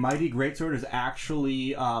the mighty greatsword is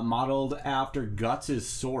actually modeled after Guts'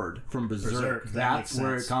 sword from Berserk. That's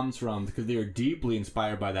where it comes from because they are deeply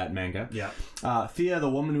inspired by that manga. Yeah. Thea, the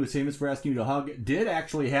woman who is famous for asking you to hug, did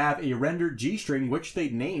actually have a rendered G-string, which they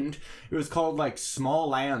named. It was called like Small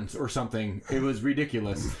Lands or something. It was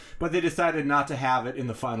ridiculous, but they decided not to have it in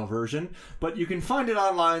the final version. But you can find it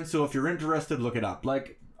online, so if you're interested, look it up.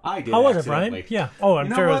 Like. I did. How was it, Brian? Yeah. Oh,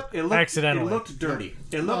 I'm sure it was accidentally. It looked dirty.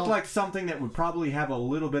 It looked like something that would probably have a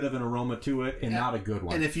little bit of an aroma to it and not a good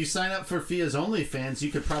one. And if you sign up for Fia's OnlyFans, you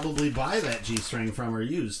could probably buy that G-string from her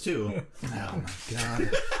used, too. Oh, my God.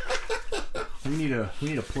 We need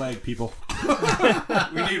a plague, people.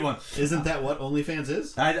 We need one. Isn't that what OnlyFans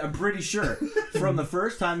is? I'm pretty sure. From the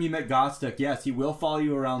first time you met Gostock, yes, he will follow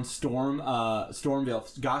you around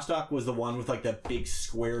Stormvale. Gostock was the one with like that big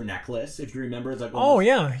square necklace, if you remember. It's like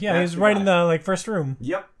yeah, he was right in the first room.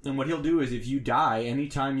 Yep. And what he'll do is if you die,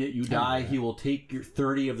 anytime that you die, he will take your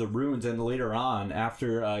 30 of the runes, and later on,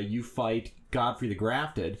 after you fight Godfrey the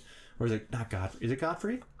Grafted, or is it not Godfrey? Is it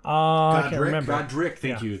Godfrey? I can't remember. Godric,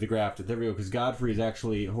 thank you, the Grafted. There we go, because Godfrey is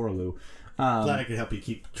actually Horlu. Glad I could help you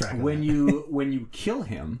keep track of when you kill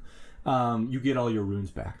him, you get all your runes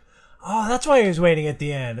back. Oh, that's why he was waiting at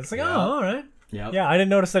the end. It's like, all right. Yep. Yeah, I didn't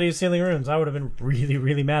notice that he was stealing runes. I would have been really,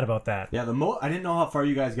 really mad about that. Yeah, I didn't know how far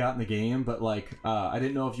you guys got in the game, but I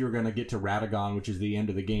didn't know if you were going to get to Radagon, which is the end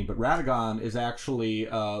of the game. But Radagon is actually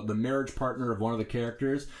the marriage partner of one of the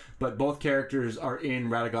characters, but both characters are in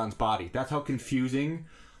Radagon's body. That's how confusing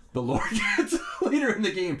the lore gets later in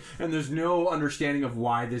the game, and there's no understanding of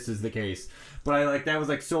why this is the case. But that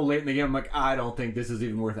was so late in the game, I'm like, I don't think this is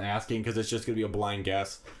even worth asking because it's just going to be a blind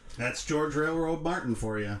guess. That's George Railroad Martin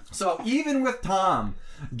for you. So even with Tom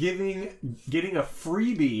getting a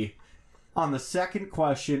freebie on the second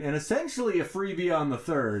question and essentially a freebie on the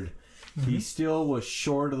third, he still was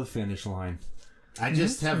short of the finish line. I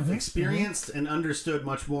just have experienced and understood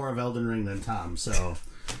much more of Elden Ring than Tom, so...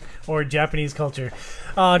 Or Japanese culture.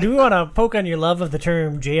 Do we want to poke on your love of the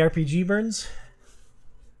term JRPG, Burns?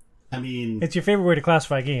 I mean... It's your favorite way to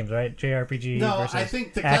classify games, right? JRPG versus I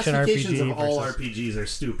think the action classifications RPG of all RPGs are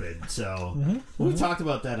stupid, so... We've talked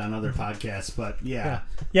about that on other podcasts, but yeah.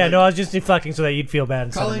 Yeah, no, I was just deflecting so that you'd feel bad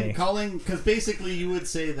instead of me. Because basically you would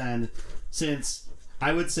say then, since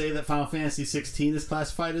I would say that Final Fantasy 16 is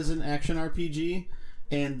classified as an action RPG...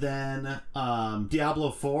 And then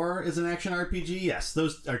Diablo 4 is an action RPG. Yes,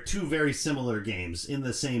 those are two very similar games in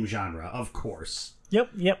the same genre, of course.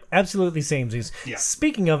 Yep, absolutely samesies. Yeah.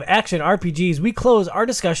 Speaking of action RPGs, we close our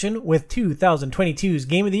discussion with 2022's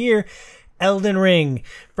Game of the Year, Elden Ring.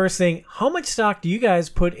 First thing, how much stock do you guys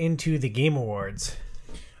put into the Game Awards?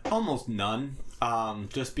 Almost none.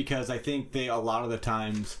 Just because I think a lot of the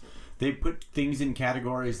times... They put things in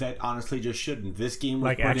categories that honestly just shouldn't. This game was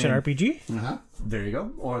like action RPG. There you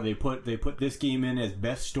go. Or they put this game in as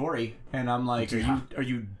best story, and I'm like, are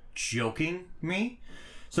you joking me?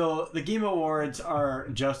 So the Game Awards are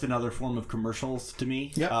just another form of commercials to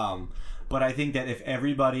me. Yep. But I think that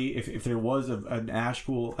if there was an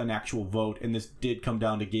actual vote, and this did come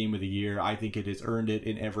down to Game of the Year, I think it has earned it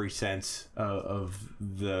in every sense of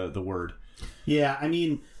the word. Yeah, I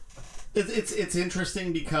mean. It's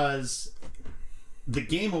interesting because the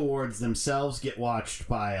Game Awards themselves get watched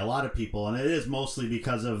by a lot of people, and it is mostly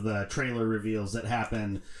because of the trailer reveals that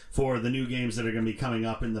happen for the new games that are going to be coming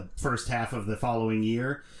up in the first half of the following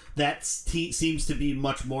year. That seems to be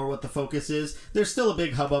much more what the focus is. There's still a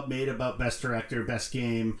big hubbub made about Best Director, Best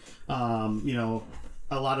Game, a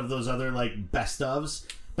lot of those other best ofs.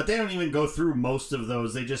 But they don't even go through most of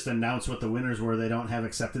those. They just announce what the winners were. They don't have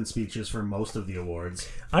acceptance speeches for most of the awards.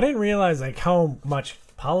 I didn't realize how much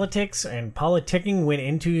politics and politicking went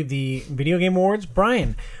into the video game awards.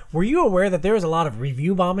 Brian, were you aware that there was a lot of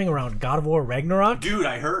review bombing around God of War Ragnarok? Dude,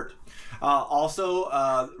 I heard.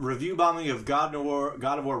 Also, review bombing of God of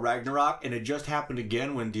War Ragnarok, and it just happened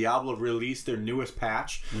again when Diablo released their newest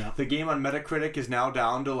patch. Yeah. The game on Metacritic is now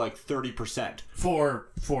down to 30%. For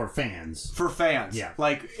fans. For fans. Yeah.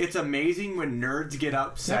 It's amazing when nerds get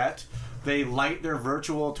upset. Yep. They light their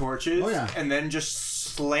virtual torches and then just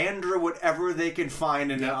slander whatever they can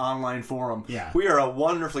find in an online forum. Yeah. We are a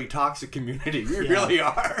wonderfully toxic community. We really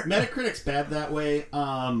are. Metacritic's bad that way.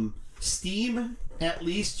 Steam... At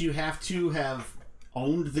least you have to have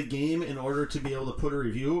owned the game in order to be able to put a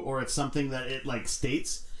review, or it's something that it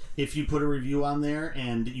states. If you put a review on there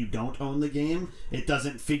and you don't own the game, it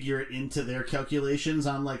doesn't figure it into their calculations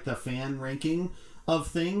on the fan ranking of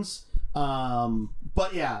things.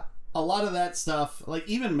 But yeah, a lot of that stuff,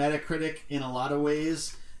 even Metacritic in a lot of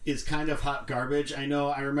ways is kind of hot garbage. I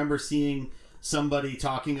remember seeing somebody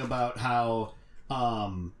talking about how,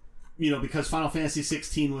 because Final Fantasy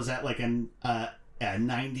 16 was at like a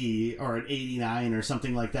 90 or an 89 or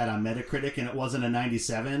something like that on Metacritic, and it wasn't a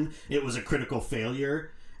 97. It was a critical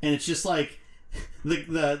failure, and it's just like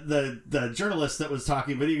the journalist that was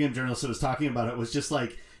talking, video game journalist that was talking about it, was just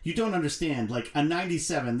like, you don't understand. Like a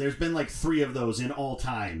 97, there's been like 3 of those in all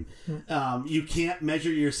time. You can't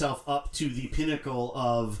measure yourself up to the pinnacle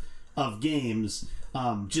of games.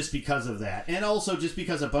 Just because of that. And also just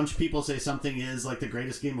because a bunch of people say something is like the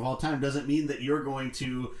greatest game of all time doesn't mean that you're going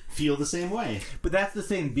to feel the same way. But that's the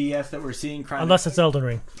same BS that we're seeing. Unless it's Elden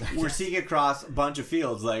Ring. We're seeing across a bunch of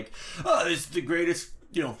fields. Like, oh, this is the greatest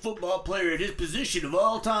football player at his position of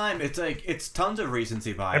all time. It's like, it's tons of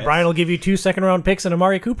recency bias. And Brian will give you 2 second-round picks and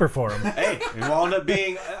Amari Cooper for him. Hey, it wound up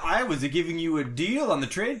being, I was giving you a deal on the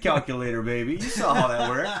trade calculator, baby. You saw how that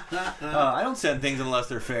worked. I don't send things unless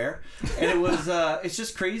they're fair. And it was, it's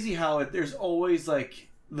just crazy how there's always like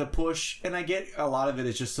the push, and I get a lot of it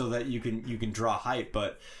is just so that you can draw hype,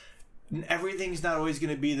 but everything's not always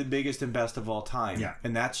going to be the biggest and best of all time. Yeah.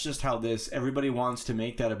 And that's just how everybody wants to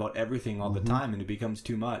make that about everything all the time, and it becomes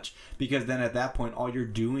too much. Because then at that point, all you're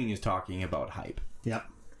doing is talking about hype. Yep.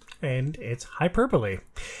 And it's hyperbole.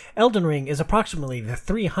 Elden Ring is approximately the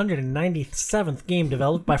 397th game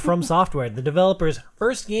developed by From Software. The developer's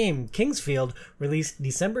first game, Kingsfield, released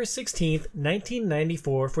December 16th,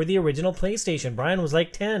 1994 for the original PlayStation. Brian was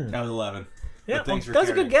like 10. I was 11. Yeah, But thanks for that was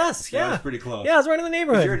a caring. good guess. Yeah, That was pretty close. Yeah, I was right in the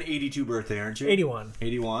neighborhood. You're an 82 birthday, aren't you? 81.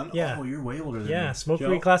 81? Yeah. Oh, you're way older than me. Yeah, smoke Joe?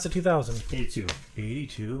 free class of 2000. 82.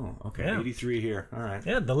 82. Okay, Yeah. 83 here. All right.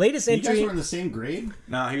 Yeah, the latest You entry. guys were in the same grade?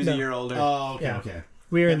 No, he was a year older. Oh, okay, Yeah. okay.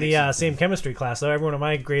 We were in That the makes sense, same chemistry class, though. Everyone in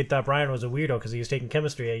my grade thought Brian was a weirdo because he was taking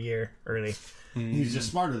chemistry a year early. He's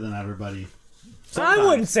just smarter than everybody. I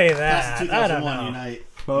wouldn't say Class that. of I don't 2001 know. Unite.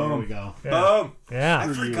 Boom. There we go. Boom! Yeah.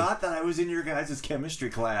 I forgot that I was in your guys' chemistry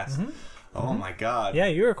class. Oh my god. Yeah,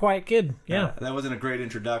 you were a quiet kid. Yeah. That wasn't a great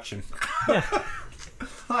introduction. Yeah.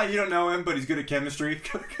 Hi, you don't know him, but he's good at chemistry.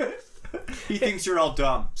 He thinks you're all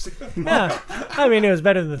dumb. Yeah. I mean, it was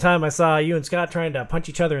better than the time I saw you and Scott trying to punch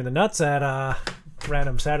each other in the nuts at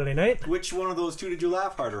random Saturday night. Which one of those two did you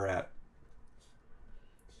laugh harder at?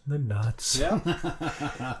 The nuts. Yeah.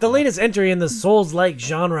 The latest entry in the Souls-like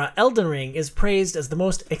genre, Elden Ring, is praised as the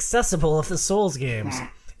most accessible of the Souls games.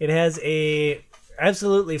 It has a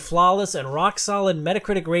absolutely flawless and rock-solid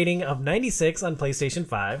Metacritic rating of 96 on PlayStation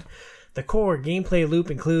 5. The core gameplay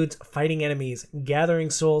loop includes fighting enemies,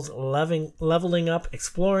 gathering souls, leveling up,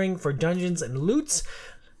 exploring for dungeons and loots,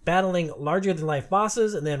 battling larger-than-life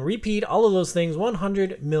bosses, and then repeat all of those things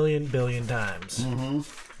 100 million billion times.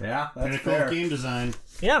 Yeah, that's Pinnacle fair. of game design.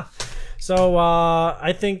 Yeah. So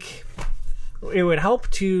I think it would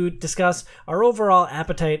help to discuss our overall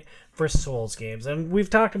appetite for Souls games. And we've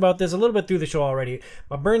talked about this a little bit through the show already.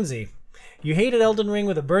 But Bernsey, you hated Elden Ring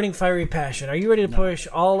with a burning fiery passion. Are you ready to push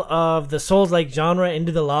all of the Souls-like genre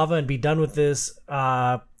into the lava and be done with this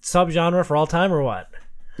subgenre for all time, or what?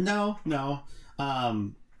 No.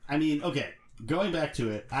 I mean, okay, going back to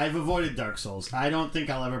it, I've avoided Dark Souls. I don't think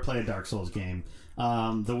I'll ever play a Dark Souls game.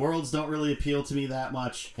 The worlds don't really appeal to me that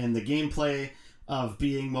much, and the gameplay of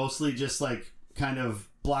being mostly just like kind of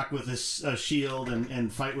block with a shield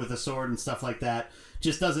and fight with a sword and stuff like that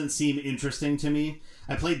just doesn't seem interesting to me.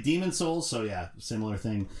 I played Demon Souls, so yeah, similar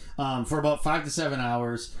thing, for about 5 to 7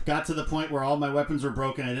 hours. Got to the point where all my weapons were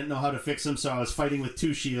broken. I didn't know how to fix them, so I was fighting with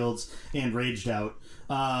 2 shields and raged out.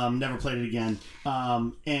 Never played it again.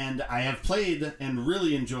 And I have played and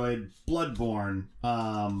really enjoyed Bloodborne,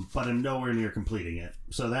 but I'm nowhere near completing it.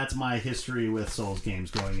 So that's my history with Souls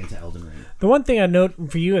games going into Elden Ring. The one thing I note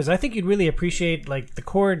for you is I think you'd really appreciate like the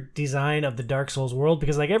core design of the Dark Souls world,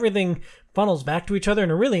 because like everything funnels back to each other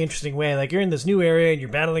in a really interesting way. Like you're in this new area and you're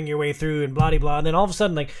battling your way through and blah blah, and then all of a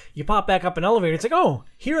sudden like you pop back up an elevator. It's like, oh,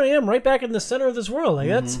 here I am right back in the center of this world. Like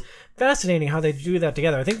that's fascinating how they do that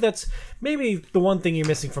together. I think that's maybe the one thing you're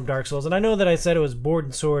missing from Dark Souls. And I know that I said it was board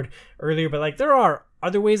and sword earlier, but like there are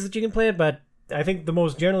other ways that you can play it, but I think the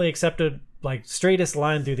most generally accepted like straightest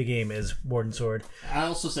line through the game is board and sword. I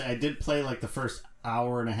also say I did play like the first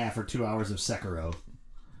hour and a half or 2 hours of Sekiro.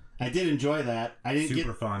 I did enjoy that. I didn't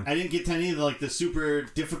Super fun. I didn't get to any of the super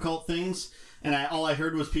difficult things, and all I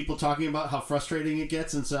heard was people talking about how frustrating it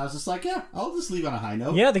gets, and so I was just like, yeah, I'll just leave on a high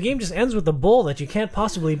note. Yeah, the game just ends with a bull that you can't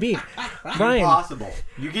possibly beat. Brian, Impossible.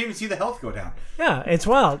 You can't even see the health go down. yeah, it's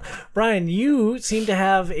wild. Brian, you seem to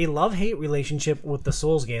have a love-hate relationship with the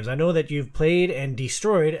Souls games. I know that you've played and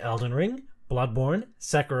destroyed Elden Ring, Bloodborne,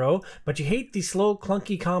 Sekiro, but you hate the slow,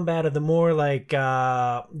 clunky combat of the more like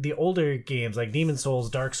the older games like Demon Souls,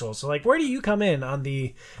 Dark Souls. So like, where do you come in on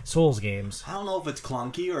the Souls games? I don't know if it's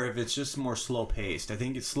clunky or if it's just more slow paced. I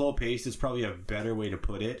think it's slow paced is probably a better way to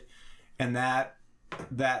put it, and that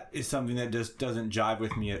is something that just doesn't jive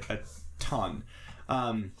with me a ton.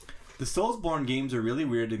 The Soulsborne games are really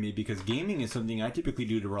weird to me because gaming is something I typically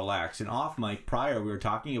do to relax. And off mic prior, we were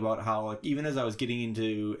talking about how, like, even as I was getting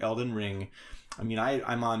into Elden Ring, I mean,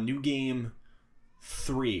 I'm on New Game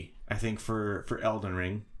 3, I think, for Elden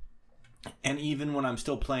Ring. And even when I'm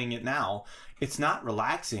still playing it now, it's not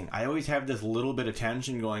relaxing. I always have this little bit of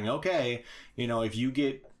tension going, okay, you know, if you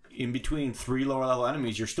get in between 3 lower level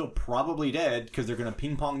enemies, you're still probably dead because they're going to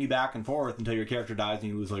ping pong you back and forth until your character dies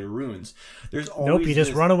and you lose all your runes. There's always Nope, you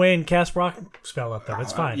just run away and cast rock spell at them.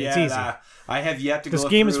 It's fine. Yeah, it's easy. I have yet to This go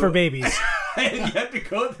game through, is for babies. I have yet to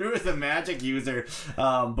go through as a magic user,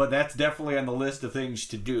 but that's definitely on the list of things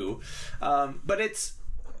to do. But it's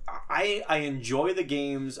I enjoy the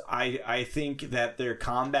games. I think that their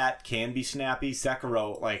combat can be snappy.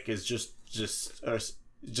 Sekiro is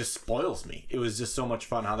just spoils me. It was just so much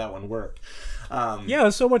fun how that one worked. Yeah, it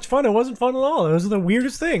was so much fun. It wasn't fun at all. It was the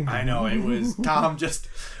weirdest thing. I know it was. Tom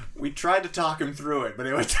we tried to talk him through it, but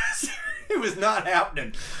it was just it was not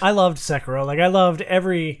happening. I loved Sekiro. Like, I loved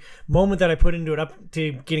every moment that I put into it, up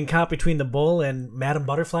to getting caught between the bull and Madame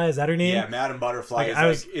Butterfly. Is that her name? Yeah, Madame Butterfly. I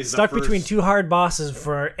was stuck between 2 hard bosses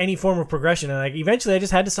for any form of progression, and like eventually I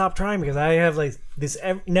just had to stop trying because I have like this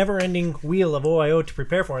never-ending wheel of OIO to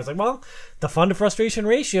prepare for. It's like, well, the fun to frustration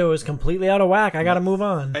ratio is completely out of whack. I got to move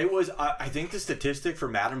on. It was. I think the statistic for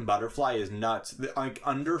Madame Butterfly is nuts. Like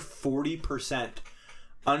under 40%.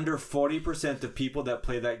 Under 40% of people that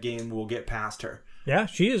play that game will get past her. Yeah,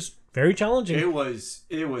 she is very challenging. It was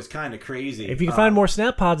kind of crazy. If you can find more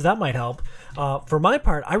snap pods, that might help. For my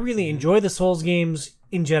part, I really enjoy the Souls games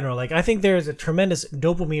in general. Like, I think there's a tremendous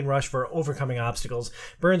dopamine rush for overcoming obstacles.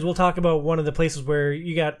 Burns, we'll talk about one of the places where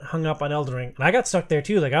you got hung up on Elden Ring. And I got stuck there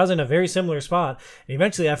too. Like, I was in a very similar spot. And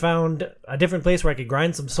eventually I found a different place where I could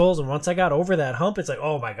grind some souls. And once I got over that hump, it's like,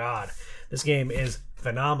 oh my God, this game is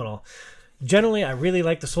phenomenal. Generally, I really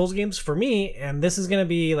like the Souls games for me, and this is going to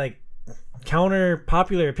be like counter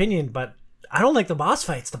popular opinion, but I don't like the boss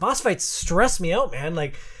fights. The boss fights stress me out, man.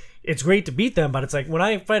 Like, it's great to beat them, but it's like when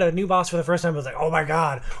I fight a new boss for the first time, I was like, oh my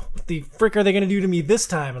God, what the frick are they going to do to me this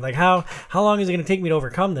time? And like, how long is it going to take me to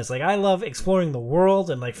overcome this? Like, I love exploring the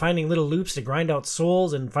world and like finding little loops to grind out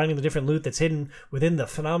souls and finding the different loot that's hidden within the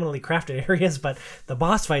phenomenally crafted areas, but the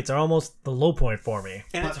boss fights are almost the low point for me.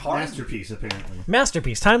 And it's hard. Masterpiece, apparently.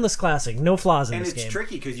 Masterpiece, timeless classic, no flaws in and this game. And it's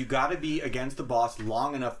tricky because you got to be against the boss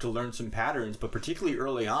long enough to learn some patterns, but particularly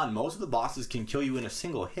early on, most of the bosses can kill you in a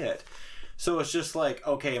single hit. So it's just like,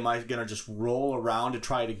 okay, am I going to just roll around to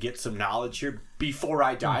try to get some knowledge here before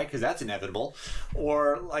I die? Because that's inevitable.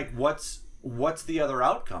 Or, like, what's the other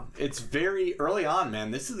outcome? It's very early on, man.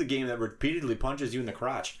 This is a game that repeatedly punches you in the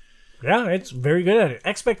crotch. Yeah, it's very good at it.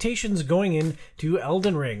 Expectations going into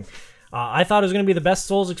Elden Ring. I thought it was going to be the best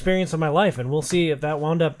Souls experience of my life, and we'll see if that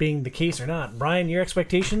wound up being the case or not. Brian, your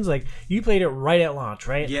expectations? Like, you played it right at launch,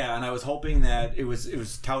 right? Yeah, and I was hoping that it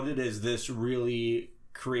was touted as this really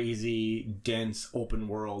crazy, dense open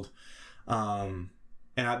world, and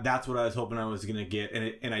that's what I was hoping I was going to get,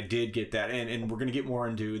 and I did get that, and we're going to get more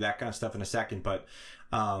into that kind of stuff in a second, but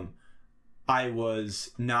I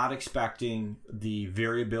was not expecting the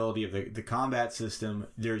variability of the combat system.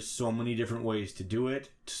 There's so many different ways to do it,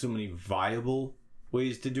 so many viable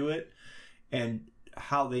ways to do it, and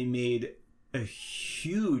how they made a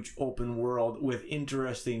huge open world with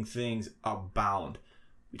interesting things abound.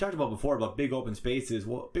 We talked about before about big open spaces.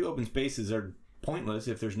 Well, big open spaces are pointless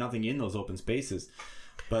if there's nothing in those open spaces.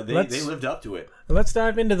 But they lived up to it. Let's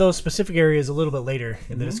dive into those specific areas a little bit later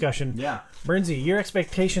in the discussion. Yeah. Bernsey, your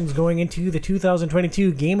expectations going into the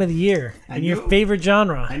 2022 Game of the Year and your favorite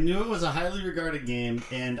genre. I knew it was a highly regarded game,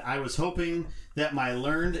 and I was hoping that my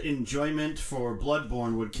learned enjoyment for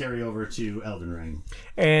Bloodborne would carry over to Elden Ring.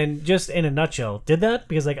 And just in a nutshell, did that?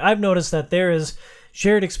 Because like I've noticed that there is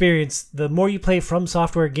shared experience. The more you play From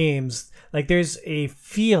Software games, like there's a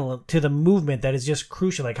feel to the movement that is just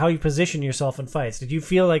crucial, like how you position yourself in fights. Did you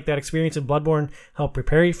feel like that experience in Bloodborne helped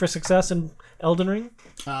prepare you for success in Elden Ring?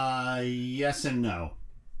 Yes and no.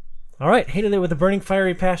 All right, hated it with a burning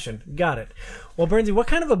fiery passion. Got it. Well, Bernsey, what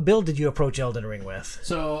kind of a build did you approach Elden Ring with?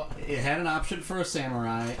 So it had an option for a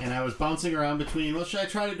samurai, and I was bouncing around between, well, should I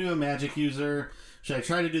try to do a magic user? Should I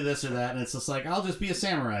try to do this or that? And it's just like, I'll just be a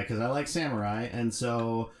samurai because I like samurai. And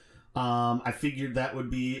so I figured that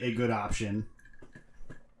would be a good option.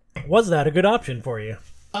 Was that a good option for you?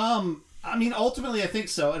 I mean, ultimately, I think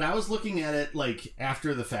so. And I was looking at it like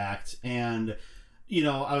after the fact, and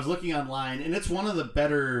I was looking online, and it's one of the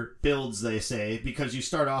better builds, they say, because you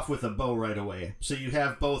start off with a bow right away. So you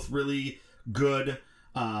have both really good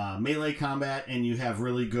melee combat, and you have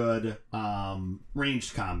really good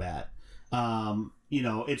ranged combat.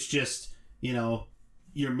 It's just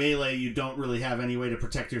your melee, you don't really have any way to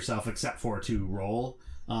protect yourself except for to roll.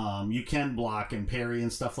 You can block and parry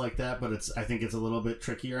and stuff like that, but I think it's a little bit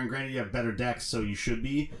trickier. And granted, you have better decks, so you should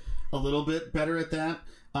be a little bit better at that.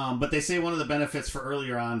 But they say one of the benefits for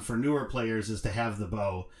earlier on for newer players is to have the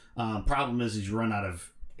bow. Problem is you run out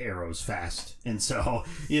of arrows fast, and so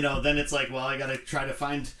then it's like, well, I gotta try to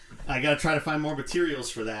find more materials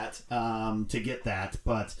for that to get that.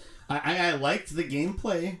 But I liked the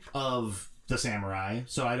gameplay of the samurai,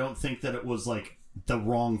 so I don't think that it was like the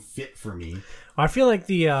wrong fit for me. I feel like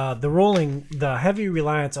the rolling, the heavy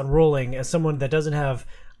reliance on rolling, as someone that doesn't have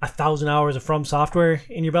 1,000 hours of From Software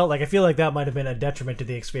in your belt, like I feel like that might have been a detriment to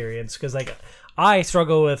the experience, because like I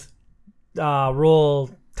struggle with roll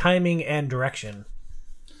timing and direction.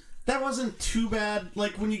 That wasn't too bad.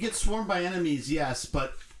 Like when you get swarmed by enemies, yes,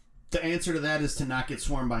 but the answer to that is to not get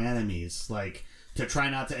swarmed by enemies. Like to try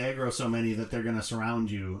not to aggro so many that they're going to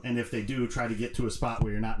surround you, and if they do, try to get to a spot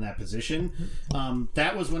where you're not in that position.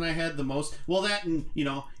 That was when I had the most. Well, that, and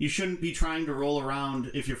you shouldn't be trying to roll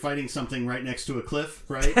around if you're fighting something right next to a cliff,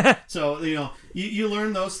 right? So you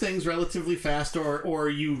learn those things relatively fast, or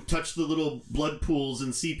you touch the little blood pools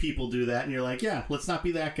and see people do that, and you're like, yeah, let's not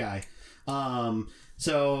be that guy.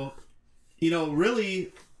 So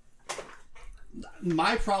really,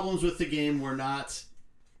 my problems with the game were not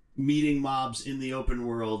meeting mobs in the open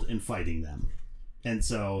world and fighting them, and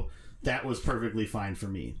so that was perfectly fine for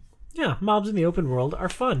me. Yeah, mobs in the open world are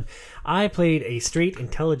fun. I played a straight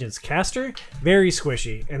intelligence caster, very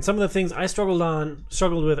squishy, and some of the things I struggled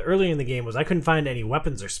with early in the game was I couldn't find any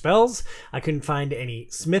weapons or spells. I couldn't find any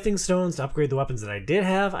smithing stones to upgrade the weapons that I did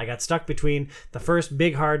have. I got stuck between the first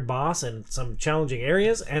big hard boss and some challenging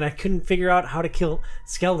areas, and I couldn't figure out how to kill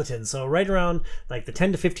skeletons. So right around like the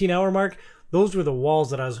 10 to 15 hour mark, those were the walls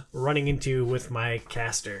that I was running into with my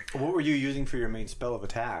caster. What were you using for your main spell of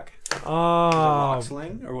attack? Rock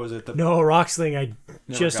Sling, or was it the... No, Rock Sling I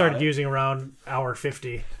just started it. using around hour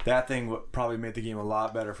 50. That thing probably made the game a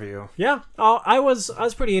lot better for you. Yeah, I was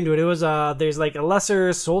pretty into it. It was there's like a lesser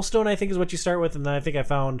soulstone, I think is what you start with, and then I think I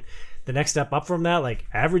found the next step up from that, like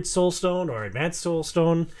average soulstone or advanced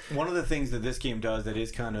soulstone. One of the things that this game does that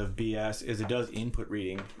is kind of BS is it does input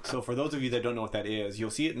reading. So for those of you that don't know what that is, you'll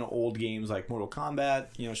see it in old games like Mortal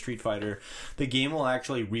Kombat, Street Fighter. The game will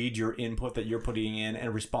actually read your input that you're putting in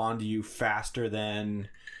and respond to you faster than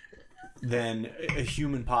a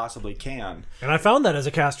human possibly can. And I found that as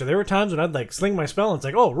a caster. There were times when I'd like sling my spell and it's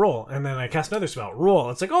like, oh, roll. And then I cast another spell, roll.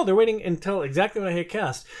 It's like, oh, they're waiting until exactly when I hit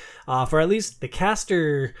cast. For at least the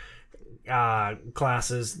caster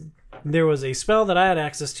classes, there was a spell that I had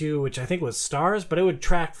access to, which I think was stars, but it would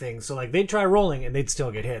track things. So like they'd try rolling and they'd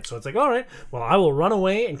still get hit. So it's like, all right, well, I will run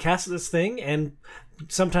away and cast this thing, and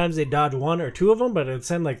sometimes they'd dodge one or two of them, but it'd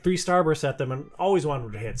send like 3 starbursts at them, and always one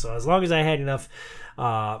would hit. So as long as I had enough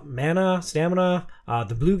mana, stamina,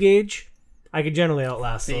 the blue gauge, I could generally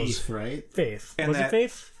outlast those. Faith, right? Faith. And was it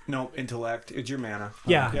Faith? No, intellect. It's your mana.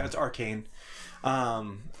 Yeah. Yeah, it's arcane.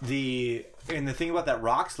 And the thing about that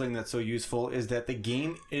rock sling that's so useful is that the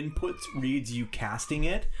game inputs reads you casting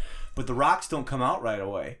it, but the rocks don't come out right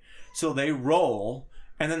away. So they roll,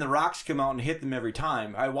 and then the rocks come out and hit them every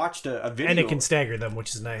time. I watched a video. And it can stagger them,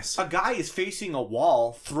 which is nice. A guy is facing a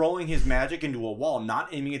wall, throwing his magic into a wall, not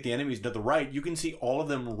aiming at the enemies to the right. You can see all of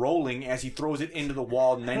them rolling as he throws it into the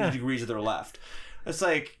wall 90 degrees to their left. It's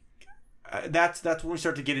like... That's when we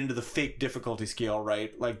start to get into the fake difficulty scale,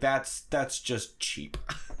 right? Like that's just cheap.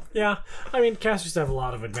 Yeah, I mean, casters have a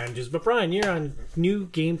lot of advantages. But Brian, you're on new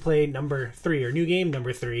gameplay number 3, or new game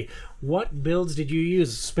number 3. What builds did you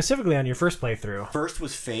use specifically on your first playthrough? First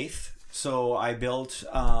was Faith. So I built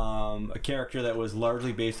a character that was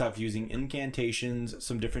largely based off using incantations,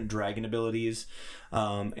 some different dragon abilities,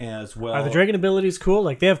 as well. Are the dragon abilities cool?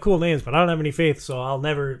 Like, they have cool names, but I don't have any faith, so I'll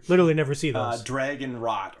literally never see those. Dragon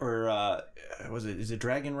Rot, or is it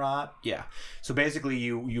Dragon Rot? Yeah. So basically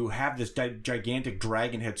you have this gigantic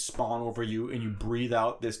dragon head spawn over you, and you breathe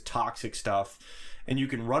out this toxic stuff. And you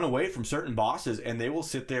can run away from certain bosses, and they will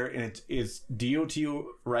sit there, and it's DOT,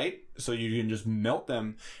 right? So you can just melt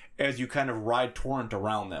them as you kind of ride torrent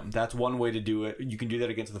around them. That's one way to do it. You can do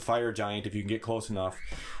that against the fire giant if you can get close enough.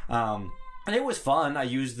 And And it was fun. I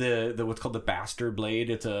used the what's called the Bastard Blade.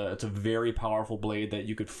 It's a very powerful blade that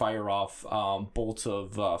you could fire off bolts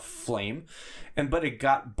of flame, but it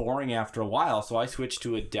got boring after a while. So I switched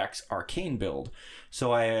to a Dex Arcane build.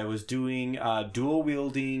 So I was doing dual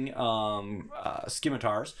wielding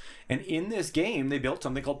scimitars, and in this game they built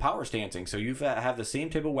something called power stancing. So you have the same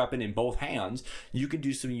type of weapon in both hands. You can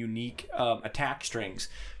do some unique attack strings.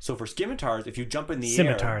 So for scimitars, if you jump in the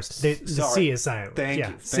Scimitars. air, The C is silent. Thank yeah,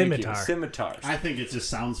 you, scimitar. Scimitars. I think it just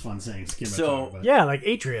sounds fun saying scimitar. So, but Yeah, like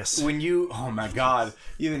Atreus. When you, oh my God,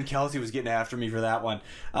 even Kelsey was getting after me for that one.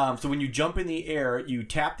 So when you jump in the air, you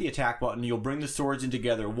tap the attack button, you'll bring the swords in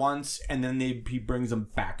together once, and then he brings them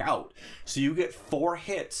back out. So you get 4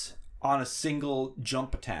 hits on a single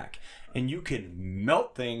jump attack, and you can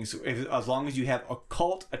melt things as long as you have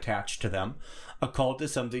occult attached to them. Occult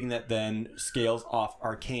is something that then scales off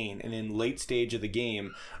arcane, and in late stage of the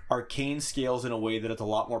game, arcane scales in a way that it's a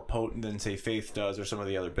lot more potent than say Faith does or some of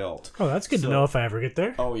the other builds. Oh, that's good to know if I ever get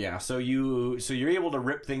there. Oh yeah, so you're able to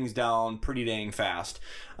rip things down pretty dang fast,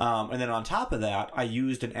 and then on top of that, I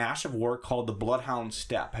used an Ash of War called the Bloodhound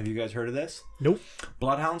Step. Have you guys heard of this? Nope.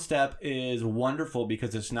 Bloodhound Step is wonderful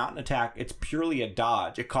because it's not an attack; it's purely a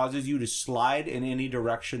dodge. It causes you to slide in any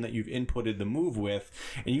direction that you've inputted the move with,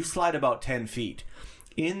 and you slide about 10 feet.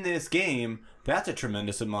 In this game, that's a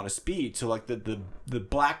tremendous amount of speed. So like the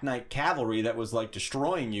Black Knight cavalry that was like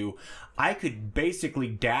destroying you, I could basically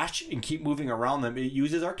dash and keep moving around them. It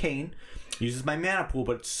uses arcane, uses my mana pool,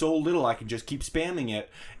 but it's so little I can just keep spamming it,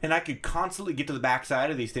 and I could constantly get to the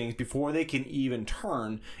backside of these things before they can even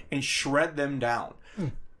turn and shred them down.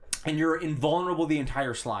 And you're invulnerable the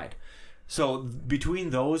entire slide. So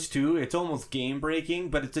between those two, it's almost game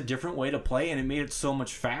breaking, but it's a different way to play, and it made it so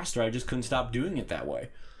much faster. I just couldn't stop doing it that way.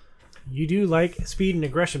 You do like speed and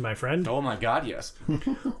aggression, my friend. Oh my God, yes.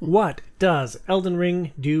 What does Elden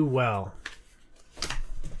Ring do well?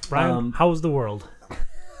 Brian, how's the world?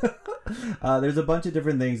 There's a bunch of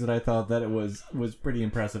different things that I thought that it was pretty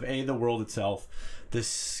impressive. The world itself, the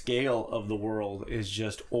scale of the world is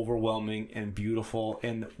just overwhelming and beautiful,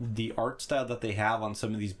 and the art style that they have on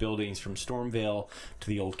some of these buildings, from Stormvale to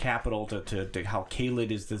the old capital to how Caelid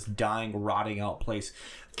is this dying, rotting out place.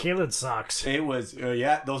 Caelid sucks. It was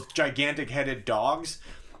those gigantic headed dogs,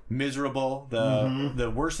 miserable.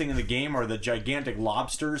 The worst thing in the game are the gigantic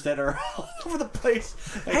lobsters that are all over the place.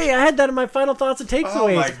 Hey, I had that in my final thoughts and takeaways.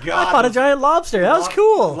 Oh my God. I fought a giant lobster. That was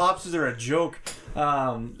cool. Lobsters are a joke.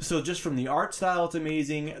 So just from the art style, it's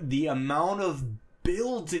amazing. The amount of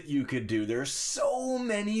builds that you could do. There's so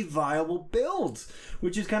many viable builds,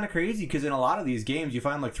 which is kind of crazy because in a lot of these games you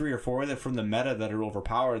find like 3 or 4 that from the meta that are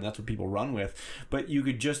overpowered, and that's what people run with. But you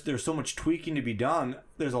could there's so much tweaking to be done.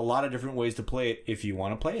 There's a lot of different ways to play it if you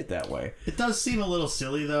want to play it that way. it does seem a little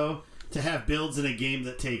silly though to have builds in a game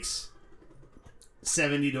that takes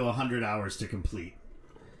 70 to 100 hours to complete.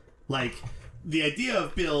 Like, the idea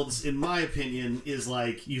of builds, in my opinion, is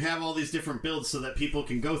like you have all these different builds so that people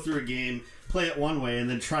can go through a game, play it one way, and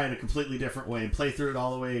then try it a completely different way and play through it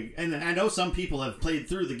all the way. And I know some people have played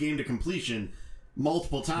through the game to completion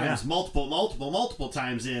multiple times, multiple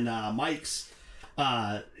times in Mike's,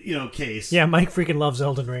 case. Yeah, Mike freaking loves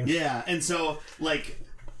Elden Ring. Yeah, and so, like,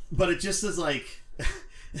 but it just is like,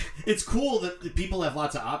 it's cool that people have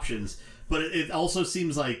lots of options, but it also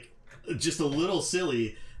seems like just a little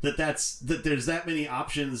silly that there's that many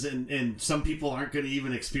options, and some people aren't going to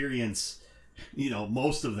even experience,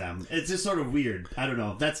 most of them. It's just sort of weird. I don't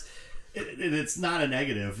know. And it's not a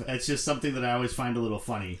negative. It's just something that I always find a little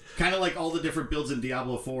funny. Kind of like all the different builds in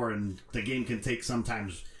Diablo 4, and the game can take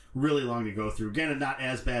sometimes really long to go through. Again, not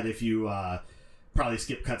as bad if you probably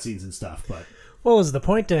skip cutscenes and stuff, but... Well, is the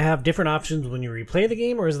point to have different options when you replay the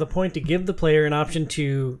game, or is the point to give the player an option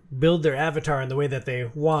to build their avatar in the way that they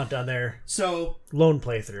want on their lone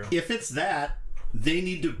playthrough? If it's that, they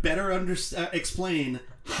need to better explain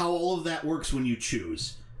how all of that works when you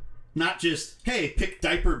choose. Not just, hey, pick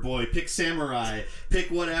Diaper Boy, pick Samurai, pick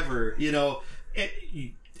whatever. It'll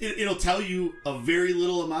tell you a very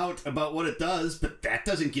little amount about what it does, but that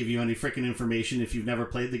doesn't give you any freaking information if you've never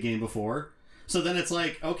played the game before. So then it's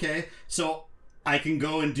like, okay, so I can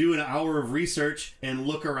go and do an hour of research and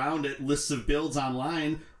look around at lists of builds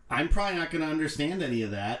online. I'm probably not going to understand any of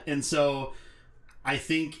that. And so I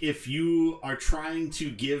think if you are trying to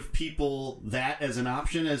give people that as an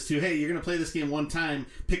option as to, hey, you're going to play this game one time,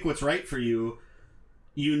 pick what's right for you,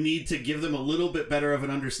 you need to give them a little bit better of an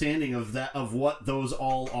understanding of what those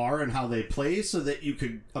all are and how they play so that you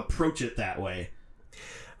could approach it that way.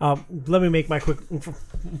 Let me make my quick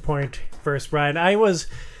point first, Brian.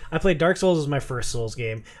 I played Dark Souls as my first Souls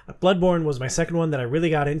game. Bloodborne was my second one that I really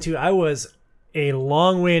got into. I was a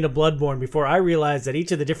long way into Bloodborne before I realized that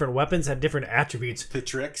each of the different weapons had different attributes. The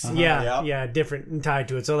tricks. Yeah, different and tied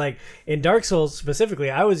to it. So like in Dark Souls specifically,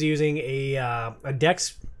 I was using a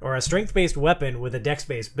dex or a strength-based weapon with a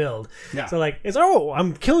dex-based build. Yeah. So like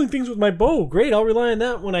I'm killing things with my bow. Great, I'll rely on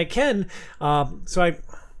that when I can. So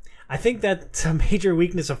I think that's a major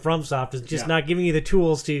weakness of FromSoft is just not giving you the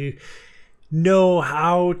tools to know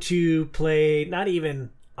how to play, not even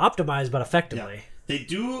optimize, but effectively. Yeah. They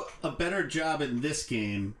do a better job in this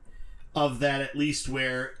game of that, at least,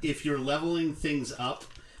 where if you're leveling things up,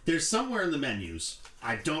 there's somewhere in the menus.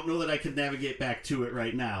 I don't know that I could navigate back to it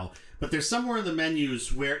right now, but there's somewhere in the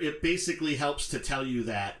menus where it basically helps to tell you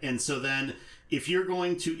that. And so then if you're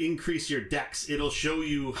going to increase your dex, it'll show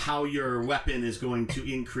you how your weapon is going to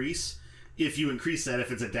increase if you increase that,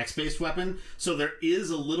 if it's a dex-based weapon. So there is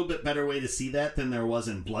a little bit better way to see that than there was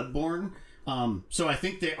in Bloodborne. So I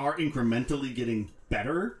think they are incrementally getting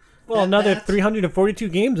better. Well, another 342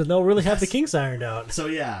 games and they'll really have the kinks ironed out. So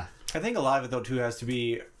yeah. I think a lot of it, though, too, has to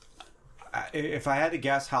be... If I had to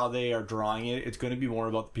guess how they are drawing it, it's going to be more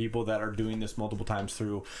about the people that are doing this multiple times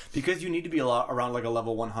through. Because you need to be around like a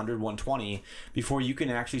level 100, 120 before you can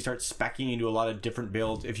actually start speccing into a lot of different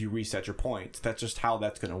builds if you reset your points. That's just how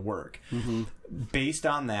that's going to work. Mm-hmm. Based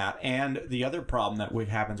on that, and the other problem that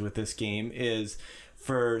happens with this game is...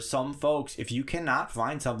 For some folks, if you cannot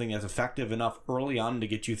find something that's effective enough early on to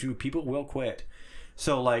get you through, people will quit.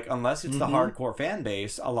 So, like, unless it's the hardcore fan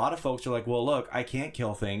base, a lot of folks are like, well, look, I can't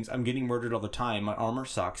kill things. I'm getting murdered all the time. My armor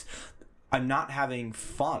sucks. I'm not having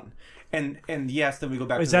fun. And yes, then we go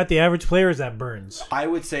back to... Is that the average player or is that Burns? I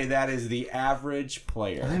would say that is the average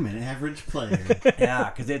player. I'm an average player. Yeah,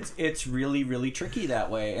 because it's really, really tricky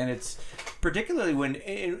that way. And it's particularly when...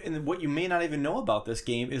 And what you may not even know about this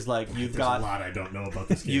game is, like, There's a lot I don't know about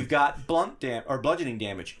this game. You've got bludgeoning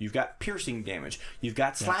damage. You've got piercing damage. You've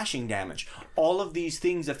got slashing damage. All of these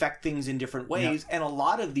things affect things in different ways. And a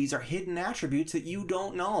lot of these are hidden attributes that you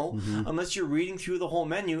don't know unless you're reading through the whole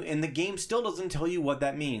menu. And the game still doesn't tell you what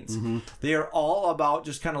that means. They are all about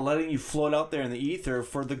just kind of letting you float out there in the ether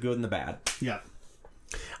for the good and the bad. Yeah.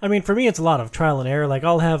 I mean, for me, it's a lot of trial and error. Like,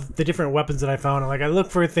 I'll have the different weapons that I found. Like, I look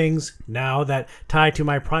for things now that tie to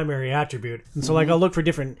my primary attribute. And so, like, I'll look for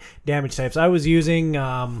different damage types. I was using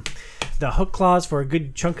the hook claws for a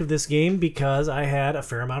good chunk of this game because I had a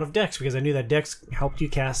fair amount of dex, because I knew that dex helped you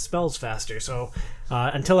cast spells faster. So,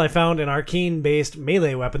 until I found an arcane-based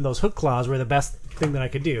melee weapon, those hook claws were the best thing that I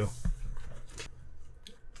could do.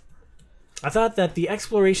 I thought that the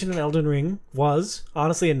exploration in Elden Ring was,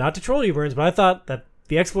 honestly, and not to troll you, Burns, but I thought that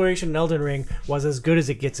the exploration in Elden Ring was as good as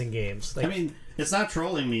it gets in games. Like, I mean, it's not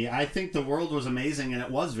trolling me. I think the world was amazing, and it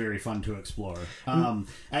was very fun to explore.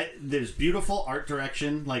 There's beautiful art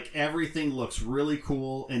direction. Like, everything looks really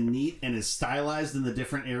cool and neat and is stylized in the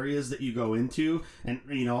different areas that you go into. And,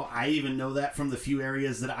 you know, I even know that from the few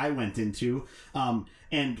areas that I went into.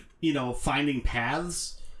 And, you know, finding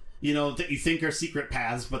paths... You know, that you think are secret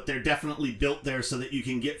paths, but they're definitely built there so that you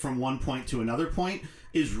can get from one point to another point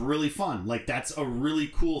is really fun. Like, that's a really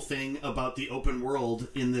cool thing about the open world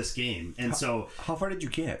in this game. And how far did you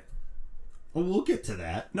get? Well, we'll get to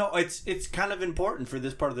that. No, it's kind of important for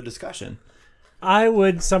this part of the discussion. I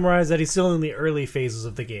would summarize that he's still in the early phases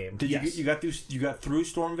of the game. Did you got through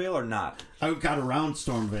Stormvale or not? I got around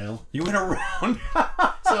Stormvale. You went around?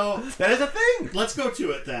 So that is a thing. Let's go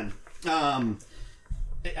to it then.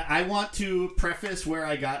 I want to preface where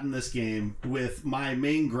I got in this game with my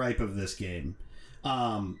main gripe of this game.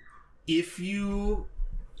 And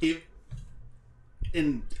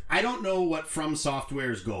I don't know what From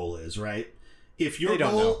Software's goal is, right? If your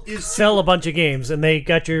goal is sell a bunch of games and they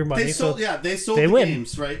got your money, they sold they the win.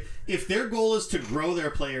 games, right? If their goal is to grow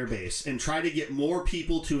their player base and try to get more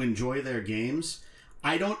people to enjoy their games,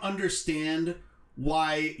 I don't understand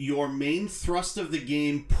why your main thrust of the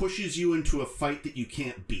game pushes you into a fight that you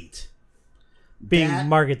can't beat. Being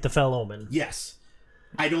Margit the Fell Omen. Yes.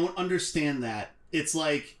 I don't understand that. It's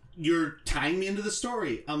like, you're tying me into the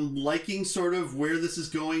story. I'm liking sort of where this is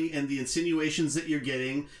going and the insinuations that you're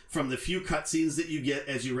getting from the few cutscenes that you get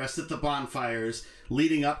as you rest at the bonfires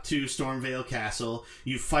leading up to Stormvale Castle.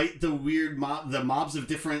 You fight the weird mobs of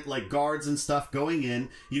different like guards and stuff going in.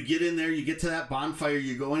 You get in there, you get to that bonfire,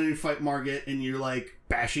 you go in and fight Margit, and you're like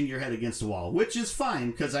bashing your head against a wall, which is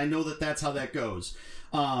fine because I know that that's how that goes.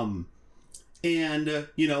 Then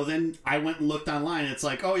I went and looked online. And it's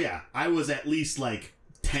like, oh yeah, I was at least like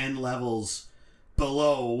 10 levels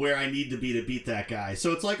below where I need to be to beat that guy.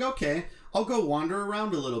 So it's like, okay, I'll go wander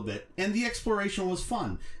around a little bit. And the exploration was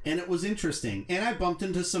fun, and it was interesting. And I bumped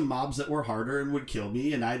into some mobs that were harder and would kill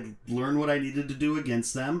me, and I'd learn what I needed to do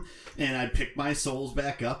against them, and I'd pick my souls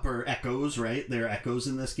back up, or echoes, right? There are echoes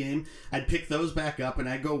in this game. I'd pick those back up, and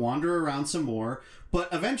I'd go wander around some more. But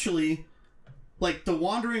eventually, like, the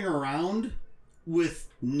wandering around with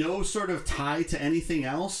no sort of tie to anything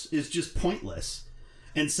else is just pointless.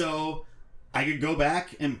 And so I could go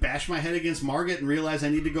back and bash my head against Margit and realize I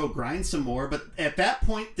need to go grind some more. But at that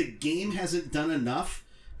point, the game hasn't done enough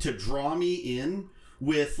to draw me in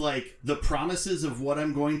with, like, the promises of what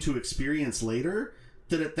I'm going to experience later,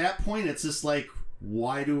 that at that point it's just like,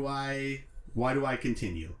 why do I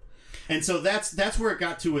continue? And so that's where it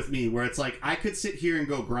got to with me, where it's like I could sit here and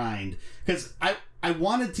go grind, because I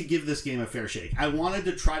wanted to give this game a fair shake. I wanted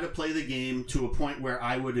to try to play the game to a point where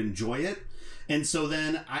I would enjoy it. And so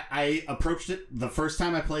then I approached it. The first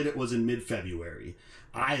time I played it was in mid-February.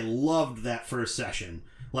 I loved that first session.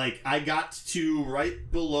 Like, I got to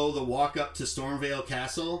right below the walk up to Stormvale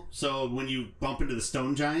Castle. So when you bump into the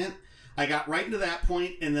Stone Giant, I got right into that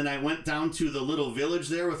point, and then I went down to the little village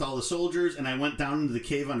there with all the soldiers, and I went down into the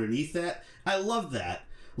cave underneath that. I loved that.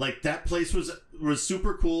 Like, that place was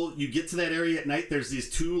super cool. You get to that area at night, there's these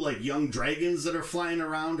two, like, young dragons that are flying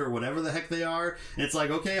around, or whatever the heck they are, and it's like,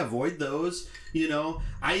 okay, avoid those, you know.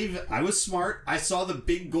 I was smart. I saw the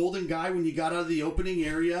big golden guy when you got out of the opening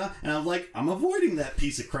area, and I'm like, I'm avoiding that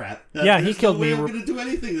piece of crap. Yeah, he killed me. I'm going to do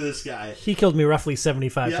anything to this guy. He killed me roughly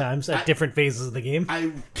 75 times at different phases of the game.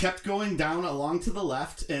 I kept going down along to the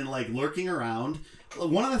left and, like, lurking around.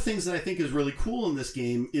 One of the things that I think is really cool in this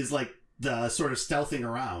game is, like, the sort of stealthing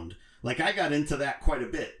around. Like, I got into that quite a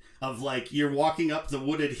bit. Of, like, you're walking up the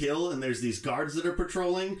wooded hill and there's these guards that are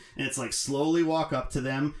patrolling, and it's like, slowly walk up to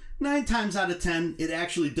them. 9 times out of 10, it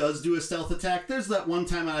actually does do a stealth attack. There's that 1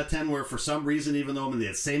 time out of 10 where, for some reason, even though I'm in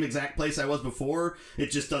the same exact place I was before,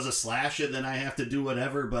 it just does a slash and then I have to do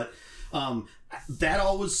whatever. But that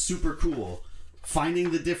all was super cool.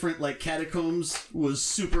 Finding the different, like, catacombs was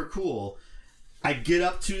super cool. I get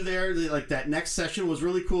up to there, like, that next session was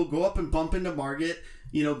really cool. Go up and bump into Margit,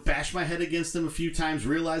 you know, bash my head against him a few times,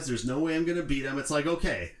 realize there's no way I'm going to beat him. It's like,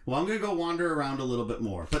 okay, well, I'm going to go wander around a little bit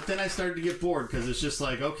more. But then I started to get bored, because it's just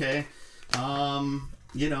like, okay,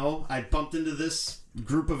 you know, I bumped into this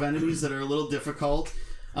group of enemies that are a little difficult,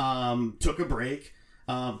 took a break,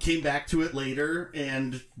 came back to it later,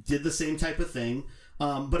 and did the same type of thing.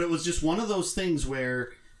 But it was just one of those things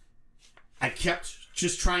where I kept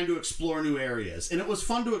just trying to explore new areas. And it was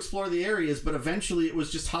fun to explore the areas, but eventually it was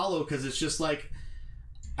just hollow, because it's just like,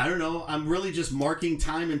 I don't know, I'm really just marking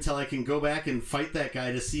time until I can go back and fight that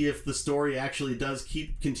guy to see if the story actually does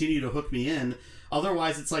continue to hook me in.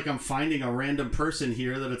 Otherwise, it's like I'm finding a random person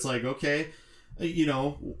here that it's like, okay, you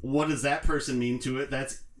know, what does that person mean to it?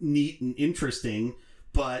 That's neat and interesting,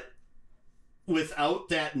 but without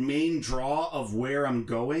that main draw of where I'm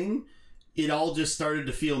going, it all just started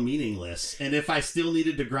to feel meaningless. And if I still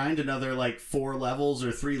needed to grind another, like, 4 levels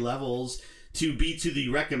or 3 levels to be to the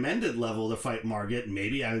recommended level to fight Margit,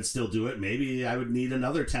 maybe I would still do it. Maybe I would need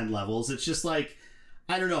another 10 levels. It's just like,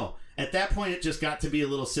 I don't know. At that point, it just got to be a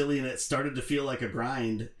little silly, and it started to feel like a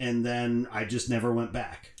grind, and then I just never went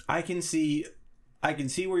back. I can see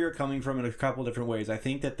where you're coming from in a couple different ways. I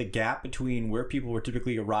think that the gap between where people were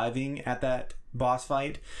typically arriving at that boss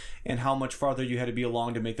fight and how much farther you had to be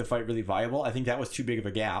along to make the fight really viable, I think that was too big of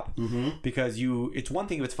a gap. Mm-hmm. Because it's one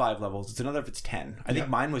thing if it's 5 levels, it's another if it's 10. I think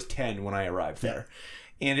mine was 10 when I arrived there.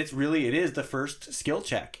 And it is the first skill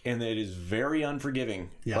check, and it is very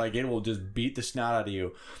unforgiving. Yeah. Like, it will just beat the snot out of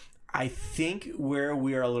you. I think where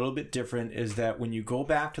we are a little bit different is that when you go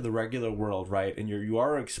back to the regular world, right, and you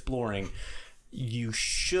are exploring, you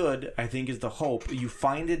should, I think is the hope, you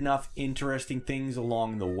find enough interesting things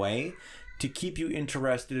along the way to keep you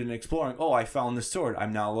interested in exploring. Oh, I found this sword,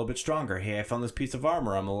 I'm now a little bit stronger. Hey, I found this piece of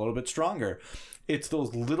armor, I'm a little bit stronger. It's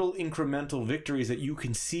those little incremental victories that you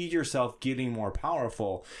can see yourself getting more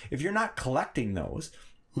powerful. If you're not collecting those,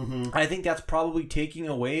 I think that's probably taking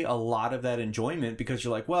away a lot of that enjoyment, because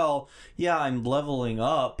you're like, well, yeah, I'm leveling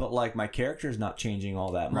up, but, like, my character's not changing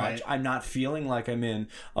all that much. Right. I'm not feeling like I'm in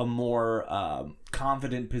a more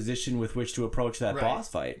confident position with which to approach that boss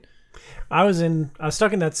fight. I was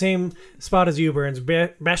stuck in that same spot as you, Burns,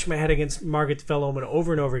 bashing my head against Margit Fellowman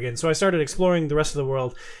over and over again. So I started exploring the rest of the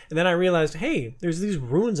world, and then I realized, hey, there's these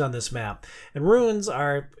ruins on this map. And ruins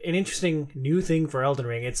are an interesting new thing for Elden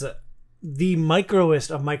Ring. It's the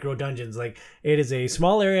microest of micro dungeons. Like, it is a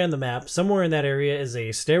small area on the map. Somewhere in that area is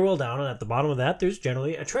a stairwell down, and at the bottom of that, there's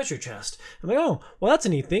generally a treasure chest. I'm like, oh, well, that's a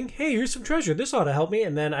neat thing. Hey, here's some treasure. This ought to help me.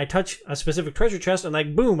 And then I touch a specific treasure chest, and,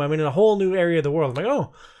 like, boom, I'm in a whole new area of the world. I'm like,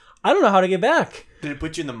 oh, I don't know how to get back. Did it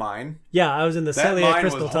put you in the mine? Yeah, I was in the That Celia mine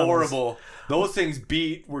Crystal was tunnels. horrible. Those things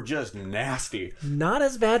were just nasty. Not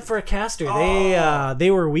as bad for a caster.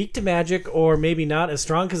 They were weak to magic, or maybe not as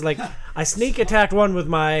strong. Because like I sneak attacked one with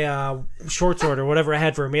my short sword or whatever I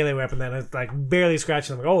had for a melee weapon. Then I like barely scratched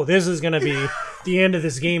them. Like, oh, this is gonna be the end of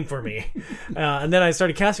this game for me. And then I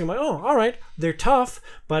started casting. I'm like, oh, all right, they're tough,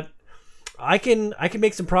 but I can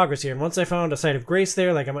make some progress here. And once I found a site of grace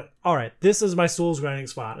there, like I'm like, all right, this is my souls grinding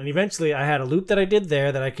spot. And eventually, I had a loop that I did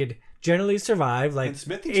there that I could generally survive, like And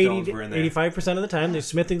smithing stones were in there. 85% of the time. There's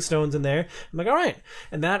smithing stones in there. I'm like, all right.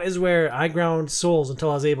 And that is where I ground souls until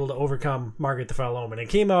I was able to overcome Margaret the Foul Omen. It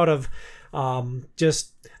came out of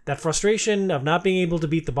just that frustration of not being able to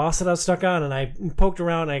beat the boss that I was stuck on, and I poked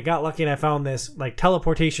around and I got lucky and I found this like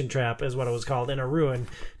teleportation trap is what it was called in a ruin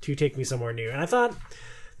to take me somewhere new. And I thought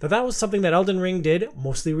that was something that Elden Ring did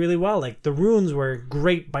mostly really well. Like the runes were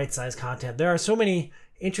great bite-sized content. There are so many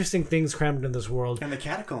interesting things crammed in this world. And the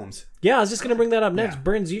catacombs. Yeah, I was just going to bring that up next. Yeah.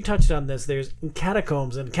 Burns, you touched on this. There's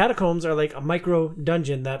catacombs, and catacombs are like a micro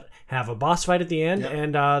dungeon that have a boss fight at the end. Yep.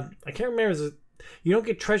 And I can't remember, you don't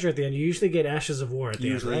get treasure at the end. You usually get ashes of war at the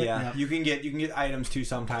Usually, end, right? yeah. Yep. You can get items too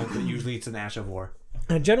sometimes, but usually it's an Ash of War.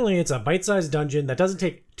 And generally, it's a bite-sized dungeon that doesn't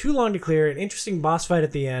take too long to clear, an interesting boss fight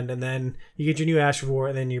at the end, and then you get your new Ash of War,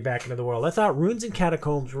 and then you're back into the world. I thought runes and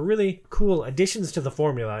catacombs were really cool additions to the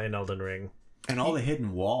formula in Elden Ring. And all the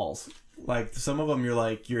hidden walls. Like some of them,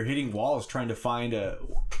 you're hitting walls trying to find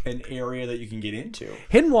an area that you can get into.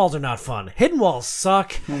 Hidden walls are not fun. Hidden walls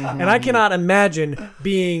suck, and I cannot imagine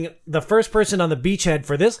being the first person on the beachhead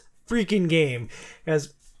for this freaking game.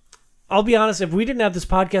 As I'll be honest, if we didn't have this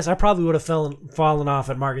podcast, I probably would have fallen off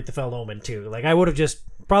at Margaret the Foul Omen too. Like I would have just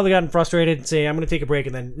probably gotten frustrated and say I'm going to take a break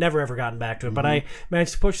and then never ever gotten back to it. But I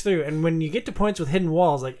managed to push through. And when you get to points with hidden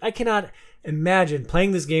walls, like I cannot imagine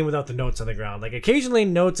playing this game without the notes on the ground. Like occasionally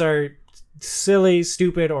notes are silly,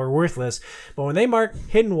 stupid, or worthless, but when they mark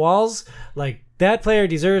hidden walls, like that player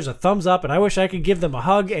deserves a thumbs up, and I wish I could give them a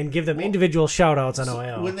hug and give them individual shout outs on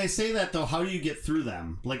OAL. When they say that, though, how do you get through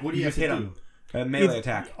them? Like, what do you have just to hit do? them. A melee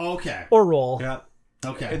attack. Okay. or roll. Yeah.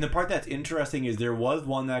 Okay. And the part that's interesting is there was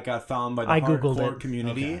one that got found by the I Googled hardcore it.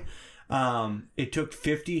 community. It took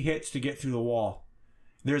 50 hits to get through the wall.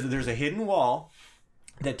 There's a hidden wall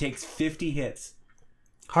that takes 50 hits.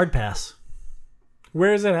 Hard pass.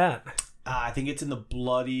 Where is it at? I think it's in the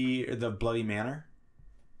Bloody Manor.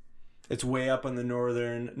 It's way up in the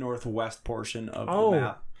northwest portion of the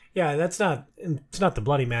map. Yeah, it's not the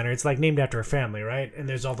Bloody Manor. It's like named after a family, right? And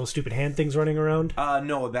there's all those stupid hand things running around.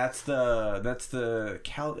 No, that's the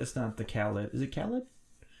Cal. It's not the Khalid. Is it Khalid?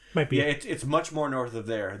 Might be. Yeah, it's much more north of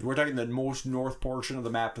there. We're talking the most north portion of the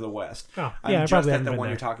map to the west. Oh, I'm yeah, I just probably at haven't the been one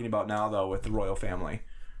there. you're talking about now, though, with the royal family.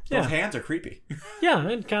 Yeah. Those hands are creepy. Yeah,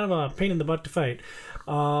 and kind of a pain in the butt to fight.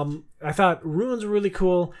 I thought ruins were really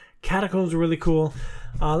cool. Catacombs were really cool.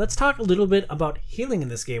 Let's talk a little bit about healing in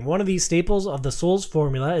this game. One of these staples of the Souls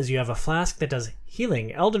formula is you have a flask that does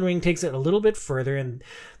healing. Elden Ring takes it a little bit further, and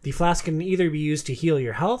the flask can either be used to heal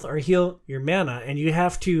your health or heal your mana, and you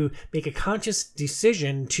have to make a conscious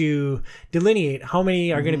decision to delineate how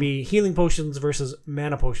many are going to be healing potions versus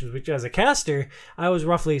mana potions, which as a caster, I was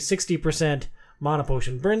roughly 60% mana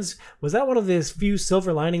potion. Burns, was that one of the few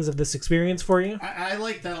silver linings of this experience for you? I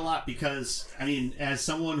like that a lot because, I mean, as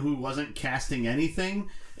someone who wasn't casting anything,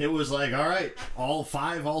 it was like, all right, all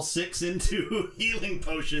 6 into healing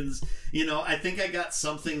potions. You know, I think I got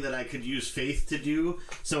something that I could use faith to do,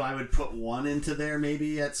 so I would put 1 into there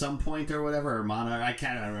maybe at some point or whatever, or mana. I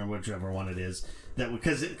can't remember whichever one it is. That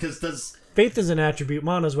because does. Faith is an attribute.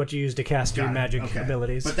 Mana is what you use to cast your magic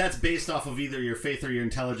abilities. But that's based off of either your faith or your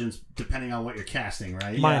intelligence, depending on what you're casting,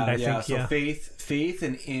 right? Mind, I think, So yeah. faith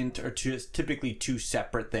and int are typically two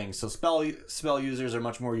separate things. So spell users are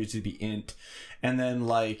much more used to be int, and then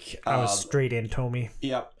like I was straight in, Tommy.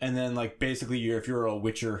 Yep, and then like basically if you're a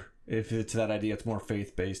witcher, if it's that idea, it's more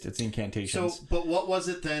faith based. It's incantations. So, but what was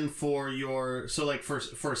it then for your? So, like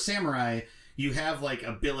for samurai, you have like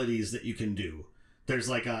abilities that you can do. There's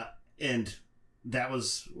like and that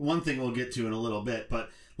was one thing we'll get to in a little bit, but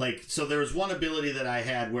like, so there was one ability that I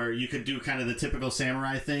had where you could do kind of the typical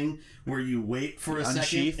samurai thing where you wait for a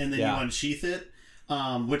second and then you unsheath it,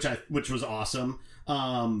 which was awesome.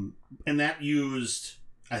 And that used,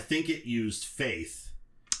 I think it used faith.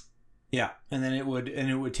 Yeah, and then it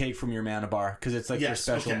would take from your mana bar because it's like your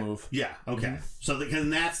special move. Yeah, okay. Mm-hmm. So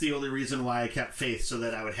and that's the only reason why I kept faith, so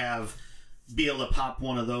that I would be able to pop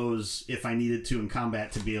one of those if I needed to in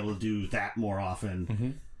combat to be able to do that more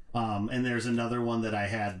often. And there's another one that I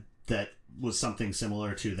had that was something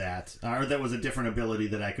similar to that, or that was a different ability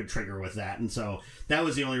that I could trigger with that, and so that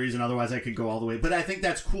was the only reason. Otherwise, I could go all the way. But I think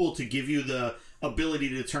that's cool to give you the ability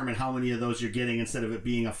to determine how many of those you're getting instead of it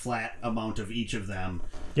being a flat amount of each of them.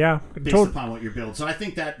 Yeah, based upon what you build. So I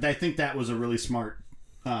think that was a really smart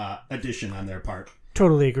addition on their part.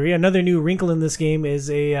 Totally agree. Another new wrinkle in this game is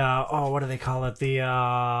a what do they call it?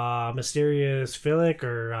 The mysterious Philic,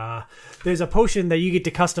 or there's a potion that you get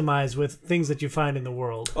to customize with things that you find in the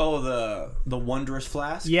world. Oh, the wondrous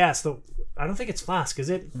flask. Yes, I don't think it's flask, is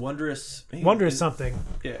it? Wondrous Something.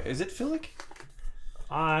 Yeah, is it Philic?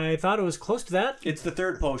 I thought it was close to that. It's the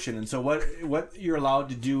third potion, and so what you're allowed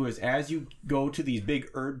to do is as you go to these big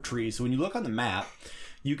Erd trees. So when you look on the map,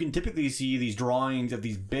 you can typically see these drawings of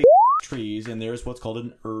these big trees, and there's what's called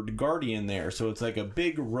an Erd Guardian there. So it's like a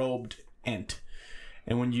big robed ent.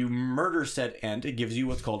 And when you murder said ent, it gives you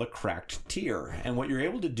what's called a cracked tear. And what you're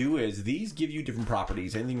able to do is these give you different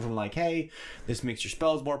properties. Anything from like, hey, this makes your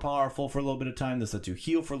spells more powerful for a little bit of time. This lets you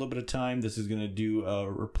heal for a little bit of time. This is going to do a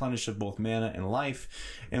replenish of both mana and life.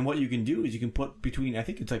 And what you can do is you can put between, I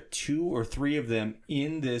think it's like 2 or 3 of them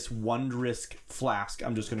in this wondrous flask.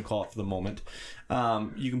 I'm just going to call it for the moment.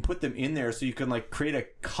 You can put them in there so you can like create a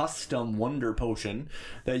custom wonder potion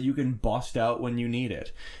that you can bust out when you need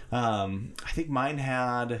it. I think mine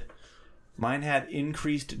had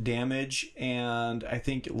increased damage and I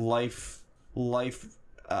think life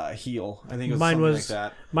heal. I think it was something like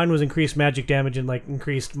that. Mine was increased magic damage and like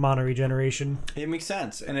increased mana regeneration. It makes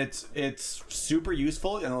sense, and it's super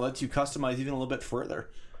useful, and it lets you customize even a little bit further.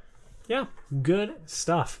 Yeah, good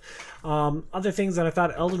stuff. Other things that I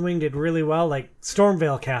thought Elden Ring did really well, like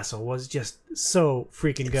Stormvale Castle was just so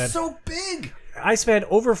freaking good. So big! I spent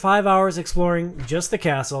over 5 hours exploring just the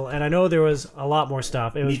castle, and I know there was a lot more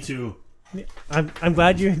stuff. Me too. I'm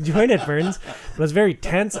glad you enjoyed it, Burns. It was very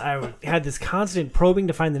tense. I had this constant probing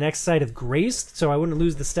to find the next site of grace, so I wouldn't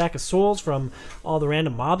lose the stack of souls from all the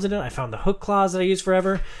random mobs in it. I found the hook claws that I used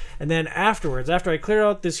forever. And then afterwards, after I clear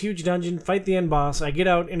out this huge dungeon, fight the end boss, I get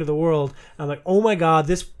out into the world. I'm like, oh my god,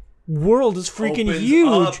 this world is freaking Opens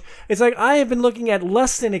huge. up. It's like I have been looking at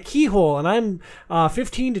less than a keyhole, and I'm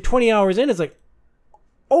 15 to 20 hours in. It's like,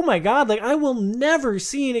 oh my god, like I will never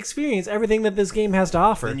see and experience everything that this game has to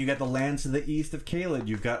offer. Then you got the lands to the east of Caelid.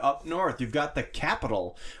 You've got up north. You've got the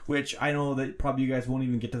capital, which I know that probably you guys won't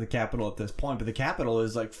even get to the capital at this point, but the capital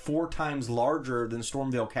is like 4 times larger than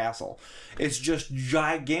Stormvale Castle. It's just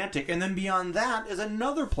gigantic. And then beyond that is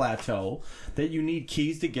another plateau that you need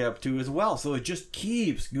keys to get up to as well. So it just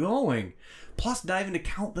keeps going. Plus, not even to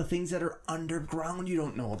count the things that are underground you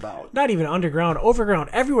don't know about. Not even underground, overground,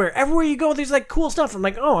 everywhere. Everywhere you go, there's like cool stuff. I'm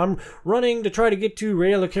like, oh, I'm running to try to get to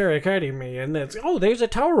Realicare Academy, and it's, oh, there's a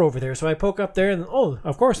tower over there. So I poke up there, and oh,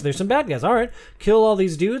 of course, there's some bad guys. All right, kill all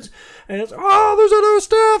these dudes, and it's, oh, there's a new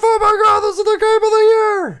staff. Oh my god, this is the game of the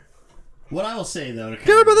year. What I will say though,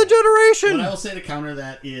 Game of the generation. What I will say to counter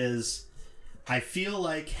that is, I feel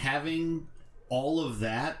like having all of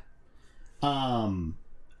that,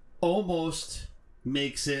 almost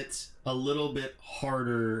makes it a little bit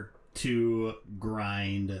harder to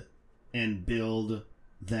grind and build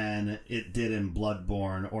than it did in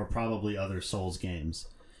Bloodborne or probably other Souls games.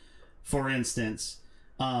 For instance,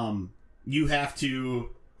 you have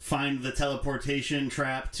to find the teleportation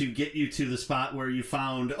trap to get you to the spot where you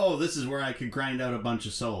found, oh, this is where I could grind out a bunch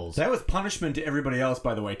of souls. That was punishment to everybody else,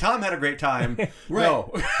 by the way. Tom had a great time. Right. No.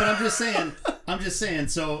 But I'm just saying,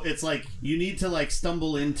 so it's like you need to like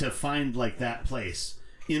stumble in to find like that place.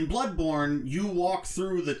 In Bloodborne, you walk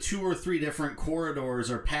through the 2 or 3 different corridors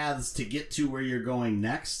or paths to get to where you're going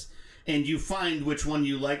next, and you find which one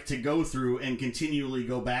you like to go through and continually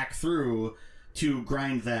go back through to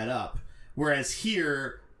grind that up. Whereas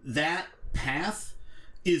here, that path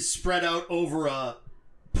is spread out over a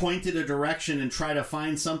pointed a direction and try to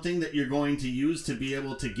find something that you're going to use to be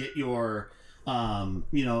able to get your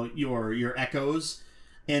your echoes.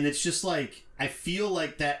 And it's just like, I feel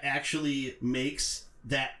like that actually makes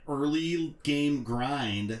that early game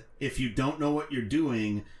grind, if you don't know what you're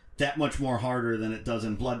doing, that much more harder than it does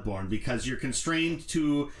in Bloodborne, because you're constrained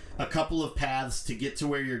to a couple of paths to get to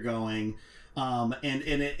where you're going. And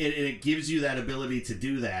it gives you that ability to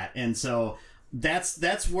do that. And so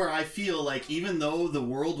that's where I feel like, even though the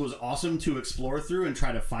world was awesome to explore through and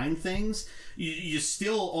try to find things, you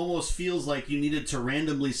still almost feels like you needed to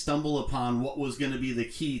randomly stumble upon what was going to be the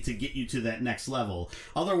key to get you to that next level.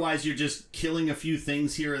 Otherwise, you're just killing a few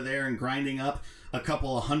things here or there and grinding up a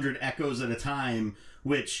couple of 100 echoes at a time,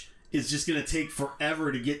 which is just going to take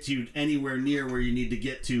forever to get you anywhere near where you need to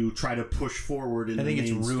get to try to push forward in the main story.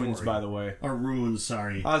 I think it's Runes, by the way. Or Runes,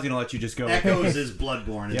 sorry. I was going to let you just go. Echoes is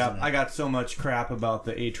Bloodborne, yeah, isn't it? I got so much crap about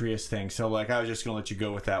the Atreus thing, so like I was just going to let you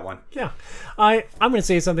go with that one. Yeah. I'm going to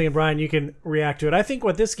say something, and Brian, you can react to it. I think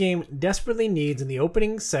what this game desperately needs in the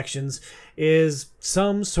opening sections is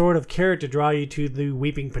some sort of carrot to draw you to the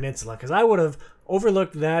Weeping Peninsula, because I would have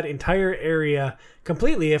overlooked that entire area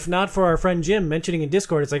completely if not for our friend Jim mentioning in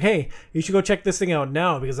Discord. It's like, hey, you should go check this thing out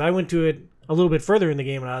now, because I went to it a little bit further in the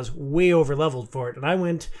game and I was way over leveled for it. And I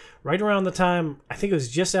went right around the time, I think it was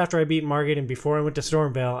just after I beat Margate and before I went to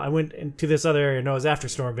Stormvale. I went into this other area, no, it was after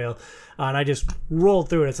Stormvale, and I just rolled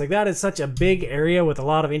through it. It's like, that is such a big area with a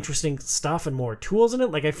lot of interesting stuff and more tools in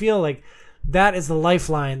it. Like, I feel like that is the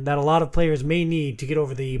lifeline that a lot of players may need to get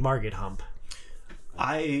over the Margate hump.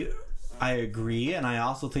 I agree, and I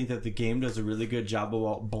also think that the game does a really good job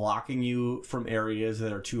about blocking you from areas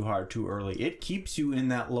that are too hard too early. It keeps you in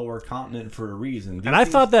that lower continent for a reason. And I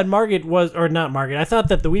thought that Margate was, or not Margate, I thought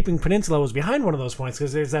that the Weeping Peninsula was behind one of those points,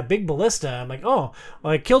 because there's that big ballista. I'm like, oh,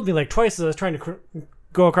 well, it killed me like twice as I was trying to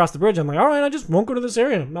go across the bridge. I'm like, all right, I just won't go to this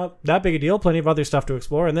area. Not that big a deal. Plenty of other stuff to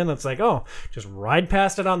explore. And then it's like, oh, just ride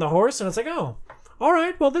past it on the horse, and it's like, oh, all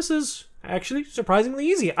right, well, this is actually surprisingly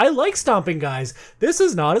easy. I like stomping guys. This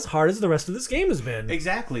is not as hard as the rest of this game has been.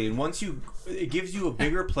 Exactly, and it gives you a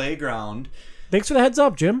bigger playground. Thanks for the heads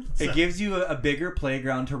up, Jim. It gives you a bigger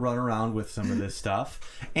playground to run around with some of this stuff.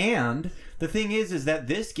 And the thing is that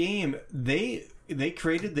this game, they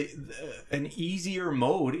created an easier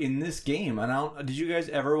mode in this game. And did you guys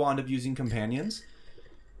ever wind up using companions?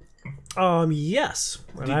 Yes.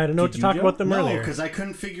 And I had a note to talk about them earlier. No, because I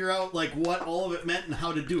couldn't figure out like what all of it meant and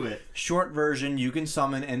how to do it. Short version, you can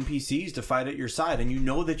summon NPCs to fight at your side, and you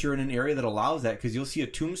know that you're in an area that allows that because you'll see a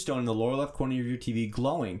tombstone in the lower left corner of your TV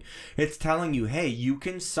glowing. It's telling you, hey, you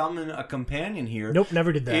can summon a companion here. Nope,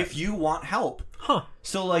 never did that. If you want help. Huh.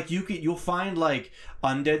 So like you'll find like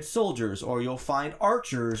undead soldiers, or you'll find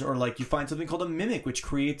archers, or like you find something called a mimic, which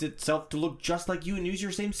creates itself to look just like you and use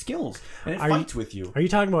your same skills, and it fights with you. Are you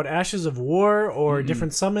talking about Ashes of War or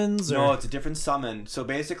different summons? Or? No, it's a different summon. So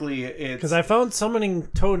basically, it's because I found summoning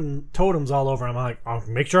totems all over. I'm like, I'll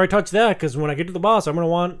make sure I touch that because when I get to the boss, I'm gonna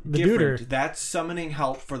want the duder. That's summoning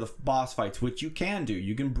help for the boss fights, which you can do.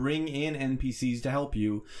 You can bring in NPCs to help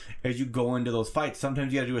you as you go into those fights.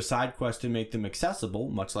 Sometimes you got to do a side quest to make them accessible,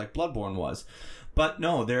 much like Bloodborne was. But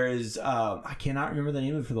no, there is I cannot remember the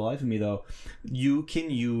name of it for the life of me though. You can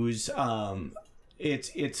use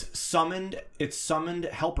it's summoned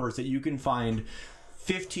helpers that you can find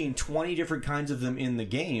 15, 20 different kinds of them in the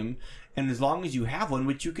game. And as long as you have one,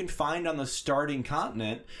 which you can find on the starting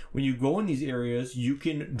continent, when you go in these areas, you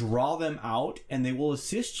can draw them out and they will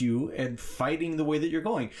assist you in fighting the way that you're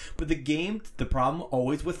going. But the problem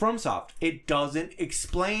always with FromSoft, it doesn't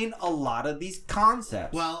explain a lot of these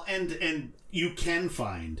concepts. Well, and you can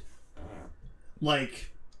find,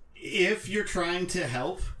 like, if you're trying to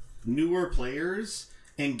help newer players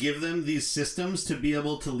and give them these systems to be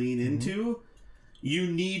able to lean into, you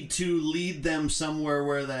need to lead them somewhere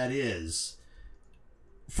where that is.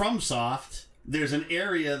 FromSoft, there's an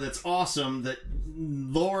area that's awesome that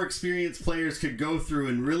lower experienced players could go through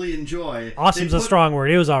and really enjoy. Awesome's a strong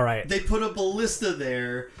word. It was all right. They put a ballista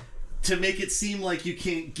there to make it seem like you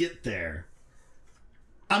can't get there.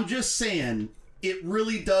 I'm just saying, it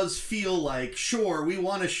really does feel like, sure, we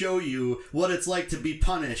want to show you what it's like to be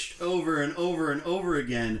punished over and over and over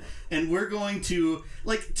again, and we're going to,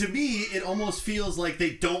 like, to me, it almost feels like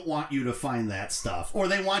they don't want you to find that stuff, or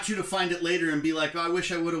they want you to find it later and be like, oh, I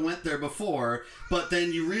wish I would have went there before, but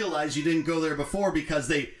then you realize you didn't go there before because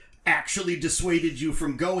they actually dissuaded you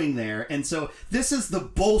from going there. And so this is the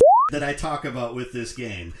bullshit that I talk about with this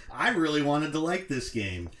game. I really wanted to like this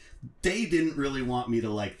game. They didn't really want me to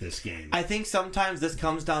like this game. I think sometimes this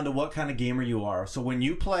comes down to what kind of gamer you are. So when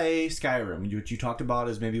you play Skyrim, which you talked about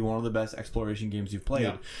as maybe one of the best exploration games you've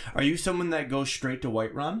played, are you someone that goes straight to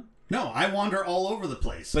Whiterun? No, I wander all over the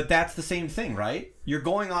place. But that's the same thing, right? You're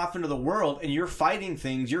going off into the world and you're fighting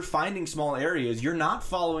things, you're finding small areas, you're not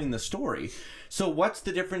following the story. So what's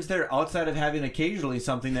the difference there outside of having occasionally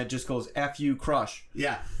something that just goes F you, crush?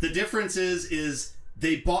 Yeah, the difference is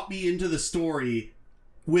they bought me into the story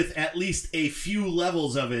with at least a few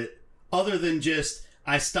levels of it, other than just,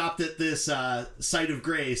 I stopped at this site of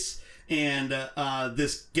grace, and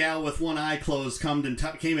this gal with one eye closed came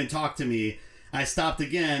and talked to me. I stopped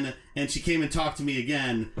again, and she came and talked to me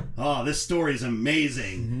again. Oh, this story's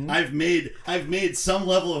amazing. I've made some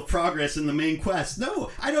level of progress in the main quest.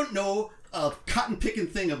 No, I don't know a cotton-picking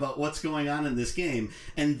thing about what's going on in this game,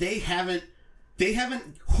 and they haven't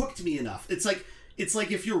hooked me enough. It's like, it's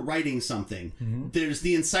like if you're writing something, there's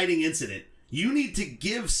the inciting incident. You need to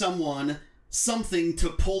give someone something to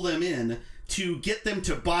pull them in, to get them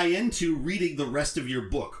to buy into reading the rest of your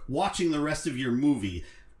book, watching the rest of your movie,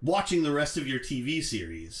 watching the rest of your TV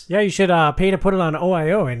series. Yeah, you should pay to put it on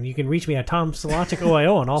OIO, and you can reach me at Tom Solachik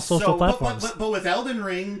OIO on all social platforms. But with Elden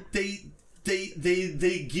Ring, they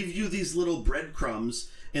give you these little breadcrumbs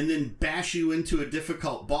and then bash you into a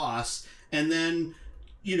difficult boss, and then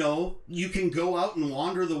you can go out and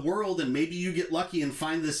wander the world, and maybe you get lucky and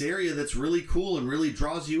find this area that's really cool and really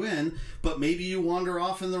draws you in, but maybe you wander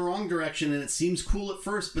off in the wrong direction and it seems cool at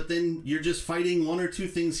first, but then you're just fighting one or two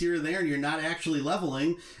things here or there and you're not actually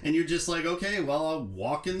leveling, and you're just like, okay, well, I'll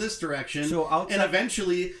walk in this direction. And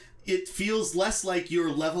eventually it feels less like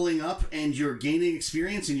you're leveling up and you're gaining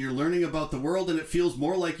experience and you're learning about the world, and it feels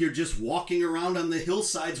more like you're just walking around on the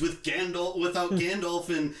hillsides with without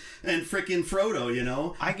Gandalf and frickin'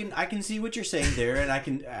 Frodo, I can see what you're saying there, and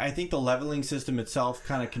I think the leveling system itself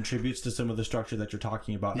kind of contributes to some of the structure that you're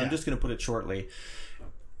talking about. Yeah. I'm just going to put it shortly.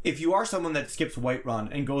 If you are someone that skips Whiterun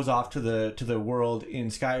and goes off to the world in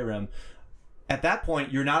Skyrim, at that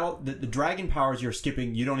point, you're not the dragon powers you're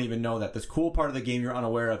skipping. You don't even know that. This cool part of the game you're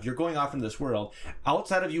unaware of. You're going off into this world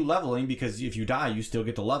outside of you leveling, because if you die, you still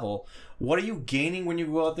get to level. What are you gaining when you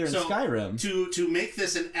go out there in Skyrim? To make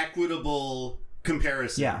this an equitable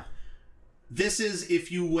comparison, yeah, this is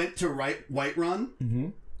if you went to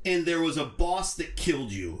Whiterun and there was a boss that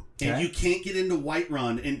killed you, and you can't get into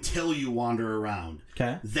Whiterun until you wander around.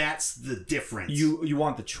 Okay, that's the difference. You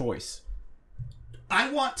want the choice. I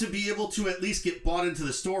want to be able to at least get bought into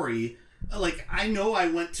the story. Like, I know I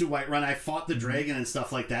went to Whiterun, I fought the dragon and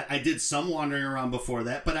stuff like that. I did some wandering around before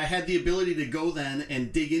that, but I had the ability to go then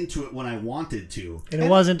and dig into it when I wanted to. And it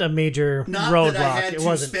wasn't a major roadblock. Not that I had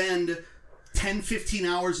to spend 10, 15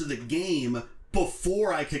 hours of the game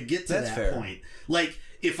before I could get to that point. Like,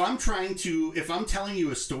 if I'm telling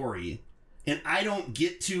you a story and I don't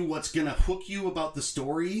get to what's going to hook you about the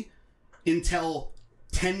story until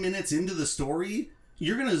 10 minutes into the story,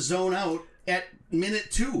 you're going to zone out at minute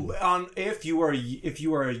 2. If you are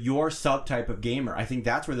your subtype of gamer, I think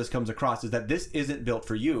that's where this comes across, is that this isn't built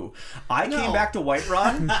for you. I came back to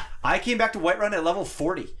Whiterun at level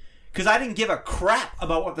 40 because I didn't give a crap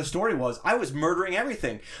about what the story was. I was murdering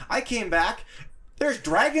everything. I came back. There's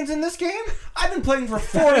dragons in this game? I've been playing for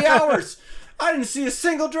 40 hours. I didn't see a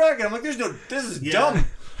single dragon. I'm like, this is dumb.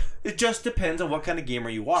 It just depends on what kind of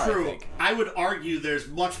gamer you are. True. I think. I would argue there's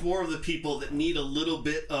much more of the people that need a little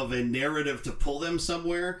bit of a narrative to pull them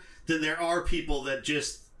somewhere than there are people that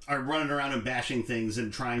just are running around and bashing things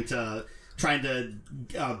and trying to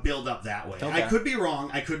build up that way. Okay. I could be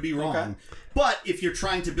wrong. Okay. But if you're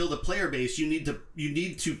trying to build a player base, you need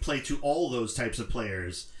to play to all those types of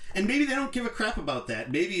players. And maybe they don't give a crap about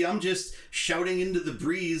that. Maybe I'm just shouting into the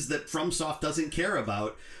breeze that FromSoft doesn't care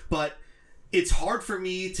about. But it's hard for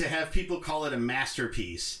me to have people call it a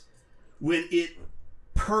masterpiece when it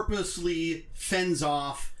purposely fends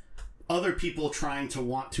off other people trying to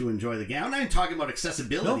want to enjoy the game. I'm not even talking about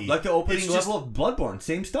accessibility. No, like the opening level of Bloodborne,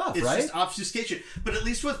 same stuff, it's right? It's just obfuscation. But at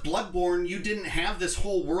least with Bloodborne, you didn't have this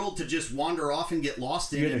whole world to just wander off and get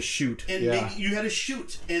lost in. You had to shoot. And maybe you had to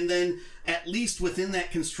shoot. And then at least within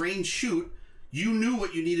that constrained shoot, you knew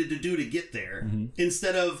what you needed to do to get there. Mm-hmm.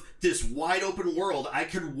 Instead of this wide open world, I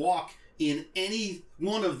could walk in any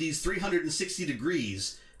one of these 360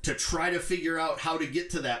 degrees to try to figure out how to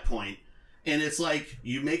get to that point. And it's like,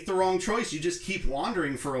 you make the wrong choice, you just keep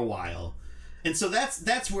wandering for a while. And so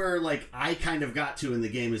that's where, like, I kind of got to in the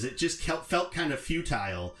game, is it just felt kind of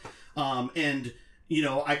futile. And, you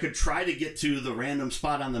know, I could try to get to the random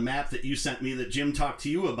spot on the map that you sent me that Jim talked to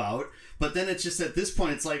you about, but then it's just at this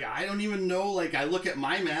point, it's like, I don't even know, like, I look at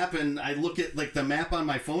my map and I look at, like, the map on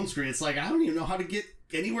my phone screen, it's like, I don't even know how to get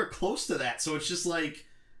anywhere close to that. So it's just like,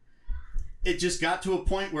 it just got to a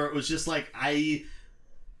point where it was just like,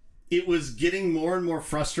 it was getting more and more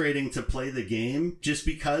frustrating to play the game just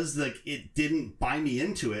because, like, it didn't buy me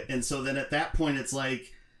into it. And so then at that point, it's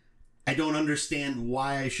like, I don't understand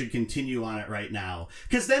why I should continue on it right now.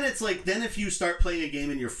 Because then it's like, then if you start playing a game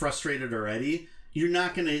and you're frustrated already, you're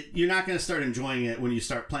not gonna start enjoying it when you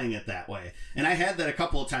start playing it that way. And I had that a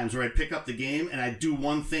couple of times where I'd pick up the game and I'd do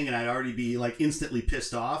one thing and I'd already be, like, instantly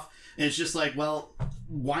pissed off. And it's just like, well,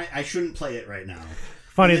 why I shouldn't play it right now.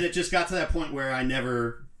 Funny. And then it just got to that point where I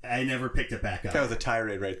never picked it back up. That was a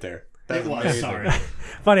tirade right there. It was, amazing. sorry.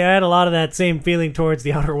 Funny, I had a lot of that same feeling towards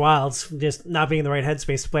the Outer Wilds, just not being in the right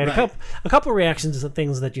headspace to play it. Right. A couple reactions to the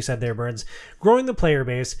things that you said there, Burns. Growing the player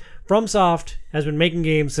base. FromSoft has been making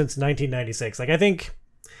games since 1996. Like, I think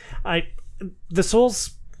the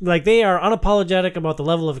Souls like they are unapologetic about the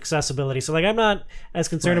level of accessibility. So like I'm not as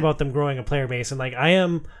concerned about them growing a player base, and like I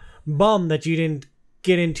am bummed that you didn't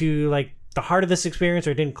get into like the heart of this experience,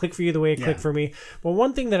 or it didn't click for you the way it clicked for me. But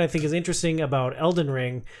one thing that I think is interesting about Elden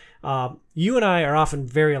Ring, you and I are often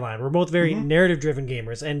very aligned. We're both very narrative-driven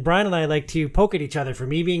gamers, and Brian and I like to poke at each other for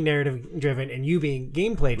me being narrative-driven and you being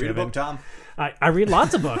gameplay-driven. Read a book, Tom. I read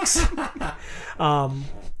lots of books. I'm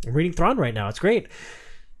reading Thrawn right now. It's great.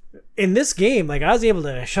 In this game, like I was able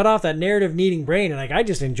to shut off that narrative-needing brain, and like I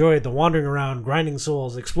just enjoyed the wandering around, grinding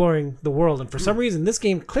souls, exploring the world. And for some reason, this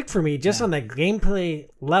game clicked for me just on that gameplay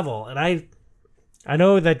level. And I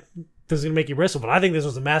know that this is gonna make you bristle, but I think this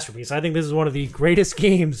was a masterpiece. I think this is one of the greatest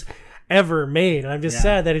games ever made. And I'm just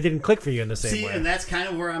sad that it didn't click for you in the same way. And that's kind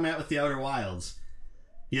of where I'm at with the Outer Wilds.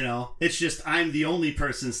 You know, it's just I'm the only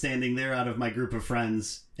person standing there out of my group of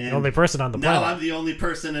friends. And the only person on the planet. Now I'm the only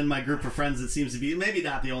person in my group of friends that seems to be, maybe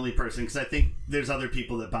not the only person, because I think there's other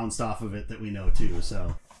people that bounced off of it that we know too.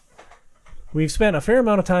 So we've spent a fair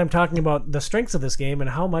amount of time talking about the strengths of this game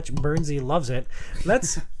and how much Burnsy loves it.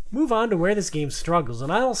 Let's move on to where this game struggles.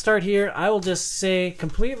 And I will start here. I will just say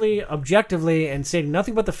completely objectively and stating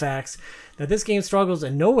nothing but the facts that this game struggles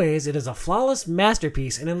in no ways. It is a flawless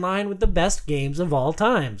masterpiece and in line with the best games of all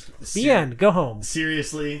times. The end. Go home.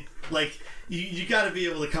 Seriously? Like, you got to be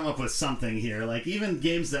able to come up with something here. Like, even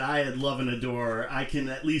games that I love and adore, I can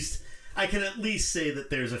at least say that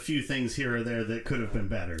there's a few things here or there that could have been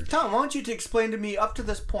better. Tom, why don't you explain to me up to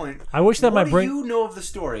this point? I wish that my brain. What do you know of the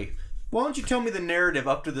story? Why don't you tell me the narrative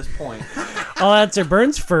up to this point? I'll answer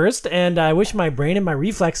Burns first, and I wish my brain and my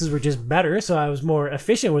reflexes were just better, so I was more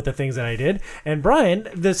efficient with the things that I did. And Brian,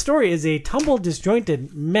 the story is a tumbled,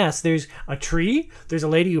 disjointed mess. There's a tree. There's a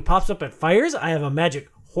lady who pops up at fires. I have a magic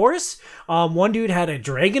horse. One dude had a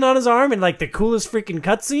dragon on his arm in like the coolest freaking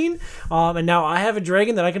cutscene. And now I have a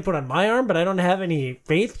dragon that I can put on my arm, but I don't have any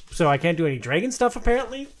faith, so I can't do any dragon stuff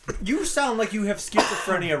apparently. You sound like you have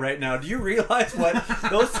schizophrenia right now. Do you realize what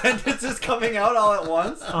those sentences coming out all at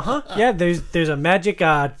once? Yeah, there's a magic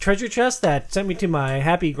treasure chest that sent me to my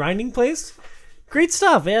happy grinding place. Great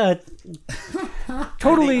stuff. Yeah.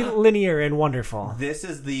 Totally linear and wonderful.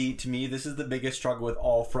 To me, this is the biggest struggle with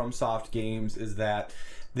all FromSoft games, is that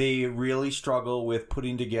they really struggle with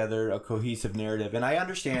putting together a cohesive narrative. And I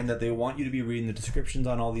understand that they want you to be reading the descriptions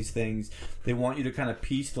on all these things. They want you to kind of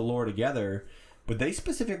piece the lore together. But they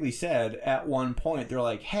specifically said at one point, they're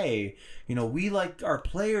like, hey, we like our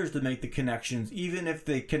players to make the connections, even if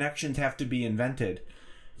the connections have to be invented.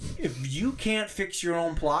 If you can't fix your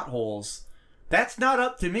own plot holes, that's not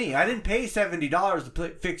up to me. I didn't pay $70 to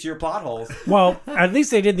fix your plot holes. Well, at least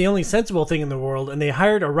they did the only sensible thing in the world, and they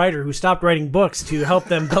hired a writer who stopped writing books to help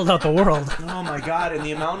them build out the world. Oh my god, and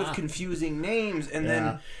the amount of confusing names, and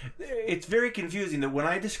then it's very confusing that when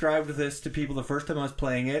I described this to people the first time I was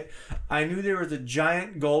playing it, I knew there was a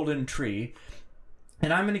giant golden tree,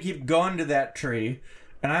 and I'm going to keep going to that tree,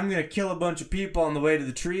 and I'm going to kill a bunch of people on the way to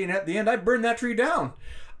the tree, and at the end I burn that tree down.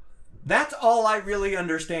 That's all I really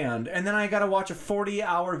understand. And then I got to watch a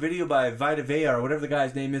 40-hour video by Vita Vea, or whatever the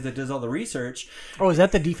guy's name is that does all the research. Oh, is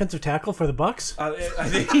that the defensive tackle for the Bucks? I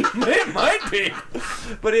think it might be.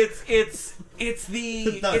 But it's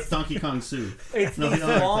Donkey Kong Sue. It's these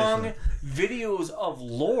long videos of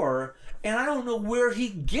lore, and I don't know where he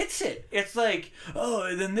gets it. It's like, oh,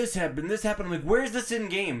 and then this happened. I'm like, where's this in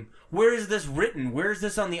game? Where is this written? Where's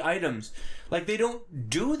this on the items? Like, they don't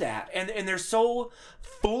do that. And they're so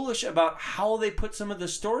foolish about how they put some of the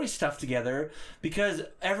story stuff together, because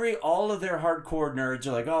all of their hardcore nerds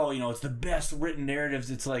are like, oh, it's the best written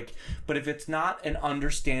narratives. It's like, but if it's not an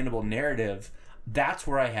understandable narrative, that's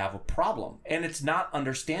where I have a problem. And it's not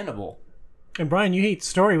understandable. And Brian, you hate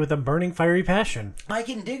story with a burning, fiery passion. I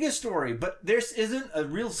can dig a story, but there isn't a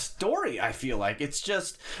real story, I feel like. It's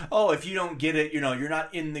just, oh, if you don't get it, you're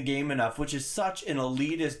not in the game enough, which is such an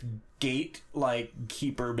elitist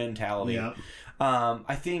keeper mentality. Yeah.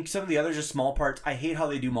 I think some of the others are small parts. I hate how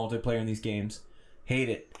they do multiplayer in these games. Hate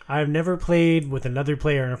it. I've never played with another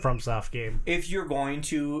player in a FromSoft game. If you're going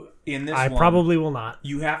to, in this I probably will not.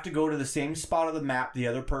 You have to go to the same spot of the map the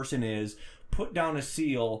other person is, put down a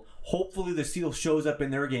seal. Hopefully the seal shows up in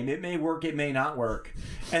their game. It may work, it may not work.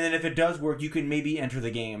 And then if it does work, you can maybe enter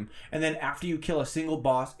the game. And then after you kill a single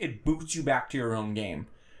boss, it boots you back to your own game.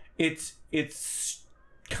 It's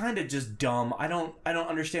kind of just dumb. I don't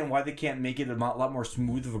understand why they can't make it a lot more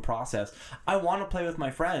smooth of a process. I want to play with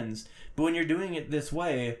my friends, but when you're doing it this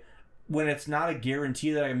way, when it's not a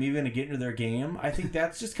guarantee that I'm even going to get into their game, I think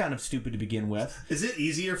that's just kind of stupid to begin with. Is it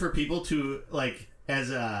easier for people to as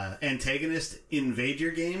a antagonist invade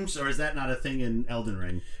your games, or is that not a thing in Elden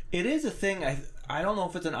Ring? It is a thing. I don't know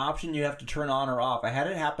if it's an option you have to turn on or off. I had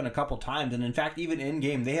it happen a couple times, and in fact, even in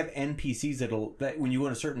game, they have NPCs that when you go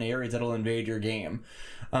into certain areas that'll invade your game.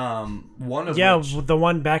 One of which, the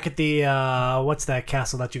one back at the what's that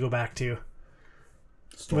castle that you go back to?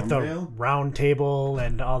 With the round table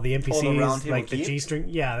and all the NPCs, round table like the keep? G-string.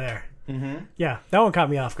 Yeah, there. Mm-hmm. Yeah, that one caught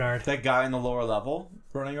me off guard. that guy in the lower level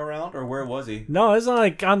running around, or where was he? No, it was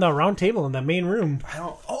like on the round table in the main room. I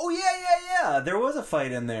don't. Oh yeah. There was a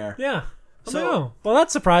fight in there. Yeah. So- Well,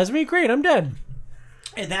 that surprised me. Great, I'm dead.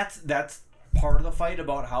 And that's part of the fight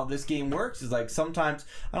about how this game works. Is like sometimes,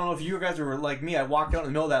 I don't know if you guys were like me, I walked out in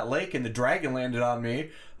the middle of that lake and the dragon landed on me.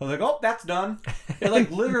 I was like, oh, that's done. It like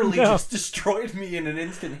literally No. just destroyed me in an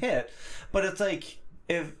instant hit. But it's like,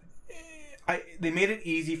 they made it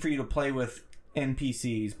easy for you to play with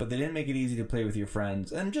NPCs, but they didn't make it easy to play with your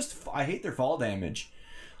friends. And I hate their fall damage.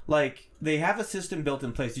 Like, they have a system built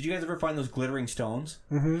in place. Did you guys ever find those glittering stones?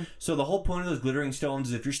 Mm-hmm. So the whole point of those glittering stones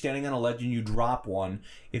is if you're standing on a ledge and you drop one,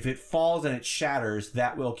 if it falls and it shatters,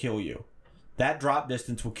 that will kill you. That drop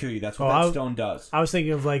distance will kill you. That's what that stone does. I was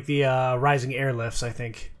thinking of like the rising airlifts, I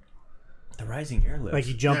think. The rising airlift. Like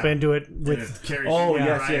you jump into it with...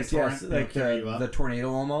 Yes. Like the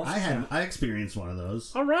tornado almost. I experienced one of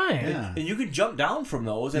those. All right. Yeah. And you can jump down from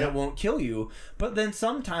those and Yep. it won't kill you. But then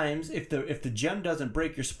sometimes if the gem doesn't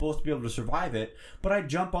break, you're supposed to be able to survive it. But I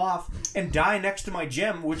jump off and die next to my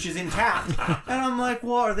gem, which is intact. And I'm like,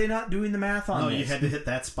 well, are they not doing the math on this? No, you had to hit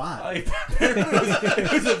that spot.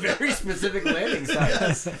 It was a very specific landing site.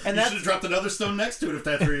 Yes. And you that's should have dropped another stone next to it if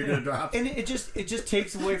that's where you're going to drop. And it just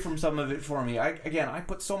takes away from some of it for me. I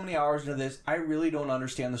put so many hours into this. I really don't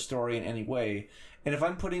understand the story in any way. And if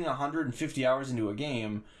I'm putting 150 hours into a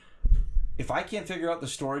game, if I can't figure out the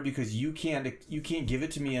story because you can't give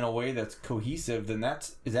it to me in a way that's cohesive, then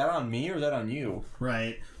is that on me or is that on you?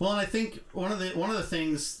 Right. Well, and I think one of the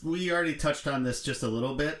things we already touched on this just a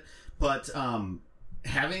little bit, but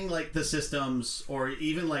having like the systems or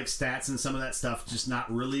even like stats and some of that stuff just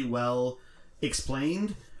not really well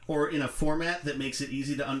explained or in a format that makes it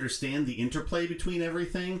easy to understand the interplay between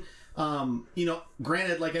everything.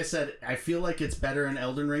 Granted, like I said, I feel like it's better in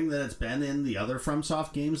Elden Ring than it's been in the other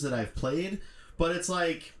FromSoft games that I've played, but it's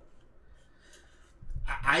like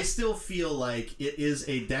I still feel like it is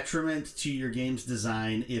a detriment to your game's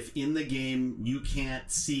design if in the game you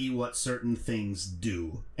can't see what certain things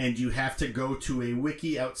do and you have to go to a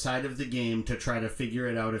wiki outside of the game to try to figure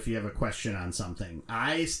it out if you have a question on something.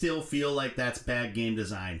 I still feel like that's bad game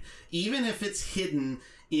design. Even if it's hidden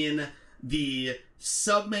in the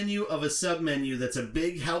submenu of a submenu that's a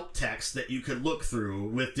big help text that you could look through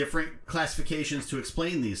with different classifications to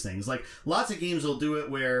explain these things. Like, lots of games will do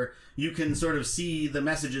it where you can sort of see the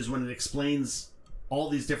messages when it explains all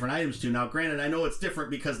these different items to. Now, granted, I know it's different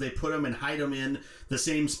because they put them and hide them in the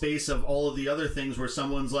same space of all of the other things where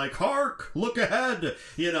someone's like, hark, look ahead,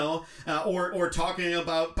 or talking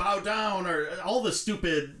about bow down, or all the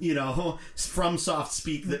stupid, FromSoft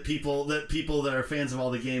speak that people that are fans of all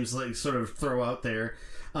the games like sort of throw out there.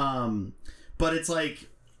 But it's like,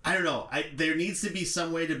 I don't know. There needs to be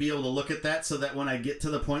some way to be able to look at that so that when I get to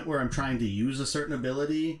the point where I'm trying to use a certain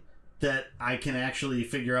ability, that I can actually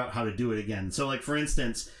figure out how to do it again. So, like, for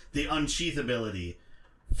instance, the unsheath ability.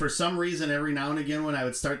 For some reason, every now and again when I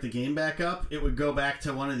would start the game back up, it would go back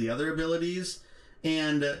to one of the other abilities.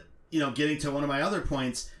 And, getting to one of my other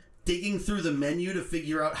points, digging through the menu to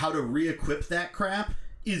figure out how to re-equip that crap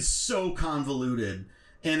is so convoluted.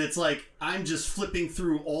 And it's like, I'm just flipping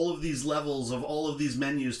through all of these levels of all of these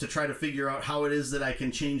menus to try to figure out how it is that I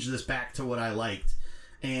can change this back to what I liked.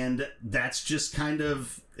 And that's just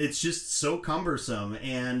it's just so cumbersome.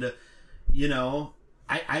 And,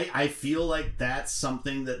 I feel like that's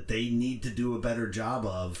something that they need to do a better job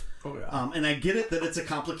of. Oh, yeah. And I get it that it's a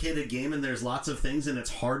complicated game and there's lots of things and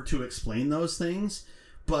it's hard to explain those things.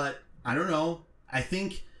 But I don't know. I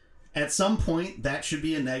think at some point that should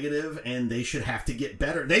be a negative and they should have to get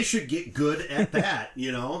better. They should get good at that,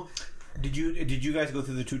 Did you guys go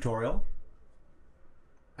through the tutorial?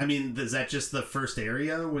 I mean, is that just the first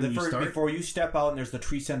area when you start? Before you step out and there's the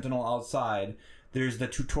tree sentinel outside, there's the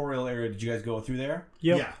tutorial area. Did you guys go through there?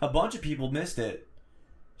 Yep. Yeah. A bunch of people missed it.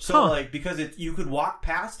 So, because you could walk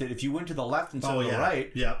past it. If you went to the left instead of the right,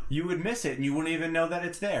 yep, you would miss it and you wouldn't even know that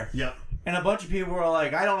it's there. Yep. And a bunch of people were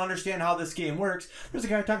like, I don't understand how this game works. There's a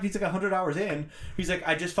guy talking, he's like 100 hours in. He's like,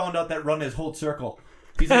 I just found out that run is hold circle.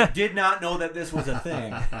 He's like, did not know that this was a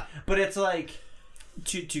thing. But it's like,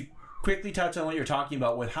 to quickly touch on what you're talking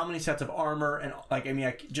about with how many sets of armor and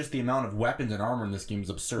just the amount of weapons and armor in this game is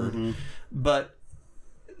absurd. Mm-hmm. But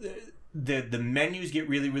the menus get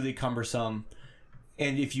really, really cumbersome.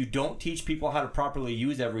 And if you don't teach people how to properly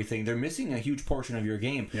use everything, they're missing a huge portion of your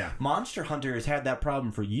game. Yeah. Monster Hunter has had that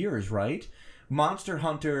problem for years, right? Monster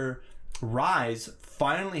Hunter Rise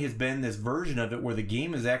finally has been this version of it where the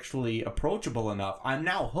game is actually approachable enough. I'm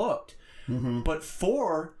now hooked. Mm-hmm. But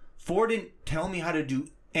 4 didn't tell me how to do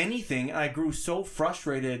anything, and I grew so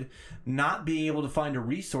frustrated not being able to find a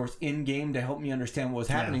resource in-game to help me understand what was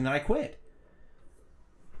happening that I quit.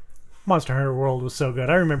 Monster Hunter World was so good.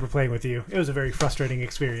 I remember playing with you. It was a very frustrating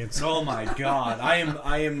experience. Oh my god.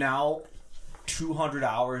 I am now 200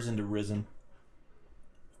 hours into Risen.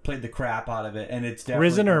 Played the crap out of it, and it's definitely...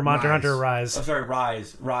 Risen or Monster Hunter Rise? Oh, sorry,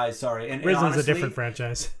 Rise, sorry. And Risen's honestly, a different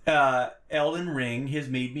franchise. Elden Ring has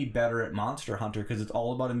made me better at Monster Hunter because it's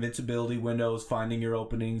all about invincibility windows, finding your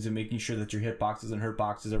openings, and making sure that your hitboxes and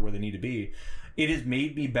hurtboxes are where they need to be. It has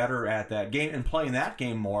made me better at that game, and playing that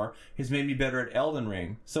game more has made me better at Elden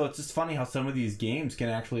Ring. So it's just funny how some of these games can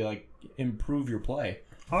actually like improve your play.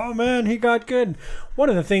 Oh man, he got good. One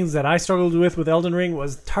of the things that I struggled with Elden Ring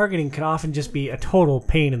was targeting could often just be a total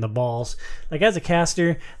pain in the balls. Like as a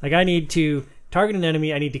caster, like I need to target an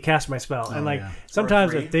enemy, I need to cast my spell. And like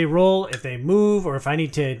sometimes if they roll, if they move, or if I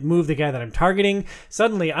need to move the guy that I'm targeting,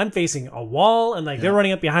 suddenly I'm facing a wall and like they're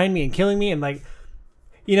running up behind me and killing me. And like,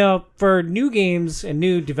 you know, for new games and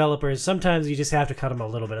new developers, sometimes you just have to cut them a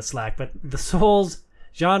little bit of slack. But the Souls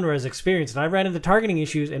genre is experienced, and I ran into targeting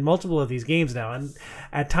issues in multiple of these games now, and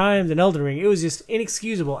at times in Elden Ring it was just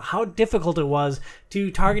inexcusable how difficult it was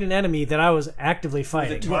to target an enemy that I was actively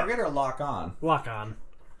fighting. Was it target or lock on? Lock on.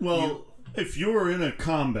 Well, if you were in a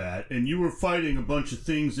combat and you were fighting a bunch of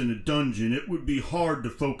things in a dungeon, it would be hard to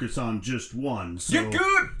focus on just one. So, you're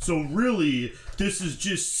good! So really, this is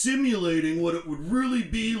just simulating what it would really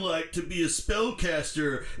be like to be a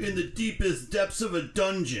spellcaster in the deepest depths of a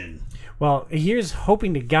dungeon. Well, here's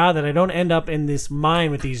hoping to God that I don't end up in this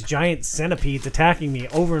mine with these giant centipedes attacking me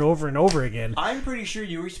over and over and over again. I'm pretty sure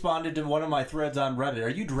you responded to one of my threads on Reddit. Are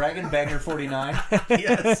you DragonBanger49?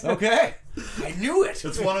 Yes. Okay. I knew it.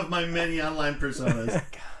 It's one of my many online personas.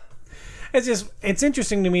 It's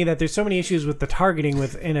interesting to me that there's so many issues with the targeting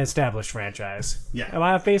with an established franchise. Yeah. Am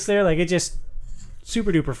I off base there? Like, it just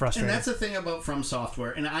super duper frustrating. And that's the thing about From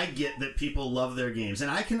Software, and I get that people love their games,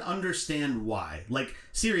 and I can understand why. Like,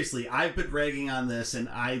 seriously, I've been ragging on this, and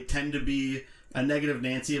I tend to be a negative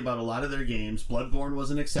Nancy about a lot of their games. Bloodborne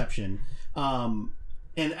was an exception.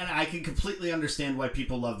 And I can completely understand why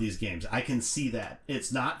people love these games. I can see that.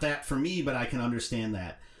 It's not that for me, but I can understand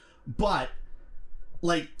that. But,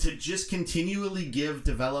 like, to just continually give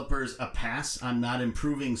developers a pass on not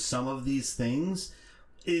improving some of these things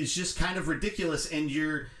is just kind of ridiculous. And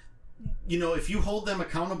if you hold them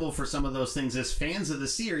accountable for some of those things as fans of the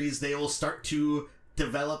series, they will start to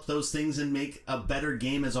develop those things and make a better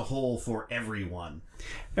game as a whole for everyone.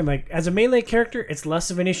 And like as a melee character, it's less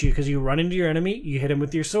of an issue because you run into your enemy, you hit him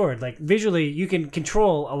with your sword. Like visually, you can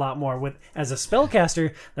control a lot more. With as a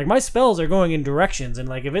spellcaster, like my spells are going in directions, and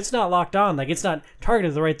like if it's not locked on, like it's not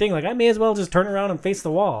targeted the right thing, like I may as well just turn around and face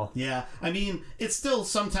the wall. Yeah, I mean, it still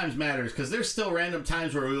sometimes matters because there's still random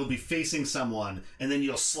times where we'll be facing someone and then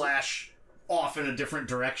you'll slash off in a different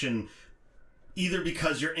direction, either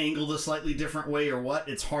because you're angled a slightly different way or what.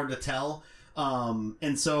 It's hard to tell.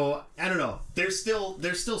 And so I don't know. There's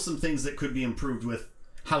still some things that could be improved with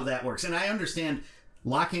how that works. And I understand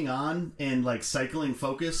locking on and like cycling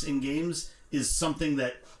focus in games is something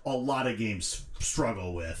that a lot of games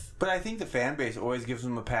struggle with. But I think the fan base always gives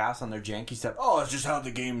them a pass on their janky stuff. Oh, it's just how the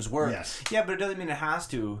games work. Yes. Yeah, but it doesn't mean it has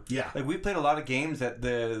to. Yeah. Like we played a lot of games that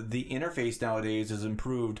the interface nowadays has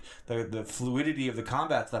improved. The fluidity of the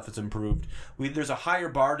combat stuff has improved. There's a higher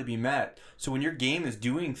bar to be met. So when your game is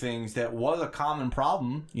doing things that was a common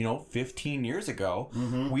problem, 15 years ago,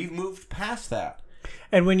 we've moved past that.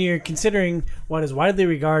 And when you're considering what is widely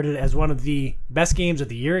regarded as one of the best games of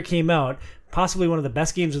the year it came out, possibly one of the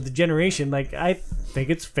best games of the generation, like I think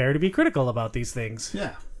it's fair to be critical about these things.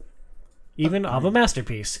 Yeah. Even of a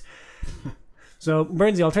masterpiece. So,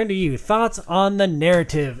 Bernsey, I'll turn to you. Thoughts on the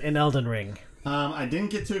narrative in Elden Ring? I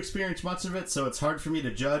didn't get to experience much of it, so it's hard for me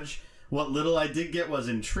to judge. What little I did get was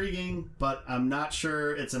intriguing, but I'm not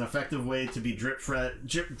sure it's an effective way to be drip-fed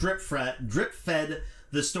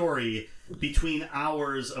the story between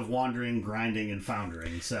hours of wandering, grinding, and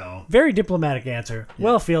foundering. So very diplomatic answer. Yeah.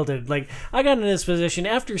 Well fielded. Like, I got in this position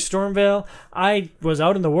after Stormvale. I was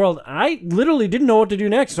out in the world. I literally didn't know what to do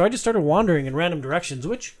next, so I just started wandering in random directions,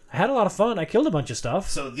 which I had a lot of fun. I killed a bunch of stuff.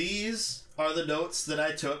 So these are the notes that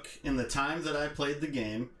I took in the time that I played the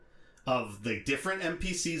game. of the different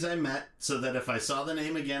NPCs I met, so that if I saw the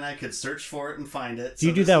name again, I could search for it and find it. Do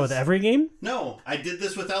you do that with every game? No, I did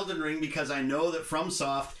this with Elden Ring because I know that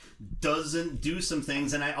FromSoft doesn't do some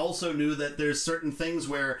things, and I also knew that there's certain things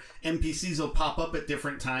where NPCs will pop up at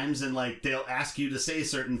different times, and like they'll ask you to say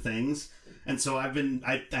certain things. And so I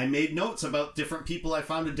made notes about different people I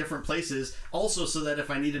found in different places, also so that if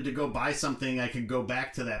I needed to go buy something, I could go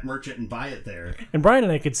back to that merchant and buy it there. And Brian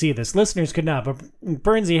and I could see this. Listeners could not, but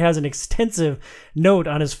Burnsy has an extensive note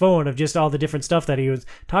on his phone of just all the different stuff that he was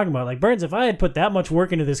talking about. Like, Burns, if I had put that much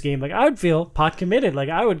work into this game, like, I would feel pot committed. Like,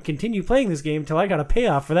 I would continue playing this game till I got a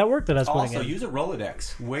payoff for that work that I was putting in. Also, use a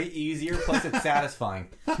Rolodex. Way easier, plus it's satisfying.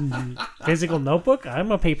 Physical notebook?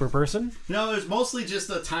 I'm a paper person. No, it was mostly just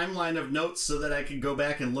a timeline of notes so that I could go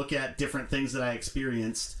back and look at different things that I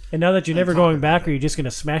experienced. And now that you're never going back, are you just going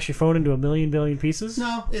to smash your phone into a billion pieces?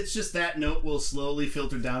 No, it's just that note will slowly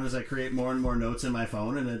filter down as I create more and more notes in my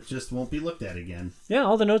phone, and it just won't be looked at again. Yeah,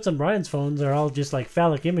 all the notes on Brian's phones are all just like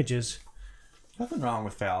phallic images. Nothing wrong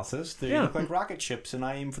with phalluses. They look like rocket ships, and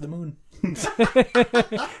I aim for the moon.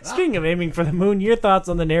 Speaking of aiming for the moon, your thoughts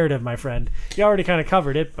on the narrative, my friend? You already kind of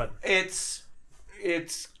covered it, but...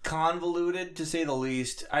 It's convoluted, to say the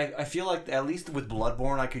least. I feel like, at least with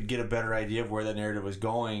Bloodborne, I could get a better idea of where the narrative was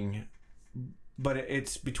going. But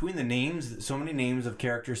it's between the names, so many names of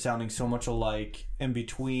characters sounding so much alike, and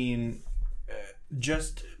between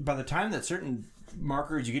just by the time that certain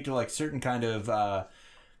markers, you get to like certain kind of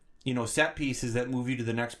set pieces that move you to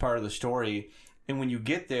the next part of the story. And when you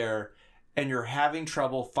get there and you're having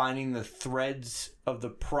trouble finding the threads of the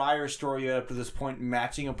prior story up to this point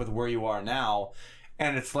matching up with where you are now,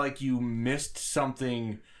 and it's like you missed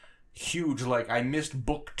something huge, like I missed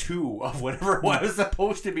book 2 of whatever I was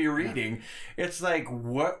supposed to be reading. It's like,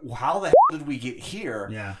 what? How the hell did we get here?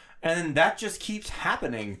 Yeah. And then that just keeps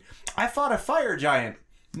happening. I fought a fire giant.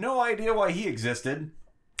 No idea why he existed.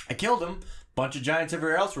 I killed him. Bunch of giants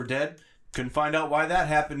everywhere else were dead. Couldn't find out why that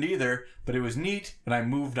happened either, but it was neat, and I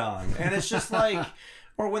moved on. And it's just like,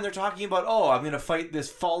 or when they're talking about, I'm going to fight this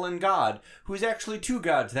fallen god, who's actually 2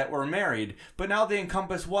 gods that were married, but now they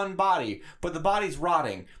encompass one body, but the body's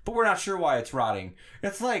rotting, but we're not sure why it's rotting.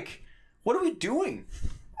 It's like, what are we doing?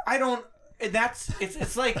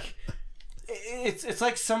 It's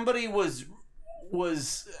like somebody was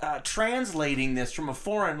translating this from a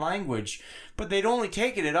foreign language, but they'd only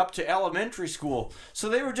taken it up to elementary school, so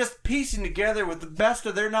they were just piecing together with the best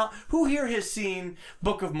of their knowledge. Who here has seen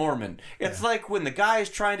Book of Mormon? It's like when the guy is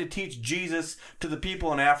trying to teach Jesus to the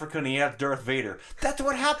people in Africa and he has Darth Vader. That's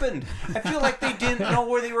what happened. I feel like they didn't know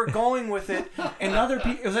where they were going with it, and other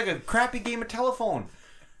people, it was like a crappy game of telephone.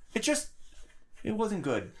 It wasn't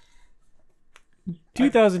good.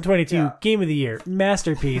 2022 Game of the Year,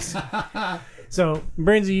 masterpiece. So,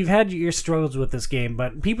 Burnsy, you've had your struggles with this game,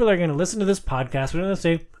 but people are going to listen to this podcast and they're going to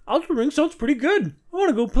say, Elden Ring sounds pretty good. I want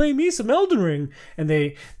to go play me some Elden Ring. And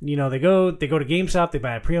they go to GameStop, they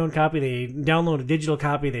buy a pre-owned copy, they download a digital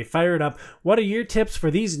copy, they fire it up. What are your tips for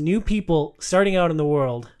these new people starting out in the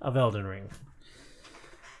world of Elden Ring?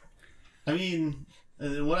 I mean,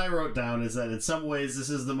 what I wrote down is that in some ways this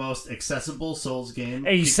is the most accessible Souls game.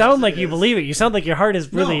 Hey, you sound like you believe it. You sound like your heart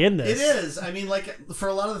is really in this. It is. I mean, like, for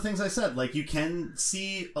a lot of the things I said, like, you can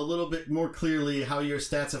see a little bit more clearly how your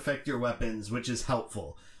stats affect your weapons, which is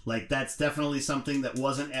helpful. Like, that's definitely something that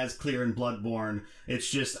wasn't as clear in Bloodborne. It's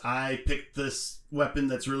just, I picked this weapon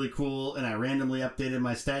that's really cool, and I randomly updated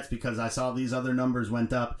my stats because I saw these other numbers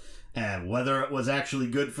went up. And whether it was actually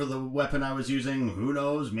good for the weapon I was using, who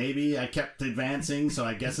knows? Maybe I kept advancing, so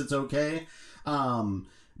I guess it's okay.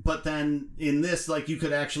 But then in this, like, you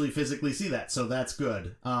could actually physically see that, so that's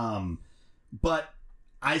good. But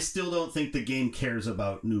I still don't think the game cares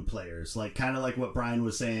about new players. Like, kind of like what Brian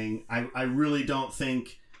was saying, I really don't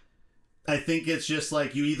think... I think it's just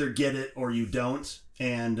like you either get it or you don't,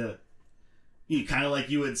 and... kind of like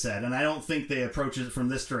you had said, and I don't think they approach it from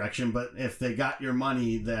this direction, but if they got your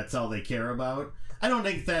money, that's all they care about. I don't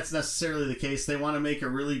think that's necessarily the case. They want to make a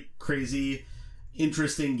really crazy,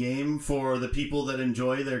 interesting game for the people that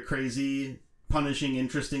enjoy their crazy, punishing,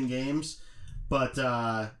 interesting games. But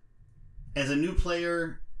as a new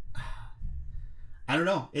player, I don't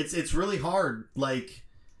know. It's really hard, like,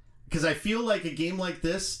 because I feel like a game like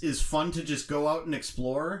this is fun to just go out and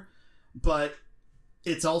explore, but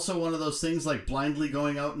it's also one of those things like blindly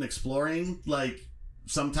going out and exploring. Like,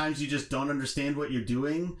 sometimes you just don't understand what you're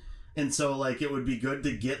doing. And so, like, it would be good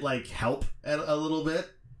to get, like, help a little bit,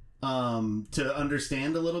 to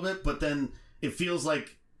understand a little bit. But then it feels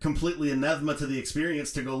like completely anathema to the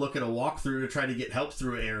experience to go look at a walkthrough to try to get help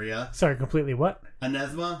through an area. Sorry, completely what?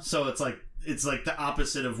 Anathema. So it's like the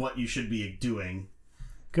opposite of what you should be doing.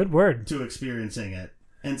 Good word. to experiencing it.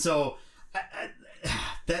 And so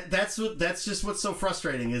that's just what's so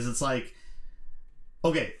frustrating is it's like,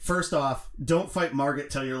 okay, first off, don't fight Margit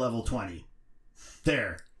till you're level 20.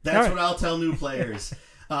 That's right. what I'll tell new players.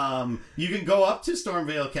 You can go up to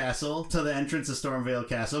Stormvale Castle, to the entrance of Stormvale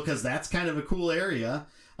Castle, because that's kind of a cool area.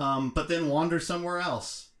 But then wander somewhere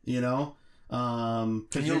else, you know? And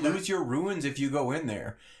you'll lose your ruins if you go in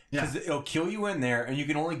there. Because it'll kill you in there, and you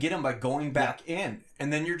can only get them by going back in.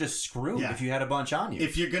 And then you're just screwed if you had a bunch on you.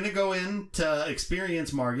 If you're going to go in to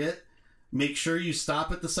experience Margit, make sure you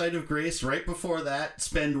stop at the Site of Grace right before that,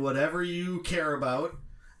 spend whatever you care about,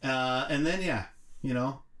 and then,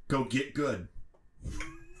 go get good.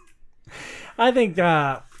 I think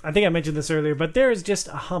I mentioned this earlier, but there is just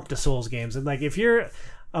a hump to Souls games. And, like, if you're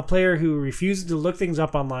a player who refuses to look things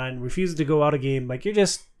up online, refuses to go out a game, like,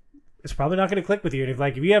 it's probably not going to click with you. And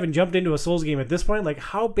if you haven't jumped into a Souls game at this point, like,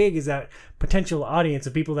 how big is that potential audience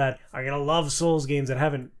of people that are going to love Souls games that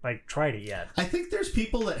haven't, like, tried it yet? I think there's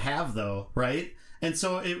people that have, though, right? And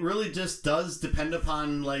so it really just does depend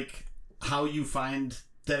upon, like, how you find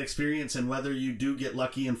that experience and whether you do get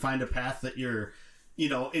lucky and find a path that you're,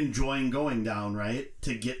 enjoying going down, right?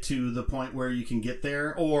 To get to the point where you can get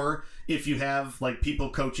there. Or if you have, like, people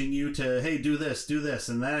coaching you to, hey, do this,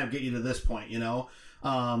 and then I'll get you to this point,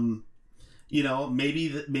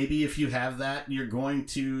 maybe if you have that,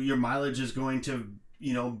 your mileage is going to,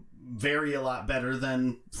 vary a lot better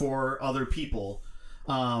than for other people.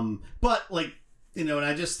 But like, and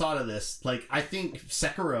I just thought of this, like, I think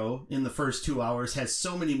Sekiro in the first 2 hours has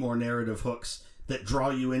so many more narrative hooks that draw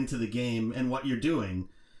you into the game and what you're doing.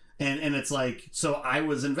 And it's like, so I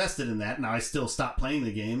was invested in that. Now I still stopped playing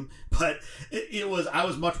the game, but I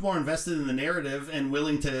was much more invested in the narrative and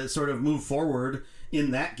willing to sort of move forward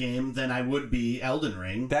in that game than I would be Elden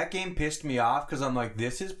Ring. That game pissed me off because I'm like,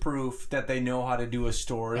 this is proof that they know how to do a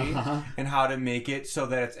story and how to make it so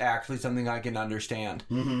that it's actually something I can understand.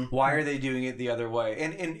 Mm-hmm. Why are they doing it the other way?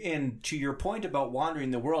 And to your point about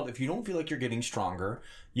wandering the world, if you don't feel like you're getting stronger,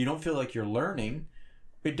 you don't feel like you're learning,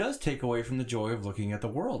 it does take away from the joy of looking at the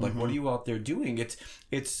world. Like, what are you out there doing?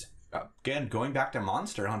 It's again, going back to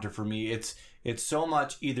Monster Hunter for me, it's so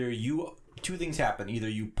much two things happen. Either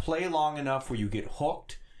you play long enough where you get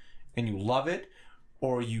hooked and you love it,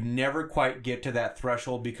 or you never quite get to that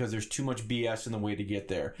threshold because there's too much BS in the way to get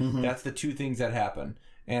there. Mm-hmm. That's the two things that happen.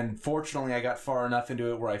 And fortunately, I got far enough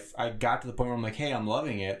into it where I got to the point where I'm like, hey, I'm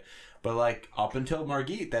loving it. But like, up until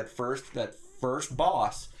Margit, that first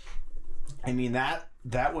boss, I mean,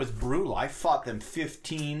 that was brutal. I fought them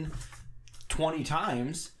 15, 20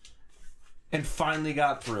 times and finally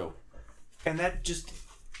got through. And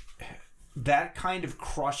that kind of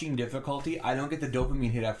crushing difficulty, I don't get the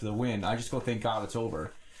dopamine hit after the win. I just go, thank God it's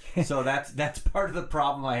over. So that's part of the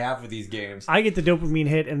problem I have with these games. I get the dopamine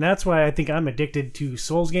hit, and that's why I think I'm addicted to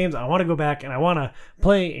Souls games. I want to go back and I want to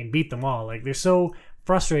play and beat them all. Like, they're so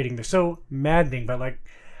frustrating, they're so maddening, but like,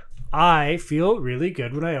 I feel really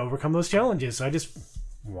good when I overcome those challenges. So I just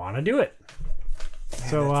want to do it. Man,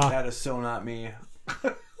 so that is so not me.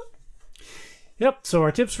 Yep. So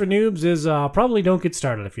our tips for noobs is probably don't get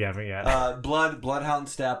started if you haven't yet. Bloodhound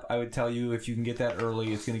Step. I would tell you, if you can get that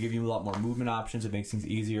early, it's going to give you a lot more movement options. It makes things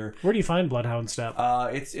easier. Where do you find Bloodhound Step?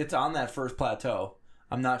 It's on that first plateau.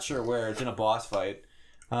 I'm not sure where. It's in a boss fight.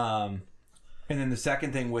 And then the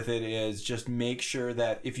second thing with it is just make sure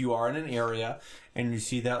that if you are in an area and you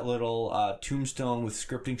see that little tombstone with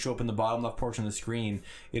scripting show up in the bottom left portion of the screen,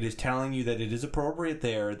 it is telling you that it is appropriate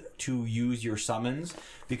there to use your summons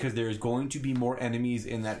because there is going to be more enemies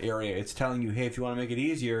in that area. It's telling you, hey, if you want to make it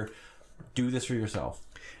easier, do this for yourself.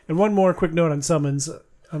 And one more quick note on summons,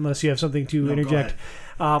 unless you have something to interject.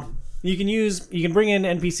 You can bring in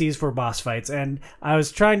NPCs for boss fights, and I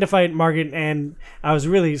was trying to fight Margit, and I was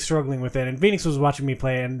really struggling with it, and Phoenix was watching me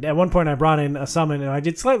play, and at one point I brought in a summon, and I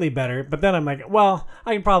did slightly better, but then I'm like, well,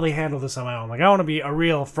 I can probably handle this on my own. Like, I want to be a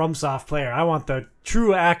real FromSoft player. I want the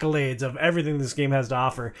true accolades of everything this game has to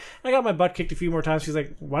offer. And I got my butt kicked a few more times. She's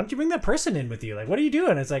like, why don't you bring that person in with you? Like, what are you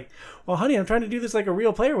doing? It's like, well, honey, I'm trying to do this like a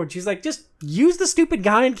real player would. She's like, just use the stupid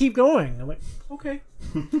guy and keep going. I'm like, okay.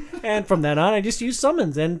 And from then on, I just used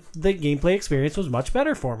summons, and the gameplay experience was much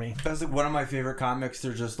better for me. That's like one of my favorite comics.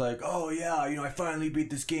 They're just like, oh yeah, I finally beat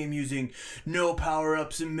this game using no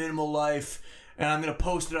power-ups and minimal life, and I'm going to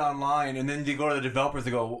post it online. And then they go to the developers,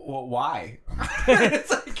 they go, well, why?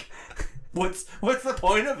 It's like, what's the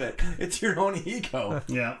point of it? It's your own ego.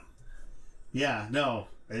 Yeah, no.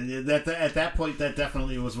 At that point, that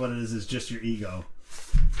definitely was what it is just your ego.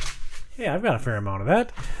 Hey, I've got a fair amount of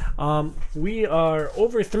that. We are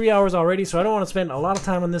over 3 hours already, so I don't want to spend a lot of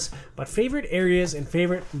time on this. But favorite areas and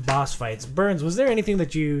favorite boss fights. Burns, was there anything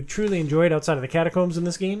that you truly enjoyed outside of the catacombs in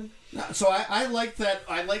this game? So I like that.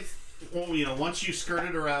 I like, well, once you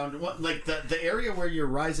skirted around, like the area where you're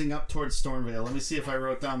rising up towards Stormvale. Let me see if I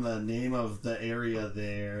wrote down the name of the area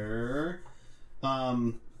there.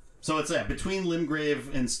 So it's between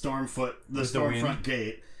Limgrave and Stormfoot, the Stormfront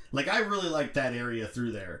Gate. Like, I really like that area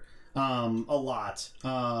through there. A lot.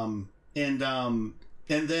 And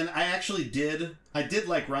then I actually did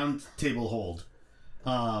like Round Table Hold.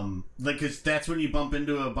 Like, 'cause that's when you bump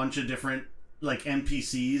into a bunch of different, like,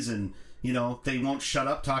 NPCs, and, they won't shut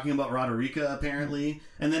up talking about Roderica, apparently.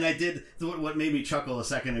 And then I did, what made me chuckle a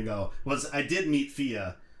second ago, was I did meet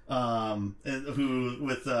Fia, who,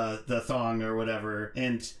 with the thong or whatever,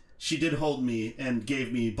 and she did hold me and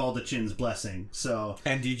gave me Baldachin's blessing. So,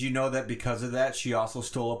 and did you know that because of that, she also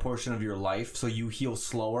stole a portion of your life, so you heal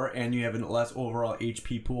slower and you have a less overall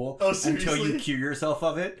HP pool until you cure yourself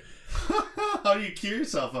of it? How do you cure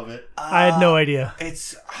yourself of it? I had no idea.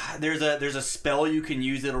 It's there's a spell you can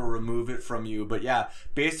use that'll remove it from you. But yeah,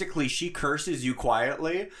 basically she curses you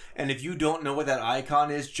quietly, and if you don't know what that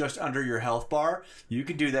icon is just under your health bar, you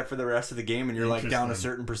can do that for the rest of the game, and you're like down a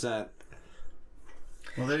certain percent.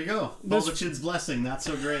 Well, there you go. Baldachin's blessing, not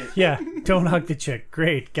so great. Yeah, don't hug the chick.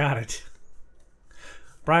 Great, got it.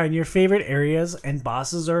 Brian, your favorite areas and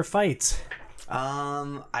bosses or fights?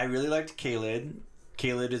 I really liked Caelid.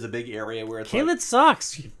 Caelid is a big area where it's Caelid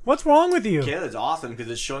sucks. What's wrong with you? Caelid's awesome because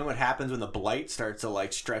it's showing what happens when the blight starts to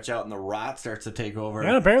like stretch out and the rot starts to take over.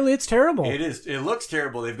 Yeah, apparently it's terrible. It is. It looks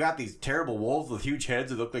terrible. They've got these terrible wolves with huge heads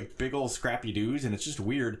that look like big old scrappy dudes, and it's just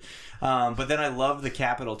weird. But then I love the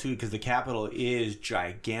capital too because the capital is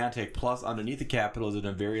gigantic. Plus, underneath the capital is in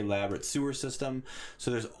a very elaborate sewer system. So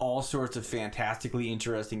there's all sorts of fantastically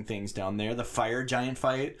interesting things down there. The fire giant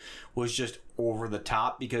fight was just over the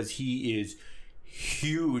top because he is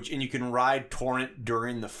huge, and you can ride Torrent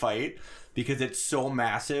during the fight because it's so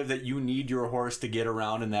massive that you need your horse to get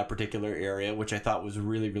around in that particular area, which I thought was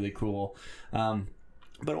really, really cool.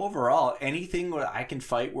 But overall, anything where I can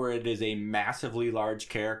fight where it is a massively large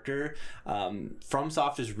character,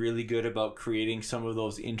 FromSoft is really good about creating some of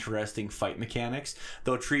those interesting fight mechanics.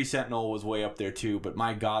 Though Tree Sentinel was way up there too, but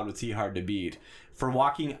my God, was he hard to beat. For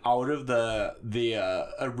walking out of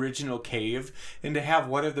the original cave and to have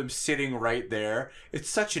one of them sitting right there, it's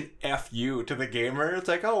such an FU to the gamer. It's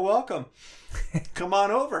like, oh, welcome. Come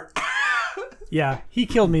on over. Yeah, he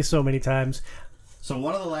killed me so many times. So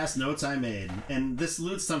one of the last notes I made, and this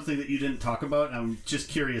alludes something that you didn't talk about, and I'm just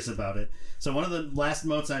curious about it. So one of the last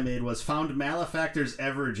notes I made was, found Malefactor's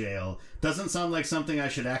Everjail. Doesn't sound like something I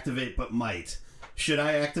should activate, but might. Should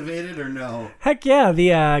I activate it or no? Heck yeah,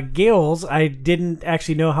 the Gales, I didn't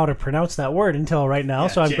actually know how to pronounce that word until right now,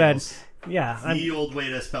 so I'm glad. Yeah. The old way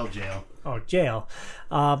to spell jail. Oh, jail.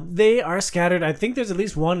 They are scattered. I think there's at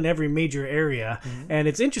least one in every major area. Mm-hmm. And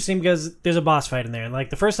it's interesting because there's a boss fight in there. And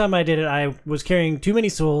like the first time I did it, I was carrying too many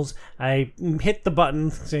souls. I hit the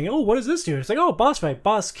button saying, oh, what does this do? It's like, oh, boss fight.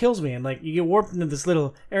 Boss kills me. And like you get warped into this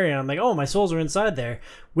little area. And I'm like, oh, my souls are inside there.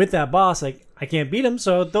 With that boss, like I can't beat him.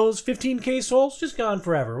 So those 15k souls just gone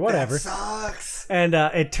forever. Whatever. That sucks. And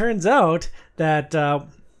it turns out that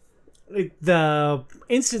the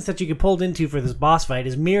instance that you get pulled into for this boss fight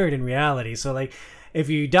is mirrored in reality. So like if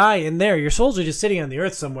you die in there, your souls are just sitting on the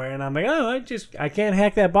earth somewhere, and I'm like, oh, I can't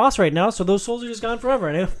hack that boss right now, so those souls are just gone forever.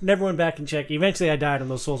 And I never went back and checked. Eventually I died and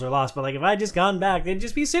those souls are lost, but like if I just gone back, they'd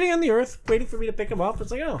just be sitting on the earth waiting for me to pick them up.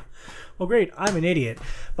 It's like, oh, well, great, I'm an idiot.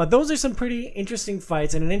 But those are some pretty interesting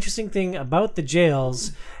fights, and an interesting thing about the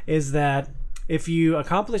jails is that if you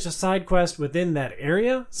accomplish a side quest within that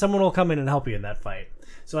area, someone will come in and help you in that fight.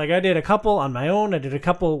 So like I did a couple on my own, I did a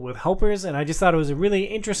couple with helpers, and I just thought it was a really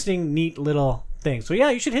interesting, neat little thing. So yeah,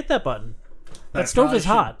 you should hit that button. That stove is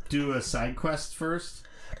hot. Do a side quest first?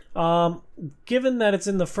 Given that it's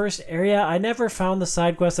in the first area, I never found the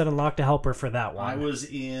side quest that unlocked a helper for that one. I was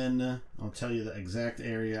in, I'll tell you the exact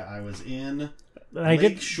area I was in.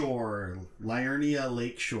 Lakeshore. Liurnia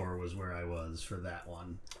Lakeshore was where I was for that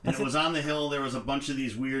one. And it was on the hill. There was a bunch of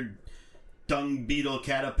these weird dung beetle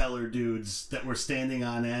caterpillar dudes that were standing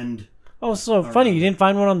on end. Oh, so funny. You didn't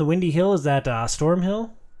find one on the Windy Hill? Is that Storm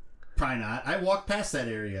Hill? Probably not. I walked past that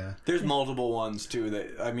area. There's multiple ones too.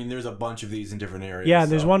 There's a bunch of these in different areas. Yeah,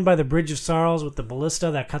 there's one by the Bridge of Sorrows with the ballista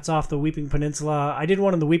that cuts off the Weeping Peninsula. I did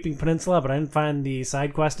one in the Weeping Peninsula, but I didn't find the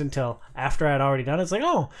side quest until after I had already done it. It's like,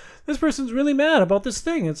 oh, this person's really mad about this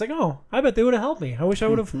thing. It's like, oh, I bet they would have helped me. I wish I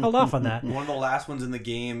would have held off on that. One of the last ones in the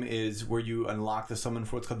game is where you unlock the summon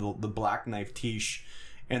for what's called the Black Knife Tish.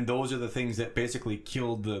 and those are the things that basically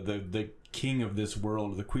killed the king of this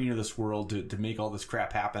world, the queen of this world, to make all this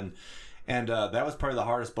crap happen. And that was probably the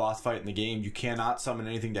hardest boss fight in the game. You cannot summon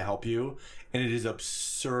anything to help you, and it is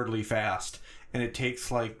absurdly fast. And it takes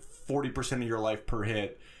like 40% of your life per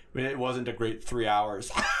hit. It wasn't a great 3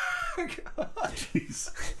 hours.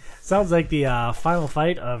 Jeez. Sounds like the final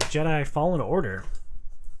fight of Jedi Fallen Order.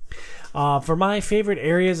 For my favorite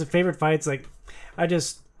areas and favorite fights, like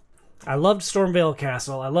I loved Stormvale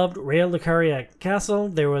Castle. I loved Rael Lucaria Castle.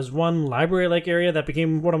 There was one library-like area that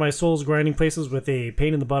became one of my soul's grinding places with a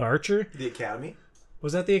pain-in-the-butt archer. The Academy?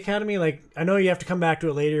 Was that the Academy? Like, I know you have to come back to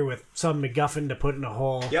it later with some MacGuffin to put in a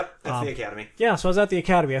hole. Yep, that's the Academy. Yeah, so I was at the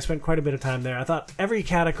Academy. I spent quite a bit of time there. I thought every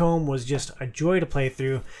catacomb was just a joy to play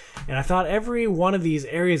through. And I thought every one of these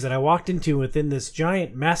areas that I walked into within this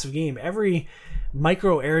giant, massive game, every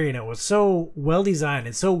micro area in it was so well designed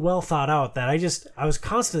and so well thought out that I was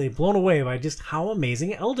constantly blown away by just how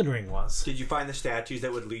amazing Elden Ring was. Did you find the statues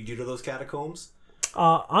that would lead you to those catacombs?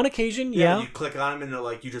 On occasion, yeah. You click on them and they're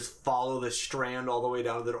like, you just follow this strand all the way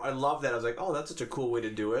down to the door. I love that. I was like, oh, that's such a cool way to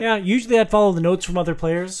do it. Yeah, usually I'd follow the notes from other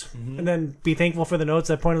players and then be thankful for the notes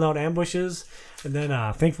that pointed out ambushes and then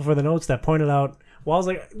thankful for the notes that pointed out walls.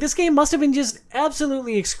 Like, this game must have been just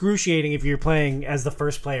absolutely excruciating if you're playing as the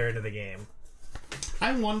first player into the game.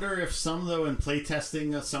 I wonder if some, though, in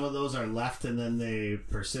playtesting, some of those are left and then they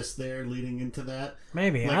persist there leading into that.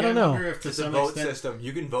 Maybe. Like, I don't know. Wonder if to It's a some vote extent, system.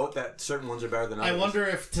 You can vote that certain ones are better than others. I wonder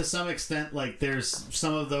if to some extent, like, there's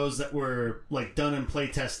some of those that were, like, done in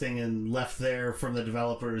playtesting and left there from the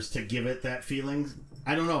developers to give it that feeling.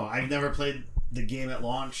 I don't know. I've never played the game at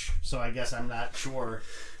launch, so I guess I'm not sure.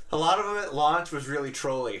 A lot of them at launch was really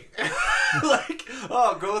trolly. Like,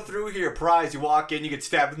 oh, go through here, prize. You walk in, you get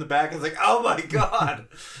stabbed in the back. It's like, oh my god.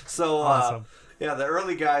 So, Awesome. Yeah, the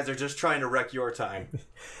early guys are just trying to wreck your time.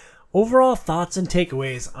 Overall thoughts and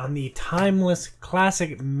takeaways on the timeless,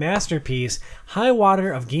 classic masterpiece, high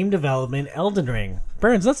water of game development, Elden Ring.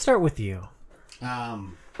 Burns, let's start with you.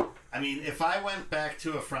 I mean, if I went back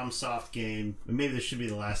to a FromSoft game, maybe this should be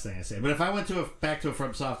the last thing I say, but if I went back to a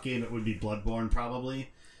FromSoft game, it would be Bloodborne probably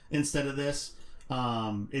instead of this.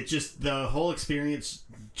 It just, the whole experience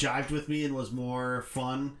jived with me and was more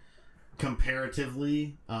fun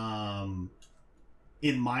comparatively,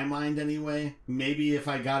 in my mind anyway. Maybe if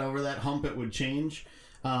I got over that hump, it would change.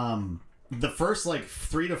 The first,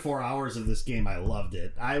 3 to 4 hours of this game, I loved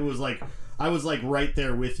it. I was right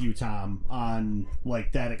there with you, Tom, on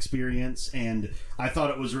that experience, and I thought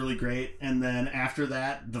it was really great. And then after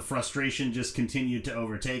that, the frustration just continued to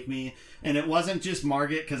overtake me. And it wasn't just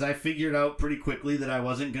Margit, because I figured out pretty quickly that I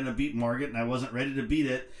wasn't going to beat Margit, and I wasn't ready to beat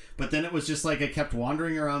it. But then it was just I kept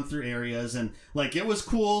wandering around through areas, and it was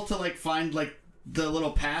cool to find the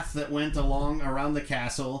little path that went along around the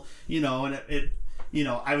castle, and it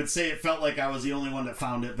I would say it felt like I was the only one that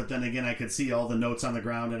found it, but then again, I could see all the notes on the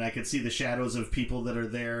ground, and I could see the shadows of people that are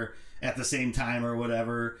there at the same time or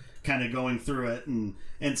whatever, kind of going through it, and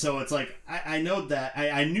so it's I know that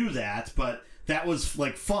I knew that, but that was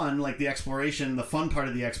fun, the exploration, the fun part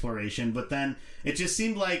of the exploration. But then it just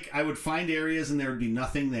seemed like I would find areas and there would be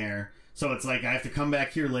nothing there. So it's I have to come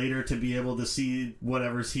back here later to be able to see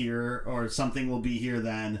whatever's here, or something will be here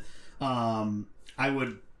then. I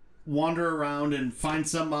would wander around and find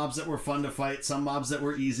some mobs that were fun to fight, some mobs that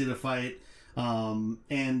were easy to fight.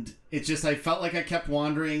 And it just, I felt like I kept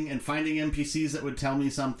wandering and finding NPCs that would tell me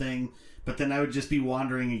something, but then I would just be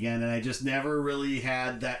wandering again, and I just never really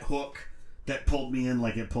had that hook that pulled me in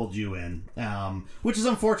like it pulled you in, which is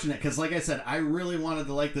unfortunate, because like I said, I really wanted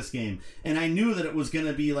to like this game, and I knew that it was going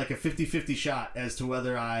to be a 50-50 shot as to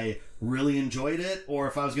whether I really enjoyed it or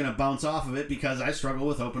if I was going to bounce off of it, because I struggle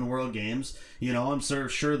with open world games. I'm sort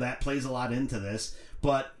of sure that plays a lot into this,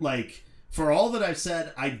 but for all that I've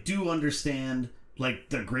said, I do understand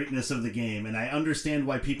the greatness of the game, and I understand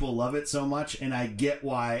why people love it so much, and I get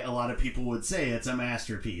why a lot of people would say it's a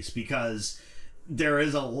masterpiece, because there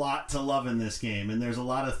is a lot to love in this game, and there's a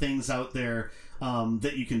lot of things out there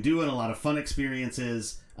that you can do, and a lot of fun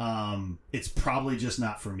experiences. It's probably just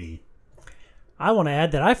not for me. I want to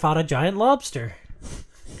add that I fought a giant lobster.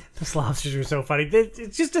 Those lobsters were so funny.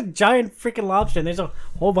 It's just a giant freaking lobster, and there's a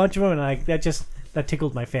whole bunch of them, and that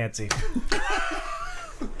tickled my fancy.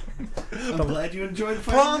 I'm glad you enjoyed the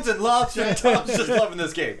prawns and lobster. Tom's just loving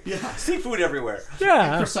this game. Yeah, seafood everywhere.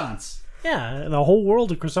 Yeah, and croissants. Yeah, and a whole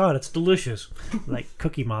world of croissant. It's delicious.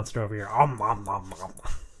 Cookie Monster over here.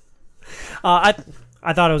 I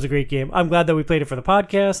thought it was a great game. I'm glad that we played it for the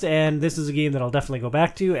podcast, and this is a game that I'll definitely go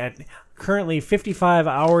back to. At currently 55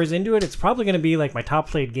 hours into it, it's probably going to be my top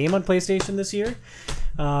played game on PlayStation this year.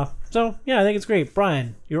 So, yeah, I think it's great.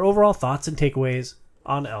 Brian, your overall thoughts and takeaways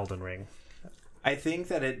on Elden Ring. I think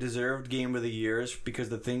that it deserved Game of the Years because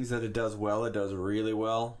the things that it does well, it does really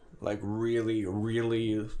well. Like really,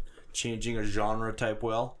 really changing a genre type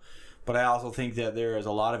well. But I also think that there is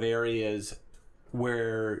a lot of areas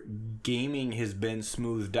where gaming has been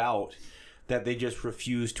smoothed out that they just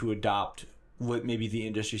refuse to adopt what maybe the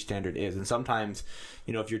industry standard is. And sometimes,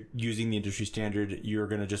 if you're using the industry standard, you're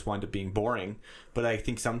going to just wind up being boring. But I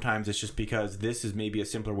think sometimes it's just because this is maybe a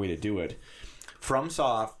simpler way to do it.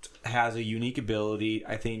 FromSoft has a unique ability,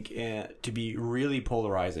 I think, to be really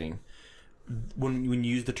polarizing. When you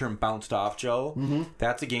use the term bounced off, Joe,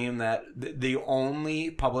 that's a game that the only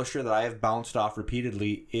publisher that I have bounced off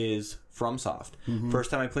repeatedly is FromSoft.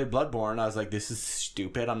 First time I played Bloodborne, I was like, this is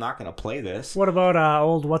stupid. I'm not going to play this. What about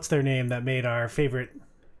old what's their name that made our favorite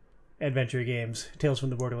adventure games, Tales from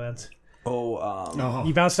the Borderlands?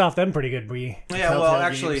 You bounced off them pretty good, Bree. Yeah, Telltale well,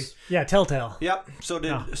 actually, games. Yeah, Telltale. Yep. So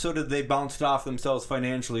did they bounced off themselves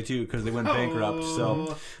financially too because they went bankrupt.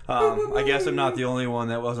 So I guess I'm not the only one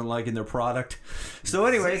that wasn't liking their product. So,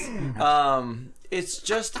 anyways, it's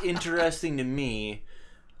just interesting to me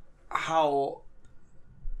how,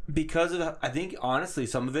 because of I think honestly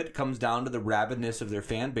some of it comes down to the rabidness of their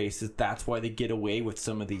fan bases. That's why they get away with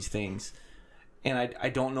some of these things. And I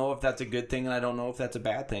don't know if that's a good thing, and I don't know if that's a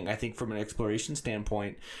bad thing. I think from an exploration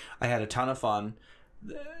standpoint, I had a ton of fun.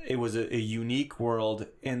 It was a unique world,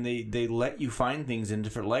 and they let you find things in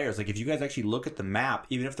different layers. Like if you guys actually look at the map,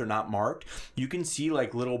 even if they're not marked, you can see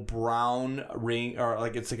like little brown ring, or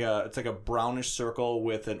like it's like a brownish circle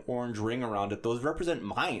with an orange ring around it. Those represent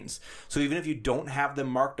mines. So even if you don't have them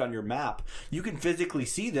marked on your map, you can physically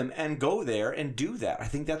see them and go there and do that. I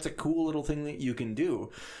think that's a cool little thing that you can do.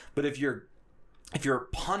 But if you're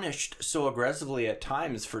punished so aggressively at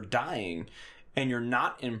times for dying, and you're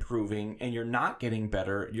not improving, and you're not getting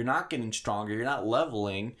better, you're not getting stronger, you're not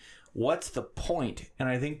leveling, what's the point? And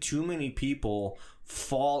I think too many people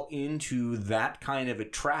fall into that kind of a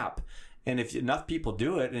trap. And if enough people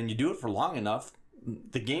do it, and you do it for long enough,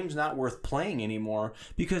 the game's not worth playing anymore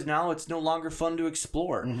because now it's no longer fun to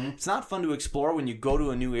explore. It's not fun to explore when you go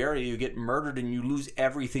to a new area, you get murdered, and you lose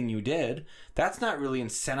everything you did. That's not really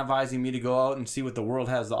incentivizing me to go out and see what the world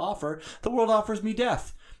has to offer. The world offers me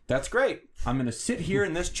death. That's great. I'm going to sit here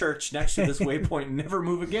in this church next to this waypoint and never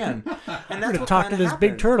move again. And that's what talk to this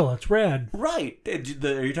big turtle. It's red. Right.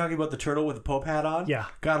 Are you talking about the turtle with the Pope hat on? Yeah.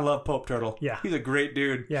 Gotta love Pope Turtle. Yeah. He's a great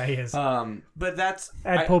dude. Yeah, he is. But that's...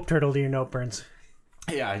 Add Pope Turtle to your note, Burns.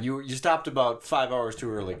 Yeah, you stopped about 5 hours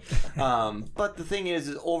too early. But the thing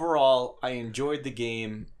is overall, I enjoyed the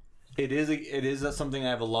game. It is something I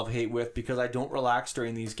have a love-hate with because I don't relax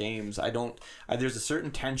during these games. There's a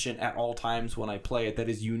certain tension at all times when I play it that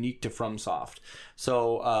is unique to FromSoft.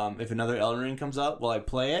 So if another Elden Ring comes out, will I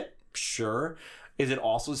play it? Sure. Is it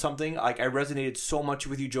also something like I resonated so much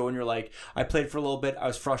with you, Joe, and you're like, I played for a little bit, I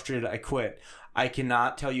was frustrated, I quit. I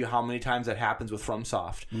cannot tell you how many times that happens with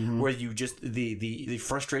FromSoft, where you just the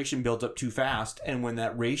frustration builds up too fast, and when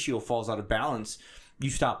that ratio falls out of balance, you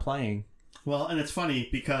stop playing. Well, and it's funny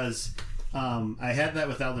because I had that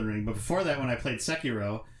with Elden Ring, but before that, when I played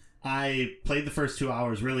Sekiro, I played the first 2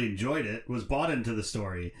 hours, really enjoyed it, was bought into the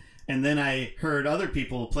story, and then I heard other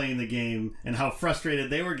people playing the game and how frustrated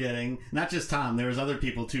they were getting. Not just Tom, there was other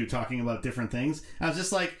people too talking about different things. I was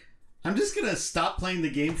just like, I'm just going to stop playing the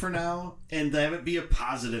game for now and have it be a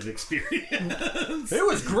positive experience. It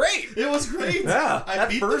was great. It was great. Yeah. I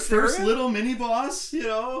beat the first little mini boss,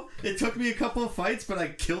 It took me a couple of fights, but I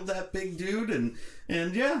killed that big dude.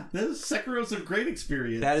 And yeah, Sekiro's a great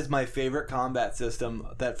experience. That is my favorite combat system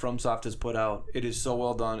that FromSoft has put out. It is so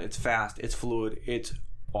well done. It's fast. It's fluid. It's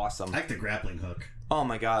awesome. I like the grappling hook. Oh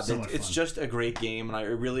my god, So much it's fun. just a great game, and I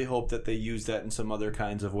really hope that they use that in some other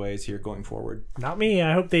kinds of ways here going forward. Not me.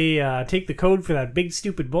 I hope they take the code for that big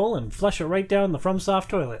stupid bull and flush it right down the FromSoft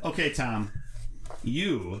toilet. Okay, Tom.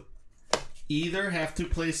 You either have to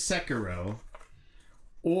play Sekiro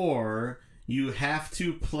or you have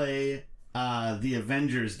to play the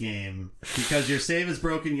Avengers game because your save is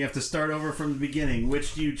broken. You have to start over from the beginning.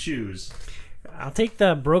 Which do you choose? I'll take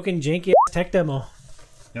the broken, janky tech demo.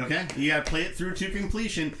 Okay, you gotta play it through to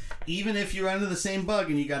completion. Even if you run into the same bug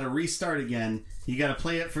and you gotta restart again, you gotta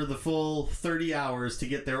play it for the full 30 hours to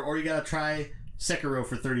get there, or you gotta try Sekiro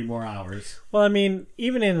for 30 more hours. Well, I mean,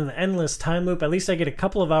 even in an endless time loop, at least I get a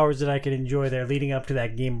couple of hours that I could enjoy there leading up to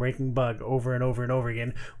that game-breaking bug over and over and over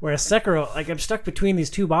again. Whereas Sekiro, like, I'm stuck between these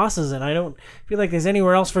two bosses and I don't feel like there's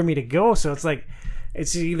anywhere else for me to go, so it's like,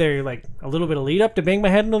 it's either like a little bit of lead up to bang my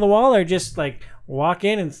head into the wall, or just like walk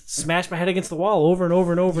in and smash my head against the wall over and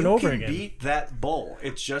over and over and over You again. can beat that bull.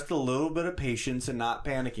 It's just a little bit of patience and not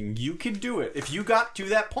panicking. You can do it. If you got to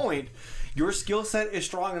that point, your skill set is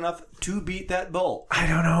strong enough to beat that bull. I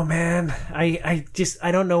don't know, man. I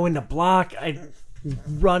don't know when to block. I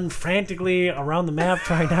run frantically around the map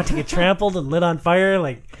trying not to get trampled and lit on fire.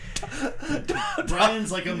 Like,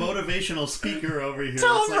 Brian's like a motivational speaker over here.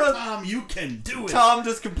 Tom, It's like, Tom, you can do it. Tom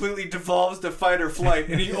just completely devolves to fight or flight,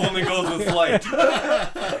 and he only goes with flight.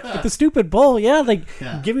 the stupid bull,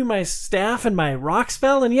 give me my staff and my rock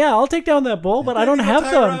spell, and I'll take down that bull, but I don't have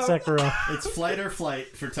that in Sekiro. It's flight or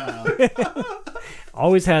flight for Tom.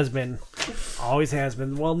 Always has been. Always has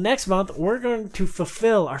been. Well, next month, we're going to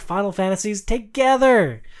fulfill our Final Fantasies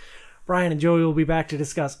together. Brian and Joey will be back to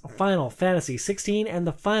discuss Final Fantasy 16 and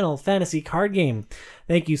the Final Fantasy card game.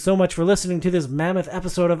 Thank you so much for listening to this mammoth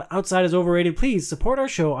episode of Outside is Overrated. Please support our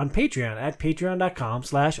show on Patreon at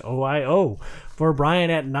patreon.com/OIO. For Brian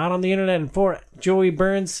at Not on the Internet and for Joey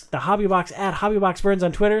Burns, the Hobbybox at HobbyboxBurns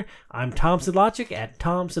on Twitter, I'm Tom Sidlogic at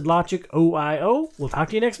Tom Sidlogic OIO. We'll talk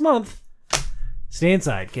to you next month. Stay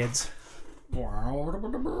inside, kids.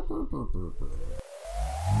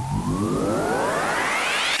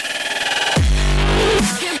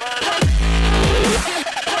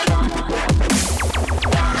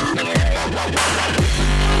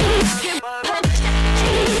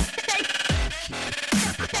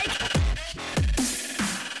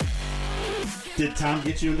 Did Tom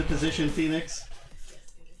get you into position, Phoenix?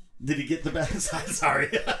 Did he get the back? Sorry.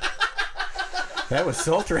 That was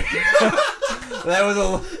sultry. That was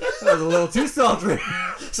a little too sultry.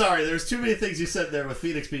 Sorry, there's too many things you said there with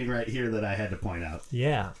Phoenix being right here that I had to point out.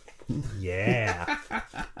 Yeah. Yeah.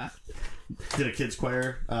 Did a kids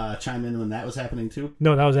choir chime in when that was happening too?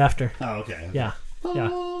 No, that was after. Oh, okay. Yeah. Yeah.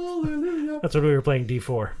 That's when we were playing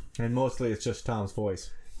D4. And mostly it's just Tom's voice.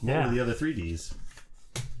 What were the other 3Ds?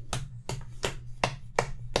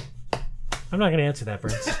 I'm not going to answer that,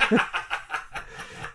 Burns.